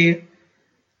share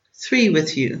 3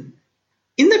 with you.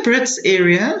 In the Brits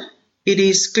area, it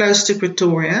is close to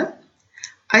Pretoria,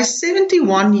 a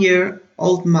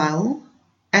 71-year-old male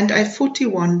and a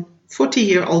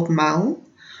 40-year-old male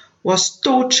was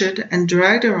tortured and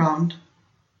dragged around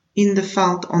in the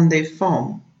veld on their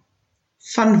farm.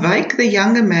 Van Wyk, the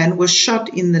younger man, was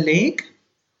shot in the leg,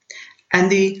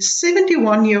 and the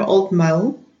 71-year-old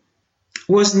male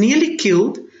was nearly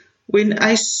killed when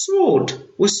a sword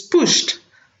was pushed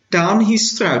down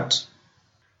his throat.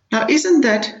 Now, isn't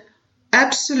that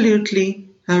absolutely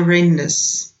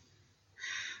horrendous?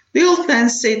 The old man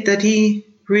said that he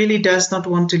really does not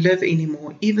want to live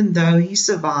anymore, even though he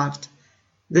survived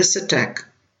this attack.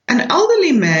 An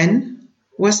elderly man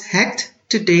was hacked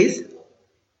to death.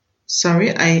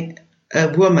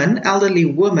 Elderly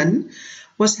woman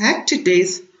was hacked to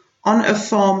death on a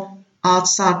farm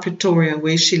outside Pretoria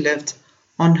where she lived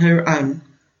on her own.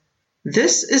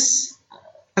 This is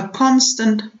a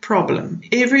constant problem.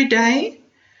 Every day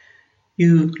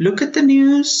you look at the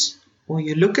news or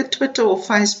you look at Twitter or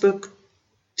Facebook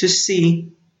to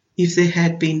see if there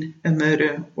had been a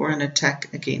murder or an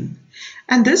attack again.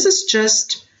 And this is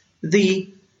just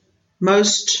the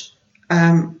most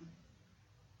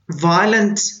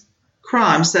violent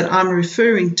crimes that I'm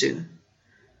referring to.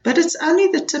 But it's only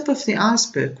the tip of the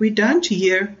iceberg. We don't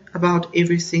hear about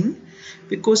everything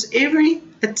because every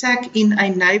attack in a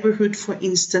neighborhood, for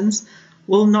instance,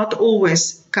 will not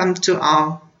always come to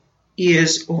our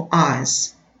ears or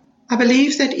eyes. I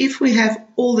believe that if we have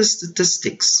all the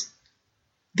statistics,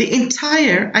 the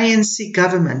entire ANC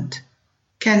government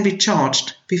can be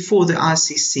charged before the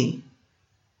ICC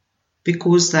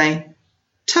because they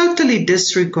totally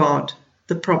disregard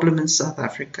the problem in South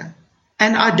Africa.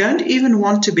 And I don't even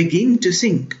want to begin to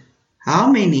think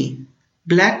how many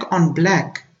black on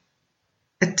black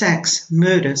attacks,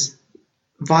 murders,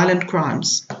 violent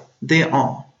crimes there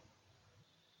are.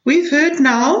 We've heard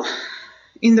now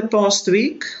in the past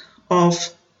week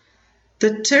of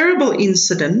the terrible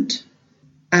incident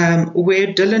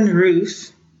where Dylan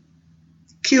Roof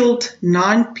killed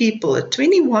 9 people, a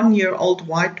 21-year-old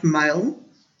white male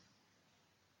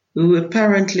who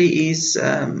apparently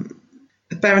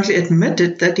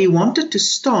admitted that he wanted to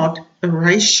start a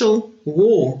racial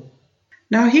war.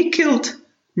 Now, he killed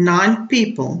 9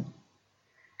 people,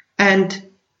 and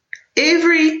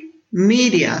every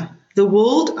media the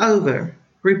world over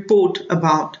report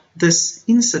about this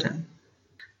incident.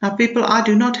 Now, people, I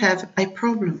do not have a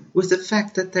problem with the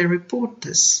fact that they report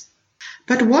this.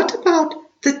 But what about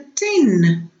the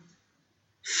 10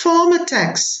 farm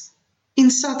attacks in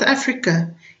South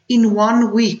Africa in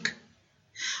 1 week?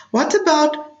 What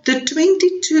about the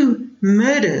 22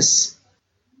 murders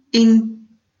in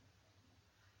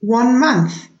 1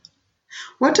 month?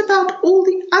 What about all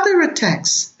the other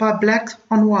attacks by black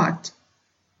on white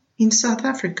in South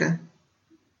Africa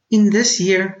in this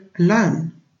year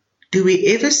alone? Do we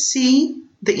ever see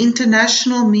the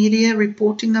international media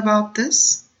reporting about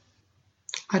this?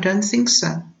 I don't think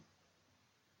so.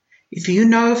 If you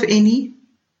know of any,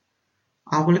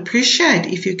 I will appreciate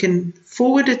if you can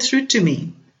forward it through to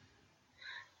me.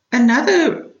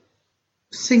 Another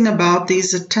thing about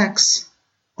these attacks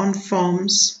on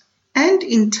farms and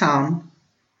in town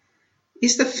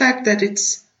is the fact that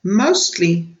it's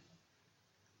mostly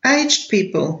aged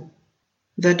people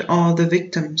that are the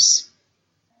victims.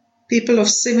 People of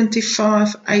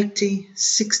 75, 80,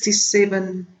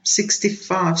 67,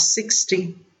 65,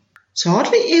 60. It's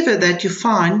hardly ever that you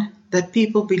find that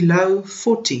people below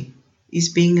 40 is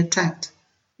being attacked.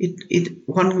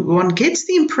 One gets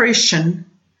the impression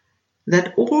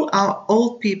that all our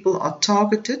old people are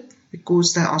targeted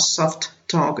because they are soft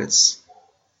targets.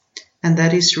 And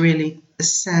that is really a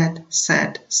sad,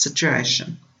 sad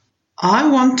situation. I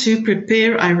want to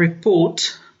prepare a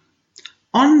report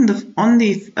on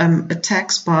the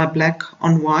attacks by black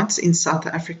on whites in South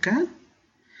Africa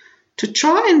to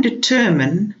try and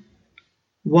determine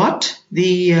what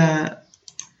the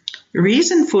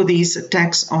reason for these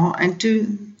attacks are, and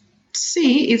to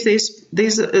see if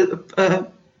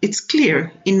it's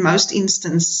clear in most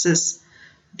instances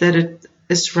that it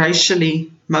is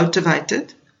racially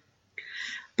motivated.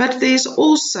 But there's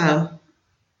also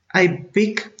a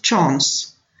big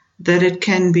chance that it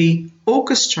can be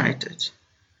orchestrated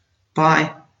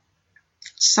by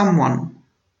someone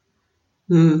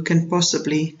who can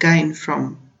possibly gain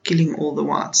from killing all the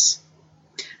whites.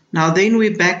 Now then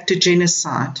we're back to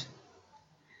genocide,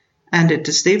 and it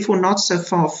is therefore not so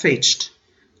far-fetched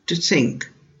to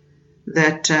think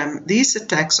that these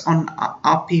attacks on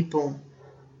our people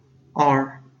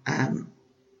are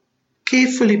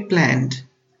carefully planned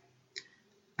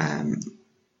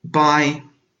by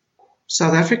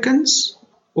South Africans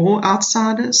or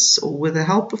outsiders, or with the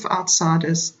help of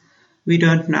outsiders. We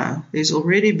don't know. There's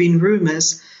already been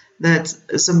rumors that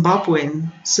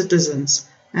Zimbabwean citizens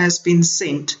has been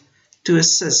sent to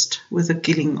assist with the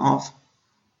killing of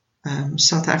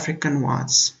South African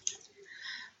whites.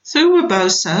 Through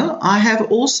Weboso, I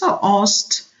have also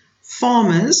asked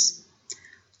farmers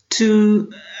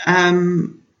to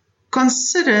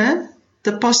consider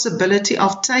the possibility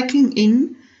of taking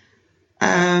in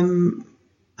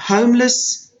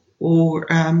homeless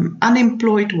or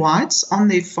unemployed whites on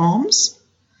their farms.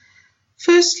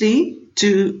 Firstly,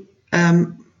 to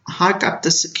hike up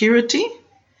the security,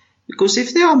 because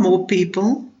if there are more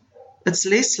people, it's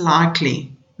less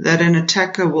likely that an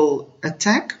attacker will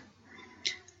attack.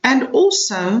 And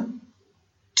also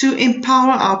to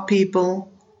empower our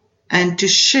people and to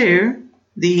share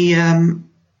the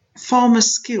farmer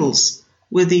skills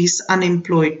with these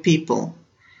unemployed people.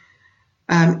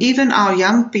 Even our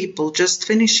young people just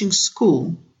finishing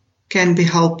school can be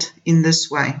helped in this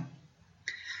way.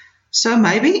 So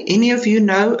maybe any of you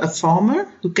know a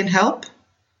farmer who can help,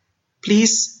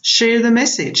 please share the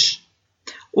message.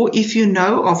 Or if you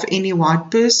know of any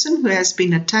white person who has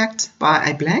been attacked by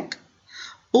a black,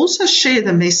 also share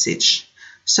the message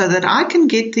so that I can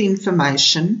get the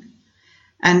information,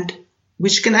 and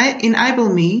which can enable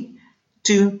me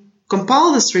to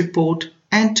compile this report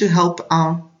and to help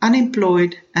our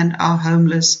unemployed and our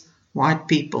homeless white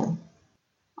people.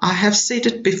 I have said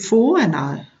it before and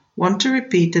I want to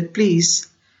repeat it. Please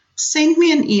send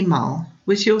me an email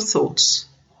with your thoughts,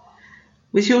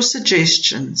 with your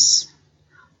suggestions,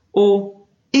 or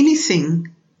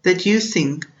anything that you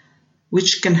think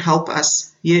which can help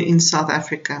us here in South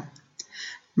Africa.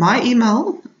 My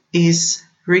email is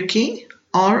Ricky,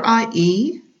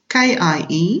 RIEKIE,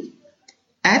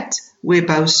 at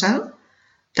Weboso,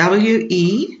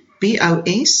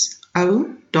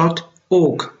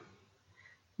 WEBOSO.org.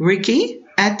 Ricky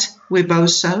at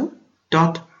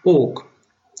Weboso.org.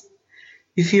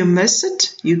 If you miss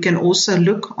it, you can also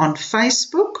look on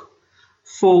Facebook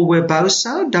for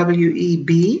Weboso,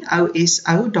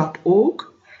 WEBOSO.org,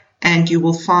 and you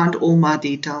will find all my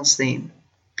details there.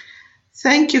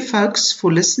 Thank you, folks,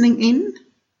 for listening in,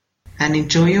 and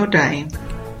enjoy your day.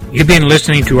 You've been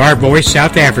listening to Our Voice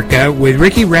South Africa with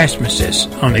Ricky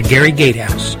Rasmussen on the Gary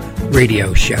Gatehouse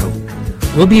radio show.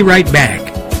 We'll be right back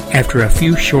after a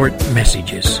few short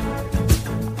messages.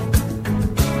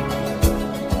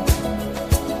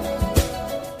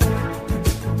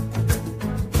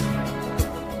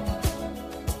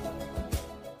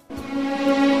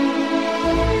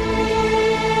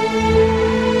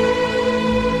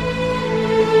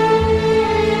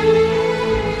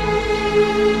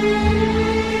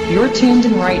 You're tuned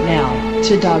in right now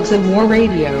to Dogs of War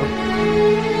Radio.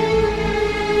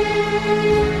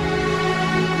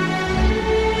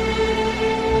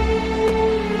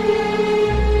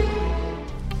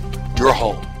 You're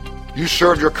home. You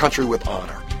served your country with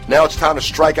honor. Now it's time to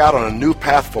strike out on a new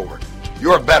path forward.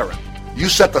 You're a veteran. You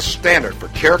set the standard for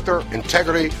character,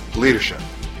 integrity, leadership.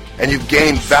 And you've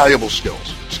gained valuable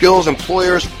skills. Skills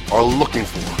employers are looking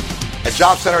for. At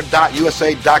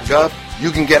jobcenter.usa.gov,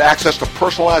 you can get access to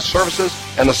personalized services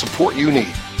and the support you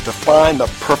need to find the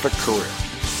perfect career.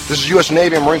 This is U.S.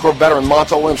 Navy and Marine Corps veteran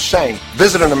Montel Williams saying,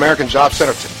 visit an American Job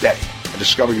Center today and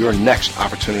discover your next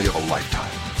opportunity of a lifetime.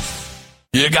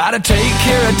 You gotta take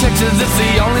care of Texas, it's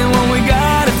the only one we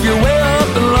got. If you're way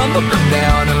up in Lubbock or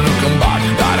down in Luckenbach,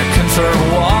 gotta conserve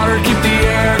water, keep the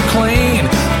air clean.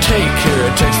 Take care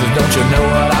of Texas, don't you know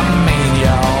what I mean,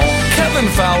 y'all? Kevin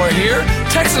Fowler here.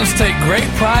 Texans take great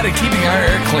pride in keeping our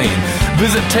air clean.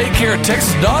 Visit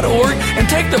TakeCareTexas.org and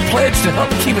take the pledge to help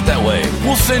keep it that way.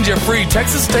 We'll send you a free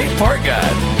Texas State Park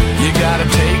Guide. You gotta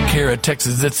take care of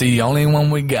Texas, it's the only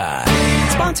one we got.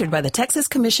 Sponsored by the Texas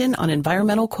Commission on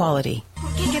Environmental Quality.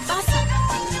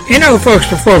 You know, folks,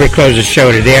 before we close the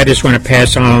show today, I just want to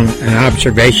pass on an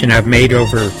observation I've made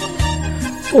over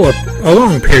a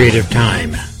long period of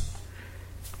time.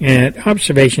 And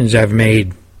observations I've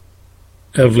made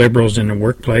of liberals in the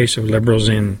workplace, of liberals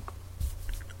in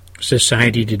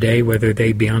society today, whether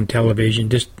they be on television,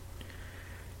 just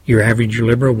your average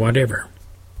liberal, whatever.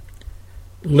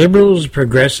 Liberals,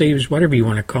 progressives, whatever you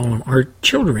want to call them, are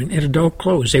children in adult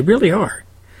clothes. They really are.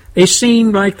 They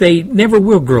seem like they never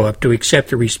will grow up to accept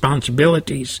the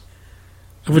responsibilities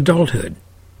of adulthood.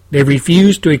 They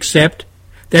refuse to accept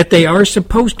that they are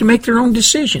supposed to make their own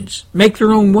decisions, make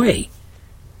their own way.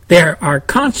 They are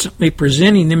constantly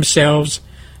presenting themselves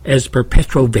as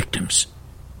perpetual victims.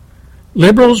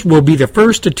 Liberals will be the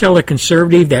first to tell a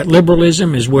conservative that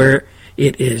liberalism is where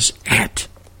it is at.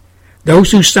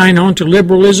 Those who sign on to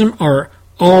liberalism are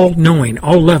all-knowing,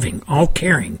 all-loving,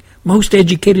 all-caring, most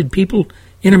educated people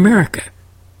in America.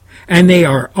 And they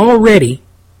are ready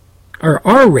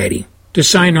to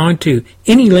sign on to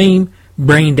any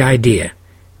lame-brained idea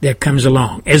that comes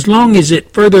along, as long as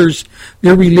it furthers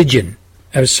their religion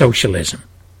of socialism.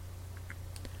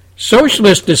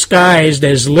 Socialists disguised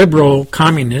as liberal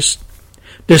communists,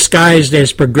 disguised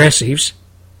as progressives,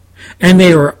 and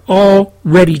they are all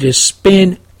ready to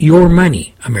spend your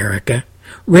money, America,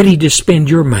 ready to spend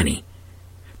your money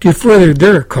to further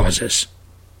their causes.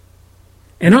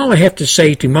 And all I have to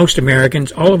say to most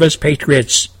Americans, all of us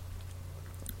patriots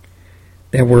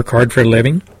that work hard for a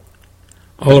living,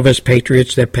 all of us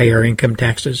patriots that pay our income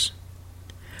taxes,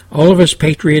 all of us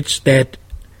patriots that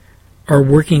are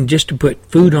working just to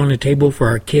put food on the table for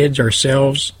our kids,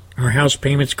 ourselves, our house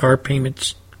payments, car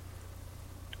payments.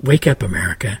 Wake up,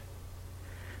 America.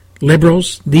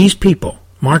 Liberals, these people,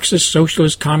 Marxist,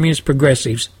 socialist, communist,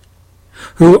 progressives,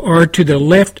 who are to the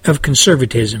left of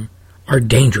conservatism, are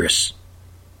dangerous.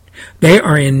 They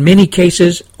are in many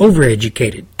cases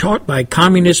overeducated, taught by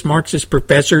communist Marxist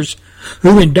professors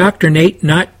who indoctrinate,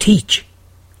 not teach.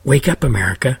 Wake up,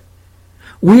 America.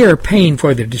 We are paying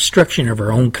for the destruction of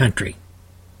our own country.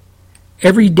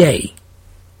 Every day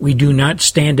we do not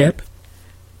stand up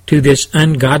to this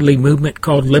ungodly movement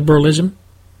called liberalism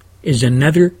is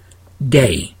another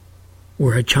day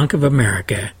where a chunk of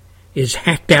America is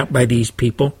hacked out by these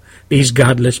people, these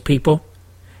godless people,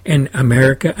 and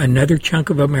America, another chunk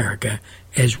of America,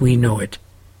 as we know it,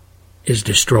 is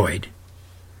destroyed.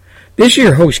 This is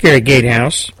your host, Gary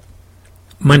Gatehouse,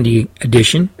 Monday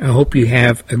edition. I hope you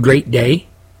have a great day.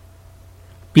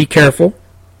 Be careful.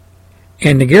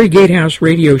 And the Gary Gatehouse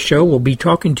radio show will be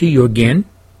talking to you again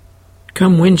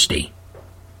come Wednesday.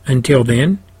 Until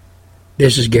then,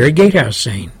 this is Gary Gatehouse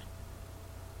saying,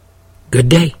 good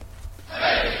day.